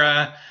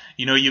where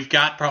you've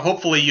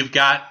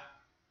got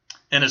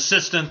an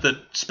assistant that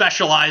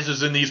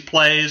specializes in these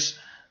plays.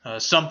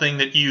 Something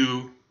that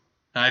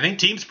I think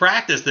teams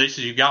practice this.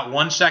 You've got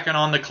 1 second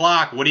on the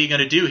clock. What are you going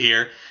to do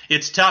here?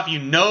 It's tough. You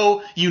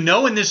know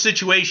in this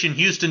situation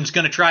Houston's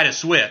going to try to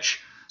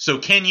switch. So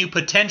can you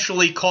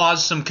potentially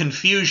cause some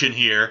confusion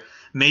here?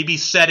 Maybe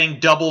setting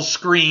double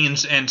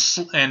screens and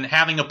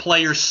having a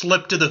player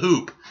slip to the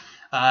hoop.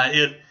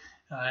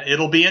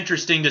 It'll be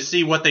interesting to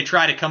see what they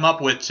try to come up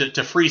with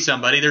to free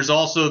somebody. There's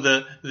also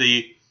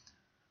the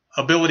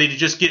ability to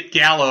just get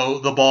Gallo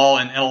the ball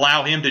and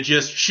allow him to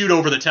just shoot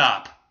over the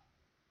top.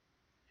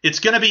 It's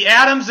going to be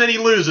Adams and he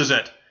loses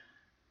it.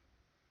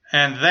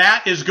 And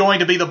that is going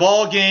to be the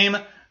ball game.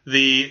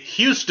 the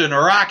Houston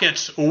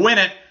Rockets win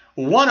it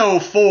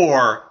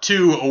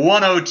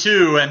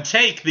 104-102 and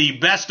take the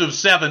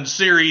best-of-7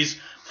 series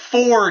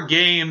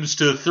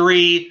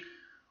 4-3.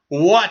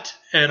 What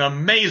an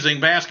amazing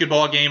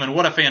basketball game, and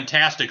what a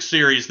fantastic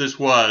series this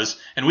was.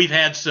 And we've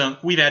had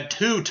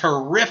 2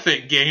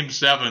 terrific Game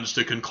 7s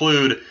to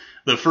conclude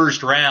the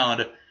first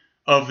round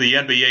of the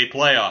NBA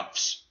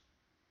playoffs.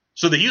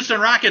 So the Houston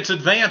Rockets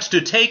advance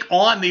to take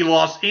on the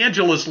Los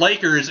Angeles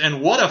Lakers,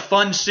 and what a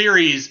fun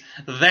series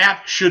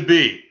that should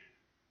be.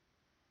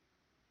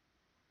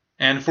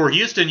 And for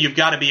Houston, you've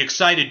got to be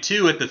excited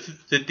too at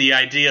the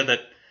idea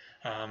that,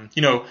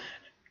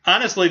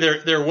 honestly,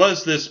 there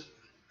was this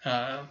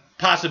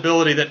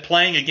possibility that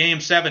playing a Game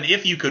 7,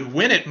 if you could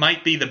win it,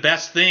 might be the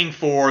best thing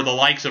for the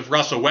likes of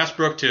Russell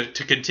Westbrook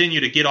to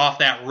continue to get off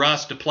that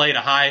rust, to play at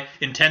a high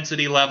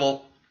intensity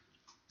level.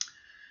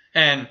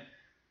 And,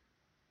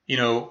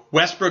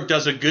 Westbrook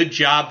does a good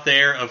job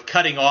there of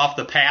cutting off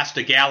the pass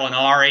to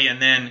Gallinari and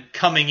then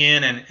coming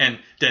in and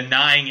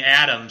denying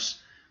Adams.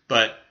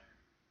 But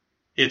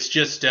it's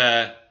just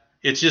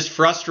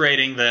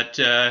frustrating that,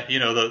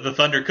 the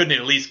Thunder couldn't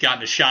at least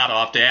gotten a shot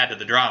off to add to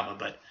the drama.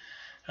 But,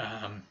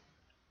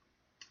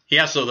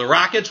 so the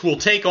Rockets will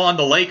take on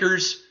the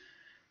Lakers,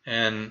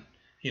 and,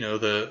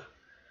 the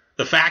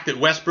fact that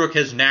Westbrook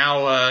has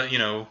now,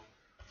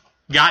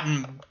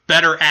 gotten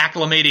better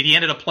acclimated. He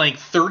ended up playing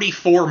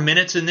 34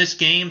 minutes in this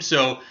game,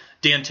 so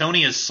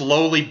D'Antoni has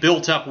slowly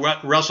built up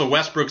Russell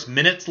Westbrook's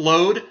minutes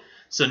load,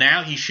 so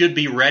now he should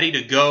be ready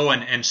to go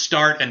and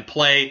start and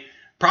play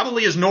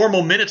probably his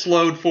normal minutes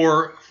load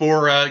for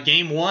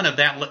Game 1 of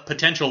that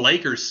potential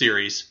Lakers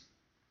series.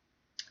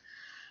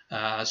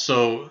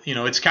 So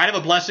it's kind of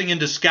a blessing in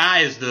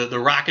disguise. The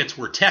Rockets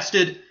were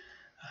tested.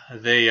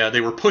 They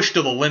were pushed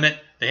to the limit.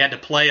 They had to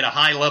play at a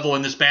high level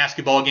in this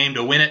basketball game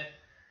to win it.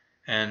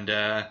 And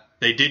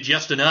they did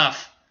just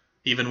enough,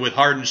 even with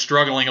Harden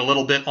struggling a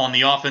little bit on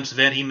the offensive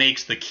end. He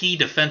makes the key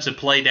defensive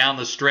play down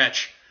the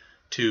stretch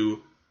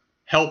to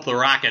help the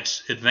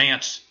Rockets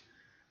advance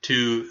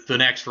to the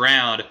next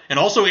round. And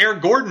also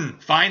Eric Gordon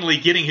finally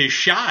getting his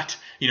shot.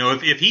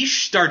 If he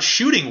starts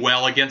shooting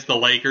well against the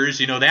Lakers,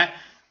 that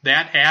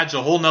adds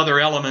a whole nother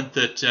element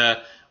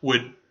that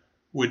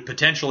would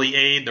potentially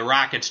aid the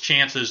Rockets'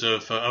 chances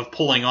of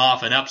pulling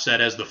off an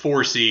upset as the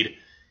 4 seed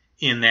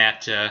in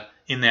that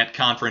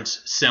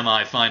conference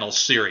semifinal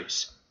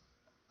series.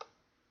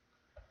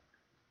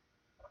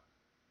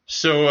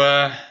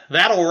 So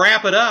that'll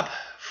wrap it up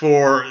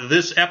for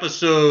this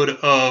episode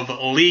of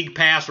League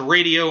Pass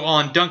Radio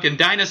on Duncan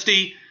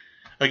Dynasty.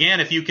 Again,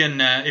 if you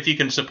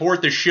can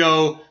support the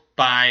show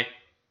by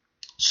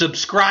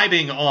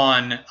subscribing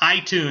on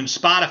iTunes,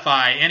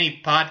 Spotify,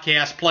 any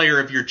podcast player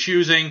of your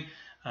choosing,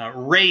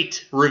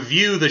 rate,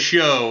 review the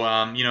show.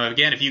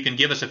 Again, if you can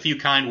give us a few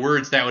kind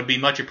words, that would be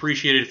much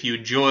appreciated. If you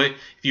enjoy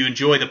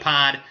the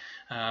pod,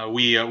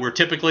 we're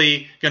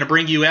typically going to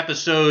bring you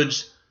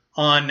episodes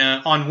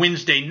on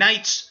Wednesday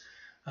nights.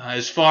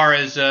 As far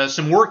as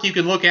some work you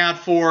can look out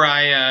for,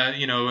 I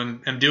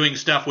am doing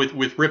stuff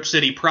with Rip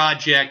City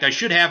Project. I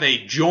should have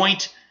a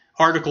joint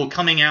article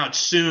coming out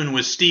soon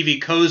with Stevie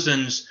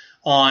Cozens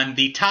on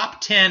the top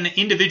 10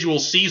 individual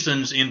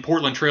seasons in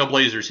Portland Trail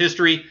Blazers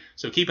history,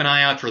 so keep an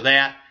eye out for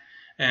that.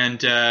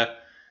 And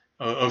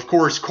of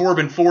course,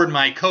 Corbin Ford,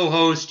 my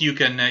co-host, you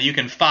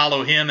can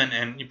follow him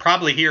and you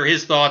probably hear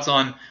his thoughts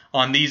on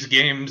these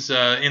games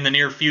in the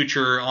near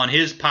future on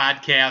his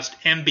podcast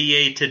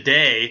NBA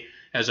Today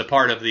as a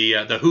part of the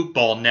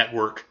Hoopball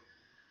Network.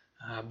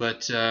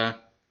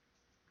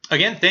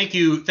 Again, thank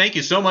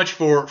you so much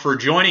for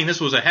joining.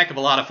 This was a heck of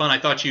a lot of fun.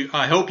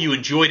 I hope you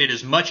enjoyed it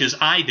as much as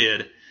I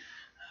did.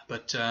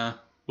 But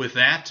with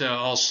that,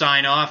 I'll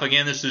sign off.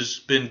 Again, this has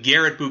been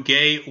Garrett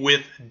Bouguet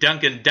with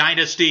Duncan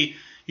Dynasty.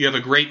 You have a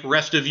great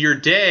rest of your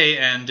day,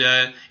 and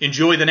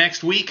enjoy the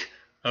next week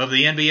of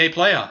the NBA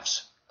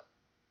playoffs.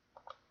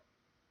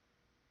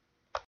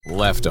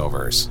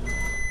 Leftovers.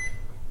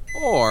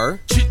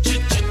 Or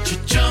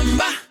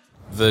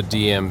the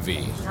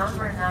DMV.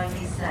 Number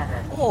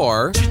 97.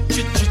 Or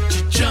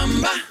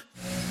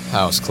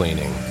house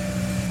cleaning.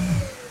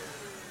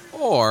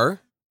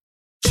 Or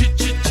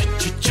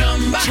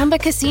Chumba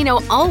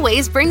Casino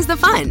always brings the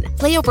fun.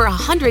 Play over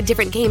 100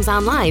 different games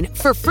online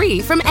for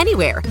free from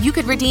anywhere. You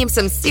could redeem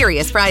some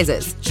serious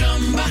prizes.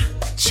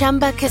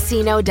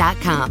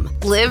 ChumbaCasino.com.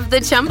 Live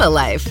the Chumba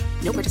life.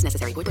 No purchase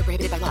necessary. Void where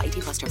prohibited by law.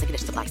 18+ terms and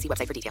conditions apply. See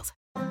website for details.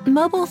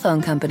 Mobile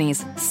phone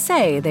companies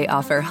say they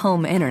offer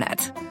home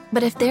internet.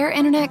 But if their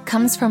internet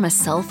comes from a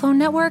cell phone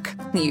network,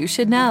 you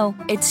should know.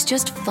 It's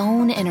just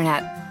phone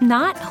internet,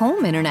 not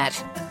home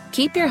internet.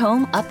 Keep your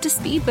home up to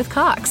speed with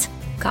Cox.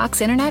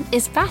 Cox Internet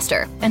is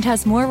faster and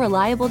has more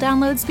reliable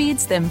download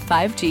speeds than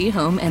 5G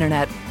home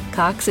internet.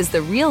 Cox is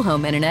the real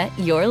home internet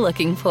you're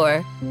looking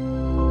for.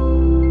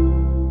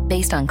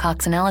 Based on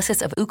Cox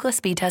analysis of Ookla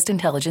speed test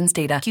intelligence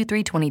data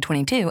Q3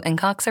 2022 and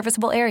Cox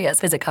serviceable areas,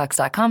 visit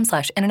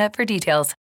cox.com/internet for details.